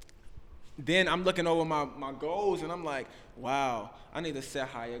 then I'm looking over my goals, and I'm like, wow, I need to set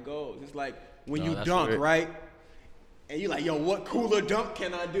higher goals. It's like when you dunk, weird. Right? And you like, yo, what cooler dunk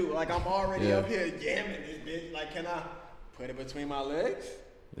can I do? Like, I'm already up here yamming this bitch. Like, can I put it between my legs?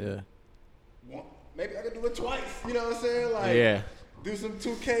 Yeah. Maybe I could do it twice. You know what I'm saying? Like, do some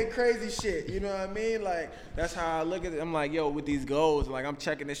 2K crazy shit. You know what I mean? Like, that's how I look at it. I'm like, yo, with these goals, like, I'm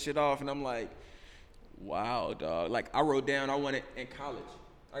checking this shit off, and I'm like, wow, dog. Like, I wrote down I wanted in college.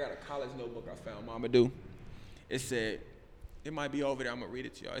 I got a college notebook I found, Mama do. It said, it might be over there. I'm going to read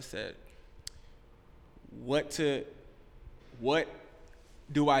it to y'all. It said, what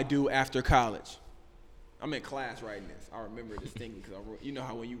do I do after college? I'm in class writing this. I remember this thing because I wrote, you know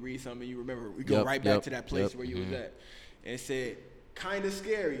how when you read something, you remember, we go right back to that place where you was at. And it said, kind of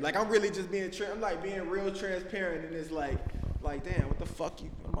scary. Like, I'm really just being, I'm like being real transparent, and it's like, damn, what the fuck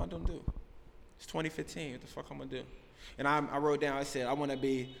what am I gonna do? It's 2015, what the fuck I'm gonna do? And I wrote down, I said, I wanna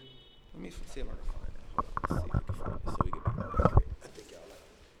be, let me see if I can find it. Let's see if we can find it so we can be accurate. I think y'all like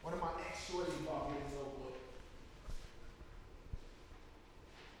it. One of my ex-shorties bought me this notebook.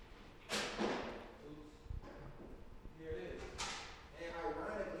 Here it is. And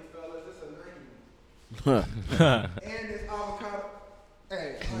ironically, fellas, it's a 90. And this avocado.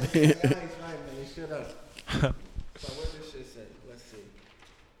 Hey, I ain't right, man. Shut up. So what this shit say? Let's see.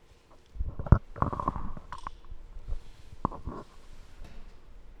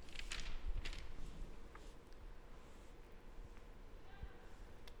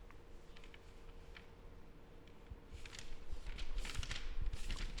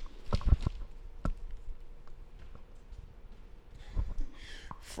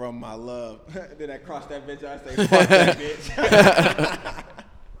 From my love. Then I cross that bitch out and say, fuck that bitch.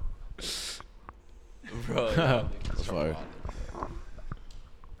 Bro, that's fire.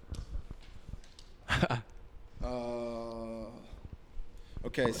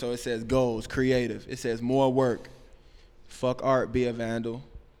 Okay, so it says goals, creative. It says more work. Fuck art, be a vandal.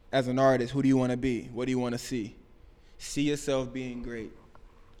 As an artist, who do you want to be? What do you want to see? See yourself being great.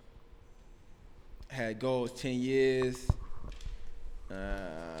 Had goals, 10 years.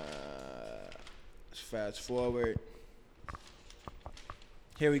 Fast forward.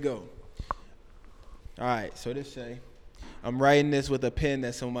 Here we go. All right, so this say, I'm writing this with a pen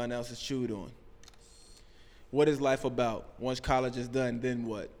that someone else has chewed on. What is life about? Once college is done, then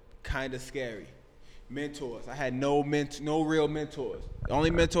what? Kind of scary. Mentors. I had no real mentors. The only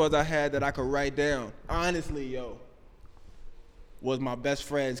mentors I had that I could write down, honestly, yo, was my best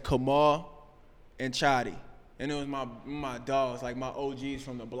friends, Kamal and Chadi. And it was my dogs, like my OGs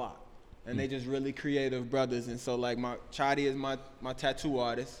from the block. And they just really creative brothers. And so like Chadi is my tattoo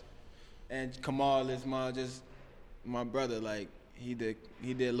artist. And Kamal is my brother. Like he did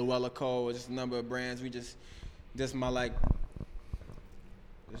Luella Cole, just a number of brands. We just my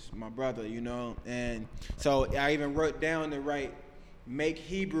brother, you know. And so I even wrote down to write, make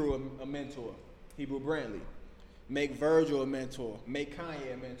Hebrew a mentor, Hebrew Brantley. Make Virgil a mentor, make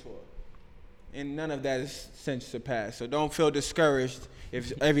Kanye a mentor. And none of that is since surpassed. So don't feel discouraged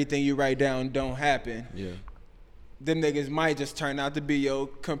if everything you write down don't happen. Yeah. Them niggas might just turn out to be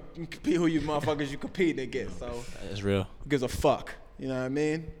compete who you motherfuckers you competing against. So that's real. Who gives a fuck? You know what I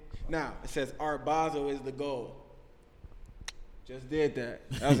mean? Now it says Art Basel is the goal. Just did that.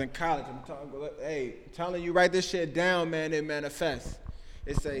 I was in college. I'm telling you, write this shit down, man. It manifests.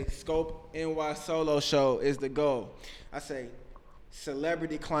 It say Scope NY Solo Show is the goal. I say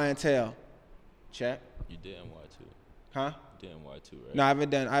celebrity clientele. Check. You did NY too. Huh? You did NY too, right? No, I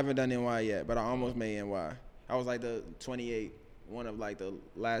haven't done NY yet, but I almost made NY. I was like the 28, one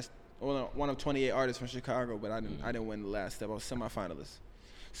of 28 artists from Chicago, but I didn't win the last step. I was semifinalist.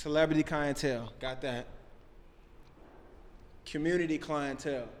 Celebrity clientele, got that. Community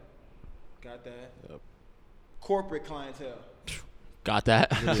clientele, got that. Yep. Corporate clientele, Got that.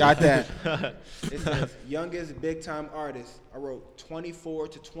 Got that. It says youngest big time artist. I wrote 24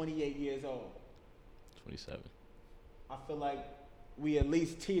 to 28 years old. 27. I feel like we at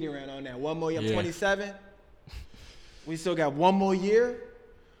least teetering on that. One more year, Yeah. 27. We still got one more year.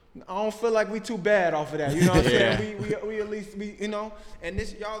 I don't feel like we too bad off of that. You know what I'm Yeah. saying? We at least you know. And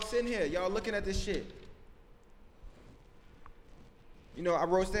this y'all sitting here, y'all looking at this shit. You know, I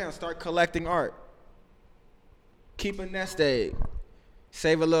wrote down, start collecting art. Keep a nest egg.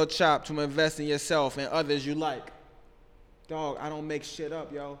 Save a little chop to invest in yourself and others you like. Dog, I don't make shit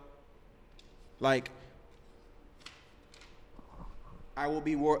up, yo. Like, I will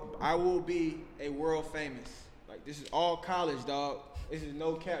be a world famous. Like, this is all college, dog. This is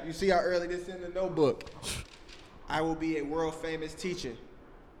no cap. You see how early this is in the notebook. I will be a world famous teacher.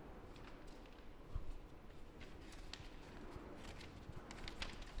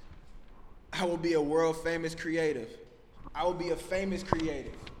 I will be a world famous creative. I will be a famous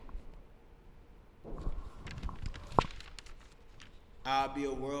creative. I'll be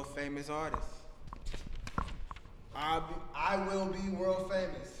a world famous artist. I will be world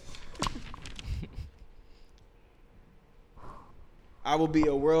famous. I will be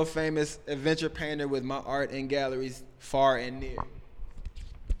a world famous adventure painter with my art in galleries far and near.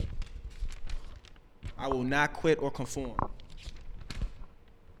 I will not quit or conform.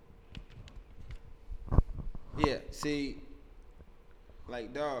 Yeah, see,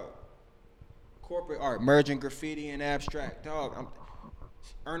 like, dog, corporate art, merging graffiti and abstract. Dog, I'm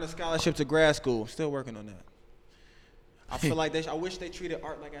earn a scholarship to grad school. Still working on that. I feel like I wish they treated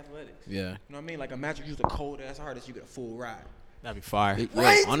art like athletics. Yeah. You know what I mean? Like, imagine you was a cold ass artist, you get a full ride. That'd be fire.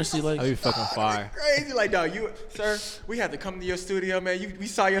 Right? Honestly, like, That'd be fucking fire. Crazy, like, dog, sir, we had to come to your studio, man. We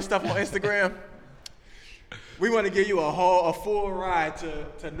saw your stuff on Instagram. We want to give you a full ride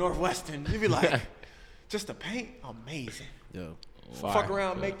to Northwestern. You'd be like, just the paint, amazing. Yo. Fire. Fuck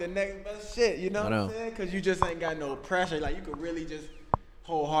around, make the next best shit. You know I what know. I'm saying? Because you just ain't got no pressure. Like, you could really just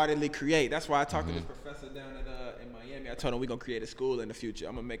wholeheartedly create. That's why I talked to this professor down in Miami. I told him we're gonna create a school in the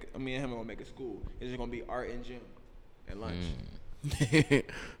future. Me and him are gonna make a school. It's just gonna be art and gym and lunch.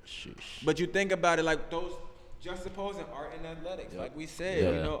 But you think about it, like, those juxtaposing art and athletics, like we said,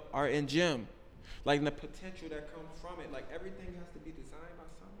 Yeah. you know, art and gym, like the potential that comes from it. Like, everything has to be designed by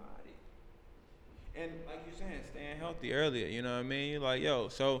somebody. And like you saying, staying healthy earlier, you know what I mean? Like, yo,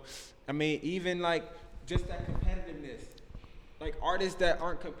 so I mean, even like just that competitiveness. Like, artists that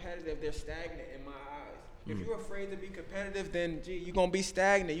aren't competitive, they're stagnant in my eyes. If you're afraid to be competitive, then you're gonna be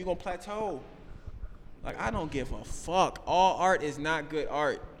stagnant. You're gonna plateau. Like, I don't give a fuck. All art is not good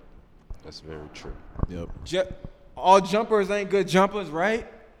art. That's very true. Yep. All jumpers ain't good jumpers, right?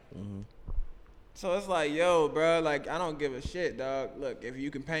 So it's like, yo, bro, like, I don't give a shit, dog. Look, if you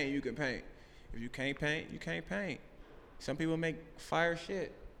can paint, you can paint. If you can't paint, you can't paint. Some people make fire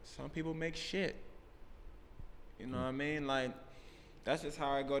shit. Some people make shit. You know what I mean? Like, that's just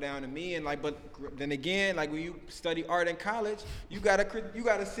how it go down to me. And like, but then again, like, when you study art in college, you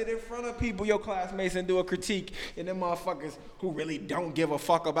gotta sit in front of people, your classmates, and do a critique. And them motherfuckers who really don't give a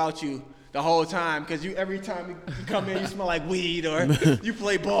fuck about you the whole time, because every time you come in, you smell like weed, or you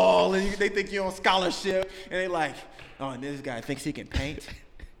play ball and they think you're on scholarship, and they like, oh, and this guy thinks he can paint.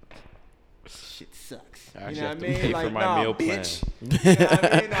 Shit sucks. I You actually know what I have to mean? pay Like, for my nah, meal plan. bitch. You know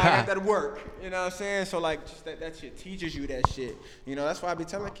what I mean? Nah, I got that work. You know what I'm saying? So like, just that shit teaches you that shit. You know, that's why I be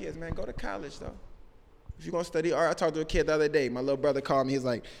telling kids, man, go to college though. If you're gonna study art, I talked to a kid the other day. My little brother called me. He's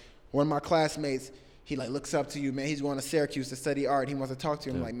like, one of my classmates, he like looks up to you, man. He's going to Syracuse to study art. He wants to talk to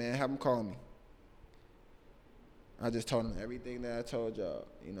you. I'm like, man, have him call me. I just told him everything that I told y'all.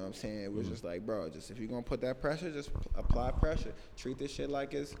 You know what I'm saying? It was just like, bro, just if you're gonna put that pressure, just apply pressure. Treat this shit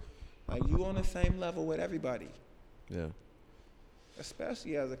like it's like you on the same level with everybody. Yeah.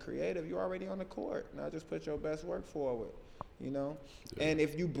 Especially as a creative, you're already on the court. Now just put your best work forward, you know? And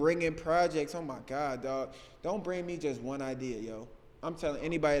if you bring in projects, oh my God, dog, don't bring me just one idea, yo. I'm telling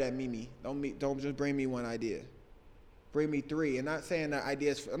anybody that meet me, don't just bring me one idea. Bring me three. And not saying that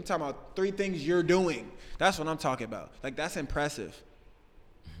ideas, I'm talking about 3 things you're doing. That's what I'm talking about. Like, that's impressive.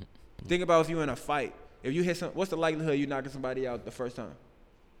 Think about if you're in a fight. If you hit what's the likelihood you knocking somebody out the first time?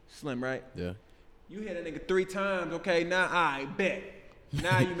 Slim, right? Yeah. You hit a nigga 3 times, okay, now I bet.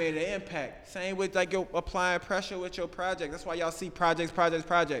 Now you made an impact. Same with like your applying pressure with your project. That's why y'all see projects.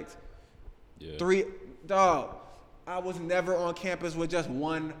 Yeah. 3, dog, I was never on campus with just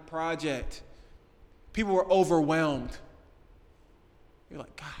one project. People were overwhelmed. You're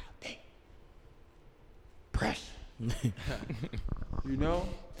like, God dang. Pressure. You know?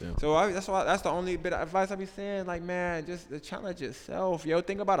 Yeah. So that's the only bit of advice I be saying. Like, man, just challenge yourself. Yo,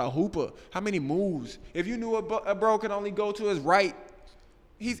 think about a hooper. How many moves? If you knew a bro could only go to his right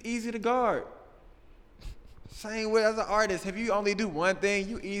he's easy to guard. Same way as an artist. If you only do one thing,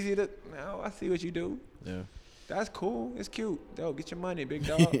 you easy to. No, I see what you do. Yeah. That's cool. It's cute. Yo, get your money, big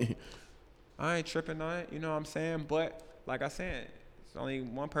dog. I ain't tripping on it. You know what I'm saying? But like I said, it's only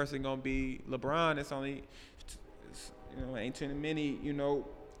one person gonna be LeBron. It's only, ain't too many.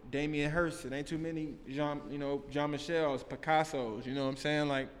 Damian Hirst. It ain't too many. John Michel's, Picasso's. You know what I'm saying?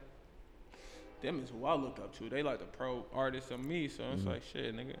 Like, them is who I look up to. They like the pro artists of me. So it's like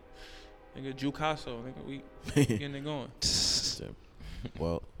shit, nigga. Nigga, Jucasso, nigga, we getting it going.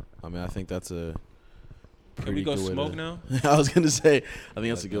 Well, I mean, I think that's a. Can we go smoke now? I was gonna say, I think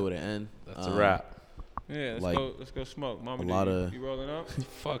that's a good way to end. That's a wrap. Yeah, let's go smoke. Mama, you rolling up?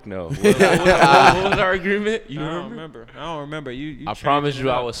 Fuck no. What was our agreement? You remember? I don't remember. You I promise you,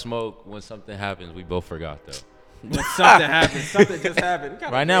 I will smoke when something happens. We both forgot though. When something happens, something just happened.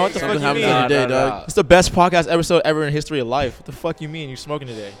 Right now, what the fuck you mean? Today, dog. It's the best podcast episode ever in history of life. What the fuck you mean? You're smoking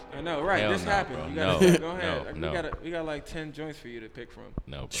today? I know, right? This happened. Bro. You gotta go ahead. No. We got like 10 joints for you to pick from.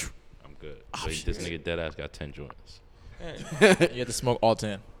 No, bro. I'm good. This nigga dead ass got 10 joints. You have to smoke all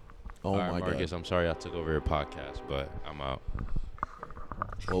 10. Oh my Marcus, God. I'm sorry I took over your podcast, but I'm out.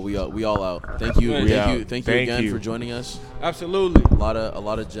 Well, we all out. Thank you again for joining us. Absolutely. A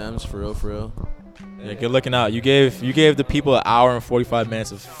lot of gems for real. Yeah, good looking out. You gave the people an hour and 45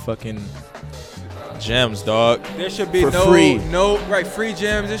 minutes of fucking gems, dog. There should be free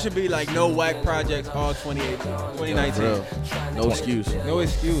gems. There should be like no whack projects all 2019. No excuse. No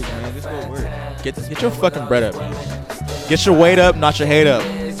excuse, man. Just go work. Get your fucking bread up, man. Get your weight up, not your hate up.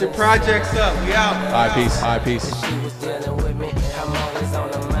 Get your projects up. We out. All right, peace. All right, peace.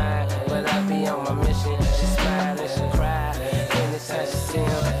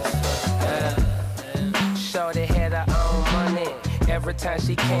 Every time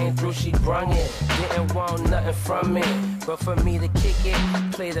she came through, she brung it. Didn't want nothing from me, but for me to kick it,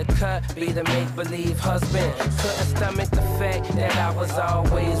 play the cut, be the make-believe husband. Couldn't stomach the fact that I was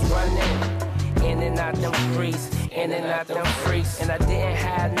always running in and out them streets, in and out them freaks. And I didn't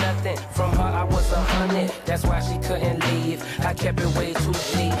hide nothing from her, I was 100. That's why she couldn't leave, I kept it way too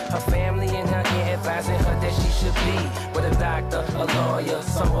G. Her family and her ear advising her that she should be with a doctor, a lawyer,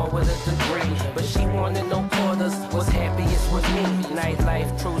 someone with a degree. But she wanted no quarters, was happiest with me.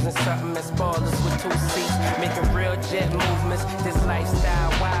 Nightlife, cruising something as spoilers with 2 seats. Making real jet movements, this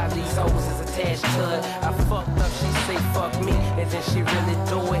lifestyle wild, these hoes is attached to it. I fucked up, she say fuck me, and then she really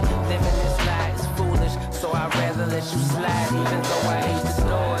do it. Living this life is foolish, so I'd rather let you slide, even though I hate to do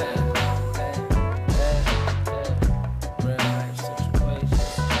it.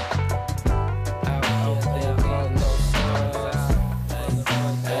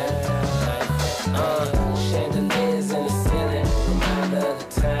 Chandeliers in the ceiling, reminder of the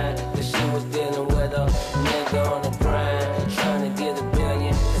time that she was dealing with a nigga on the grind, trying to get $1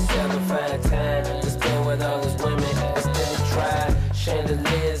 billion instead of find time to spend with all his women instead of try.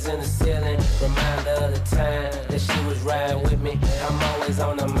 Chandeliers in the ceiling, reminder of the time that she was riding with me. I'm always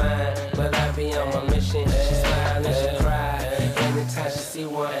on her mind, but I be on my mission. She smile and she cry anytime she see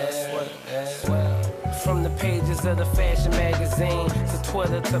one. From the pages of the fashion magazine to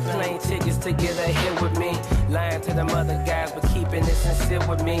Twitter to plane tickets to get a hit with me. Lying to them other guys, but keeping it sincere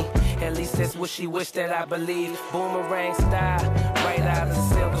with me. At least that's what she wished that I believe. Boomerang style, right out of the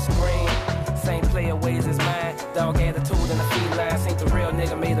silver screen. Same player ways as mine. Dog attitude and a feline. Ain't the real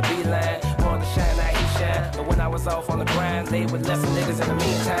nigga made a beeline. Wanted to shine, now he shine. But when I was off on the grind, laid with lesser niggas in the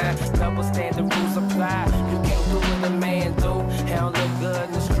meantime. Double standard rules apply. You can't do what a man do. Hell look good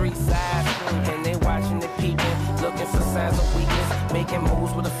in the street side. And they watching it peeping, looking for signs of weakness. Making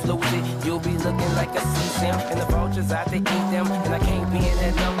moves with a floozy. You'll be looking like a C-Sim. And the vultures out there eat them. And I can't be in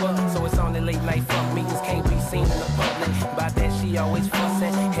that number. So it's on the late night fuck meetings. Can't be seen in the public. By that she always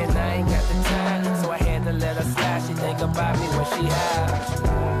fussing. And I ain't got the time. So I had to let her slide. She think about me when she high.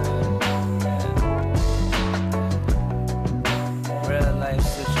 Real life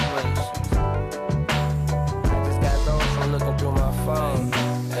situations. I just got those from looking through my phone.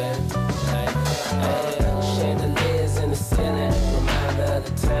 Chandeliers in the ceiling, reminder of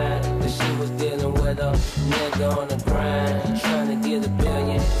the time that she was dealing with a nigga on the grind, trying to get $1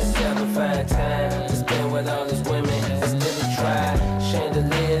 billion instead of find time to spend with all his women instead of try.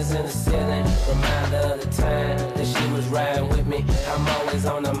 Chandeliers in the ceiling, reminder of the time that she was riding with me. I'm always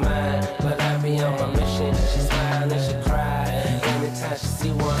on her mind, but I be on my mission. She smile and she cry anytime she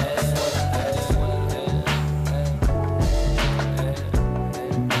see one.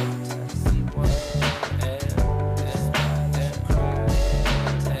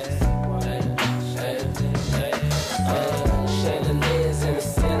 Chandeliers in the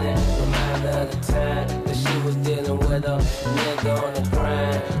ceiling, reminder of the time that she was dealing with a nigga on the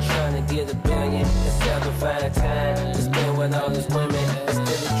grind.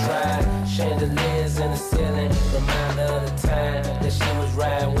 to try. Chandeliers in the ceiling, reminder of the time that she was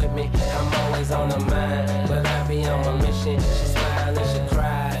riding with me. I'm always on her mind, but I be on my mission. She smile and she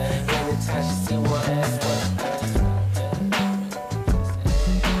cry. Anytime she see one ass,